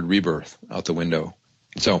thought he heard rebirth out the window.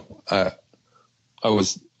 So I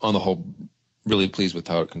was on the whole really pleased with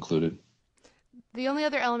how it concluded. The only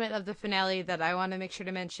other element of the finale that I want to make sure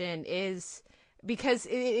to mention is, because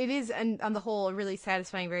it is on the whole a really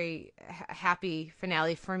satisfying, very happy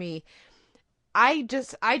finale for me, I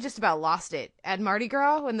just about lost it at Mardi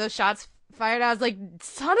Gras when those shots fired. I was like,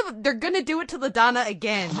 they're gonna do it to LaDonna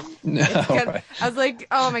again. No, right. I was like,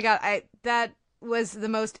 oh my god, that was the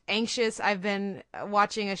most anxious I've been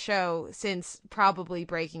watching a show since probably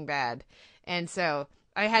Breaking Bad. And so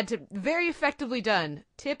I had to, very effectively done,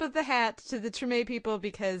 tip of the hat to the Treme people,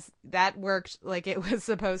 because that worked like it was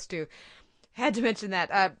supposed to. Had to mention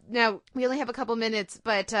that. Now, we only have a couple minutes,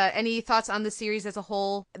 but any thoughts on the series as a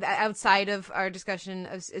whole, outside of our discussion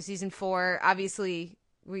of season 4? Obviously,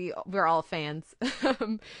 we're all fans.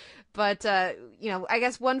 But, I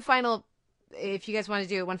guess one final, if you guys want to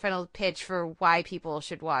do it, one final pitch for why people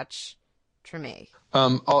should watch Treme.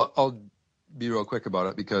 I'll be real quick about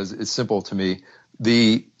it because it's simple to me.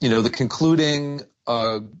 The concluding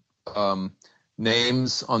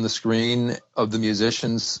names on the screen of the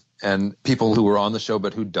musicians and people who were on the show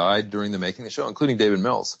but who died during the making of the show, including David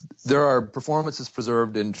Mills. There are performances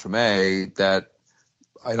preserved in Treme that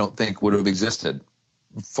I don't think would have existed.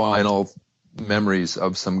 Final memories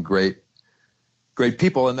of some great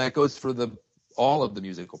people, and that goes for all of the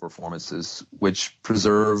musical performances, which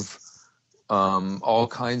preserve all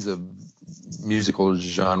kinds of musical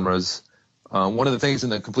genres. One of the things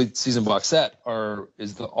in the complete season box set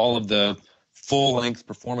is all of the full-length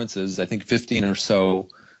performances, I think 15 or so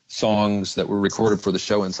songs that were recorded for the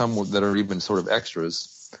show, and some that are even sort of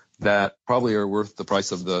extras that probably are worth the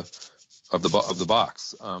price of the the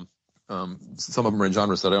box. Some of them are in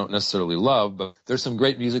genres that I don't necessarily love, but there's some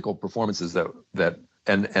great musical performances that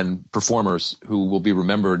and performers who will be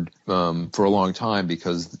remembered for a long time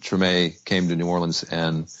because Treme came to New Orleans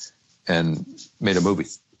and made a movie.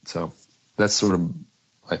 So that's sort of,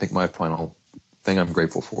 I think, my final thing I'm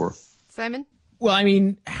grateful for. Simon? Well, I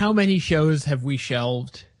mean, how many shows have we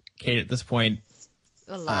shelved, Kate, at this point?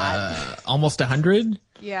 A lot. Almost 100?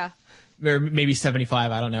 Yeah. Or maybe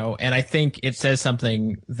 75, I don't know. And I think it says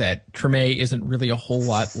something that Treme isn't really a whole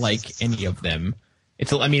lot like any of them.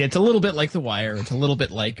 It's a little bit like The Wire. It's a little bit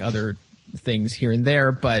like other things here and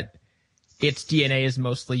there, but its DNA is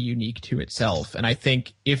mostly unique to itself. And I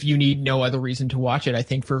think if you need no other reason to watch it, I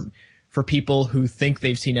think for people who think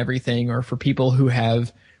they've seen everything, or for people who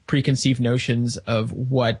have preconceived notions of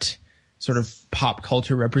what sort of pop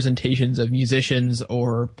culture representations of musicians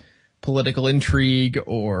or political intrigue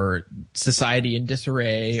or society in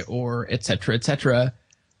disarray or et cetera,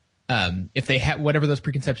 if they have whatever those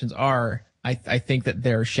preconceptions are, I think that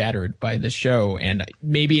they're shattered by this show. And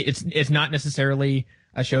maybe it's not necessarily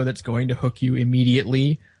a show that's going to hook you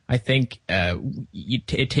immediately. I think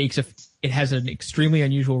it has an extremely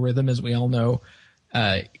unusual rhythm, as we all know.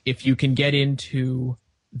 If you can get into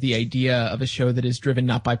the idea of a show that is driven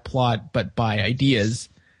not by plot but by ideas,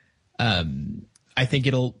 I think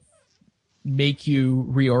it'll make you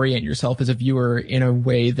reorient yourself as a viewer in a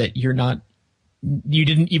way that you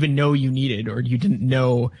didn't even know you needed, or you didn't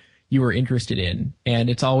know you were interested in. And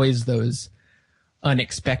it's always those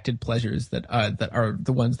unexpected pleasures that are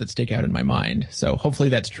the ones that stick out in my mind. So hopefully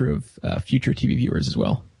that's true of future TV viewers as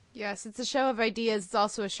well. Yes, it's a show of ideas. It's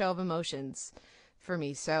also a show of emotions for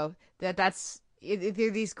me. So that's they're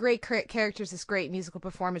these great characters, this great musical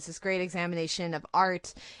performance, this great examination of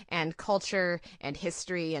art and culture and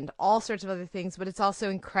history and all sorts of other things. But it's also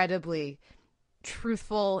incredibly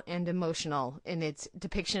truthful and emotional in its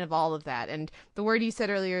depiction of all of that. And the word you said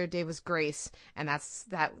earlier, Dave, was grace, and that's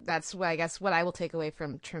what I guess what I will take away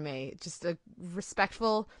from Treme. Just a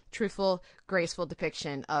respectful, truthful, graceful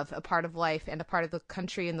depiction of a part of life and a part of the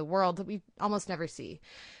country and the world that we almost never see.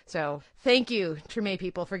 So thank you, Treme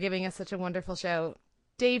people, for giving us such a wonderful show.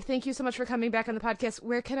 Dave, thank you so much for coming back on the podcast.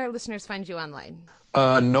 Where can our listeners find you online?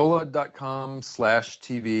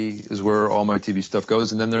 NOLA.com/TV is where all my TV stuff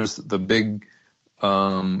goes. And then there's the big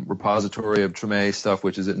repository of Treme stuff,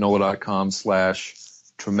 which is at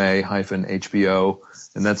NOLA.com/Treme-HBO.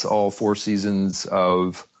 And that's all 4 seasons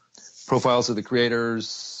of profiles of the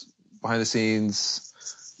creators, behind the scenes,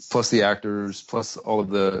 plus the actors, plus all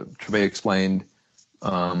of the Treme Explained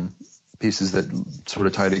pieces that sort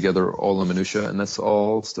of tie together all the minutia. And that's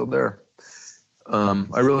all still there.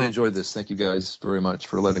 I really enjoyed this. Thank you guys very much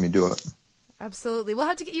for letting me do it. Absolutely. We'll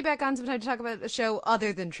have to get you back on sometime to talk about a show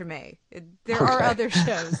other than Treme. There are other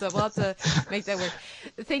shows, so we'll have to make that work.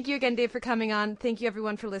 Thank you again, Dave, for coming on. Thank you,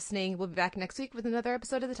 everyone, for listening. We'll be back next week with another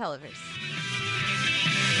episode of The Televerse.